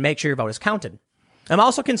person and make sure your vote is counted. I'm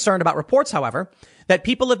also concerned about reports, however, that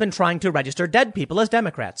people have been trying to register dead people as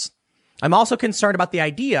Democrats. I'm also concerned about the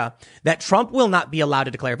idea that Trump will not be allowed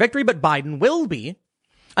to declare victory, but Biden will be.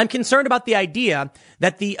 I'm concerned about the idea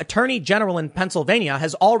that the attorney general in Pennsylvania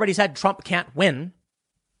has already said Trump can't win.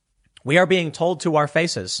 We are being told to our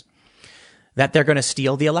faces that they're going to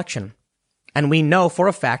steal the election. And we know for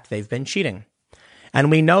a fact they've been cheating.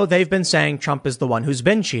 And we know they've been saying Trump is the one who's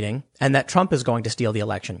been cheating and that Trump is going to steal the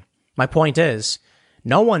election. My point is,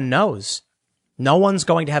 no one knows. No one's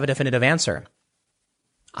going to have a definitive answer.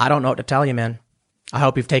 I don't know what to tell you, man. I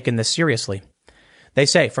hope you've taken this seriously. They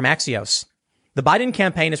say from Axios, the Biden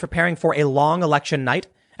campaign is preparing for a long election night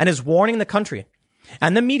and is warning the country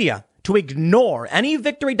and the media to ignore any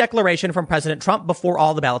victory declaration from President Trump before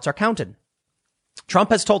all the ballots are counted. Trump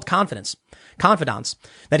has told confidants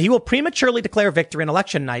that he will prematurely declare victory on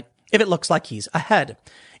election night if it looks like he's ahead,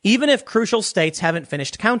 even if crucial states haven't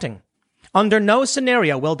finished counting. Under no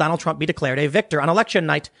scenario will Donald Trump be declared a victor on election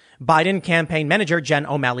night, Biden campaign manager Jen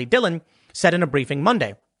O'Malley Dillon said in a briefing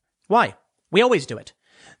Monday. Why? We always do it.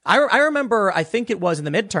 I remember, I think it was in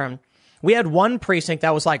the midterm, we had one precinct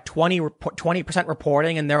that was like 20%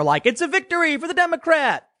 reporting, and they're like, it's a victory for the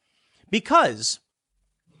Democrat. Because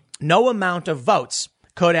no amount of votes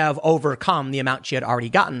could have overcome the amount she had already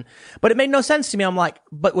gotten. But it made no sense to me. I'm like,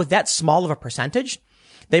 but with that small of a percentage,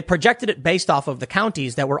 they projected it based off of the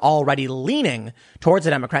counties that were already leaning towards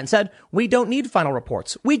the Democrat and said, we don't need final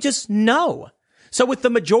reports. We just know. So with the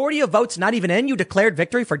majority of votes not even in, you declared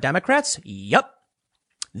victory for Democrats? Yup.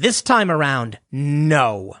 This time around,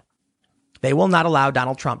 no. They will not allow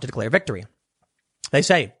Donald Trump to declare victory. They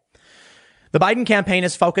say the Biden campaign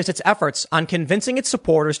has focused its efforts on convincing its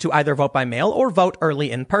supporters to either vote by mail or vote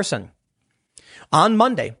early in person. On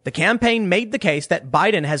Monday, the campaign made the case that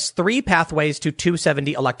Biden has 3 pathways to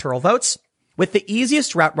 270 electoral votes, with the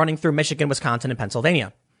easiest route running through Michigan, Wisconsin, and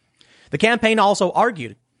Pennsylvania. The campaign also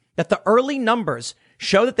argued that the early numbers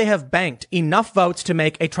show that they have banked enough votes to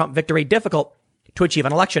make a Trump victory difficult to achieve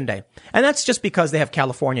on Election Day. And that's just because they have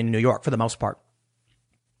California and New York for the most part.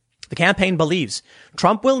 The campaign believes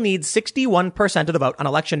Trump will need 61% of the vote on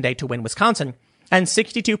Election Day to win Wisconsin and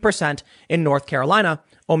 62% in North Carolina,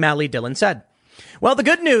 O'Malley Dillon said. Well, the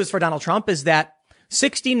good news for Donald Trump is that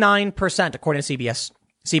 69%, according to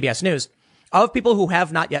CBS News, of people who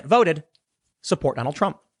have not yet voted support Donald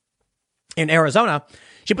Trump. In Arizona,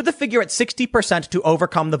 she put the figure at 60% to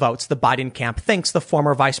overcome the votes the Biden camp thinks the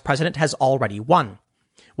former vice president has already won.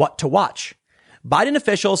 What to watch? Biden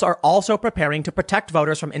officials are also preparing to protect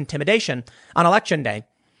voters from intimidation on Election Day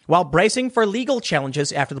while bracing for legal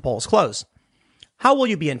challenges after the polls close. How will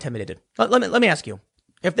you be intimidated? Let me ask you.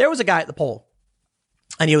 If there was a guy at the poll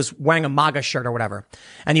and he was wearing a MAGA shirt or whatever,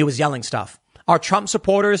 and he was yelling stuff, are Trump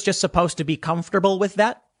supporters just supposed to be comfortable with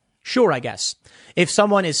that? Sure, I guess. If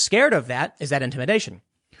someone is scared of that, is that intimidation?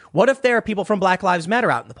 What if there are people from Black Lives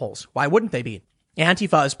Matter out in the polls? Why wouldn't they be?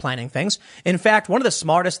 Antifa is planning things. In fact, one of the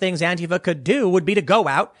smartest things Antifa could do would be to go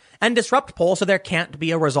out and disrupt polls so there can't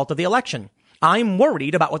be a result of the election. I'm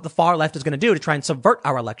worried about what the far left is going to do to try and subvert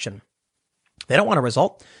our election. They don't want a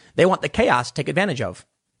result. They want the chaos to take advantage of.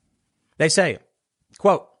 They say,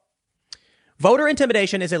 quote, voter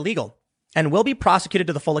intimidation is illegal and will be prosecuted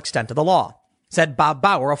to the full extent of the law, said Bob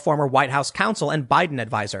Bauer, a former White House counsel and Biden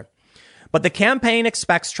advisor. But the campaign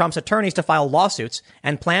expects Trump's attorneys to file lawsuits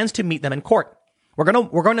and plans to meet them in court. We're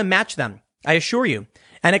going to match them, I assure you,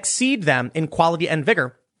 and exceed them in quality and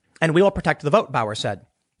vigor, and we will protect the vote, Bauer said.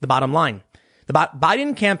 The bottom line, the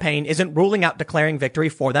Biden campaign isn't ruling out declaring victory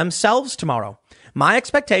for themselves tomorrow. My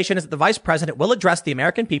expectation is that the vice president will address the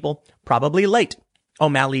American people, probably late,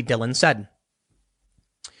 O'Malley Dillon said.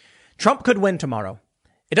 Trump could win tomorrow.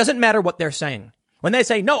 It doesn't matter what they're saying. When they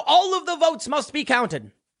say, no, all of the votes must be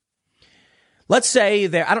counted. Let's say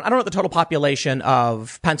I don't know what the total population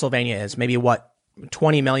of Pennsylvania is. Maybe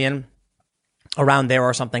 20 million around there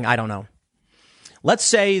or something. I don't know. Let's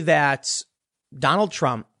say that Donald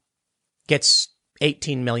Trump gets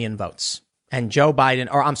 18 million votes and Joe Biden,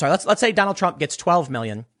 or I'm sorry, let's say Donald Trump gets 12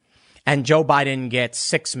 million and Joe Biden gets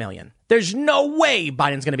 6 million. There's no way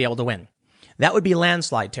Biden's going to be able to win. That would be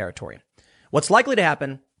landslide territory. What's likely to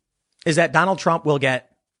happen is that Donald Trump will get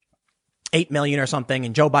 8 million or something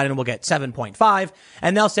and Joe Biden will get 7.5.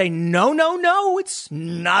 And they'll say, no, it's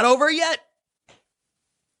not over yet.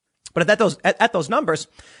 But at those numbers,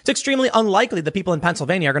 it's extremely unlikely that people in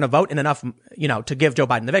Pennsylvania are going to vote in enough, to give Joe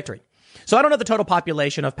Biden the victory. So I don't know the total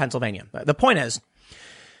population of Pennsylvania. The point is,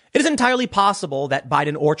 it is entirely possible that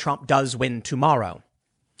Biden or Trump does win tomorrow.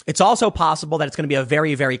 It's also possible that it's going to be a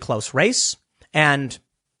very, very close race, and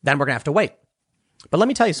then we're going to have to wait. But let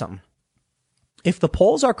me tell you something. If the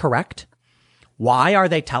polls are correct, why are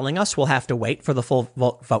they telling us we'll have to wait for the full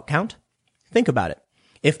vote count? Think about it.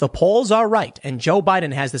 If the polls are right and Joe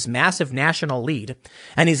Biden has this massive national lead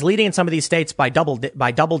and he's leading in some of these states by double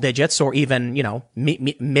digits or even,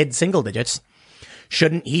 mid single digits,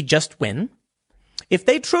 shouldn't he just win? If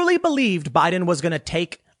they truly believed Biden was going to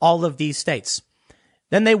take all of these states,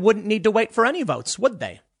 then they wouldn't need to wait for any votes, would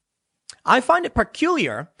they? I find it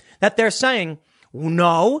peculiar that they're saying,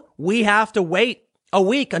 no, we have to wait a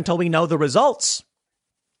week until we know the results.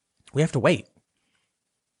 We have to wait.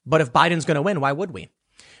 But if Biden's going to win, why would we?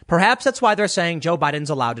 Perhaps that's why they're saying Joe Biden's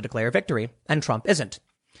allowed to declare victory and Trump isn't.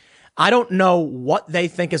 I don't know what they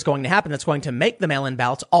think is going to happen that's going to make the mail-in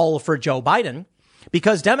ballots all for Joe Biden,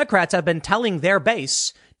 because Democrats have been telling their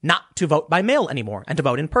base not to vote by mail anymore and to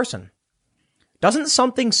vote in person. Doesn't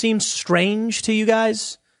something seem strange to you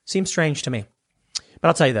guys? Seems strange to me. But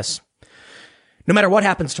I'll tell you this. No matter what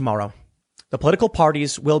happens tomorrow, the political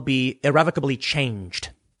parties will be irrevocably changed.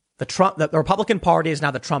 The Republican Party is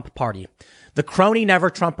now the Trump Party. The crony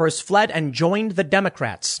never-Trumpers fled and joined the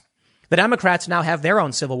Democrats. The Democrats now have their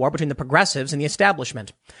own civil war between the progressives and the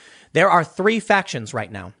establishment. There are 3 factions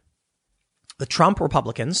right now. The Trump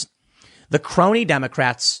Republicans, the crony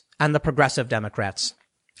Democrats, and the progressive Democrats.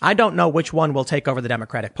 I don't know which one will take over the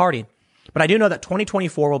Democratic Party, but I do know that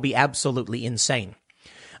 2024 will be absolutely insane.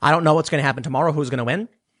 I don't know what's going to happen tomorrow, who's going to win,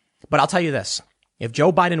 but I'll tell you this. If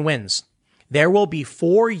Joe Biden wins, there will be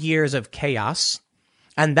 4 years of chaos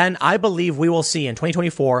And then I believe we will see in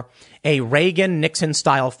 2024 a Reagan-Nixon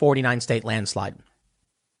style 49 state landslide.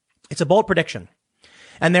 It's a bold prediction.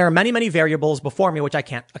 And there are many, many variables before me which I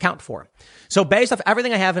can't account for. So based off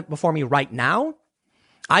everything I have before me right now,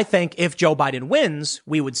 I think if Joe Biden wins,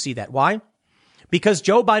 we would see that. Why? Because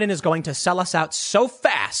Joe Biden is going to sell us out so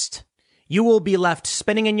fast, you will be left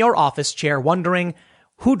spinning in your office chair wondering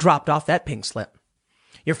who dropped off that pink slip.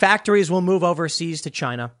 Your factories will move overseas to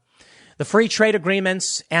China. The free trade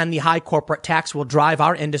agreements and the high corporate tax will drive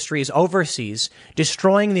our industries overseas,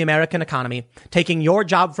 destroying the American economy, taking your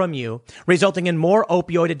job from you, resulting in more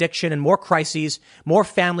opioid addiction and more crises, more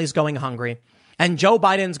families going hungry. And Joe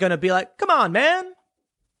Biden's going to be like, come on, man.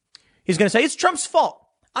 He's going to say, it's Trump's fault.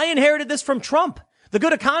 I inherited this from Trump. The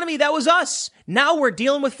good economy, that was us. Now we're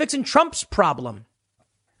dealing with fixing Trump's problem.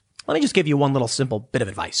 Let me just give you one little simple bit of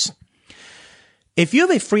advice. If you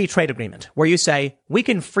have a free trade agreement where you say we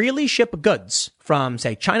can freely ship goods from,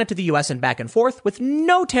 say, China to the U.S. and back and forth with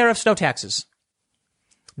no tariffs, no taxes,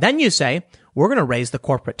 then you say we're going to raise the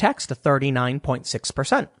corporate tax to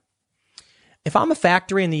 39.6%. If I'm a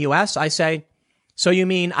factory in the U.S., I say, so you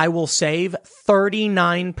mean I will save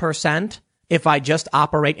 39% if I just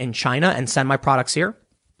operate in China and send my products here?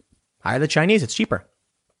 Hire the Chinese. It's cheaper.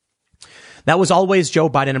 That was always Joe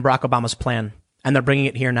Biden and Barack Obama's plan, and they're bringing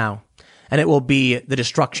it here now. And it will be the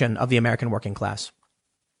destruction of the American working class.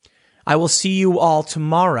 I will see you all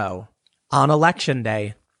tomorrow on Election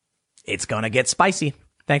Day. It's going to get spicy.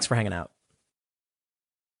 Thanks for hanging out.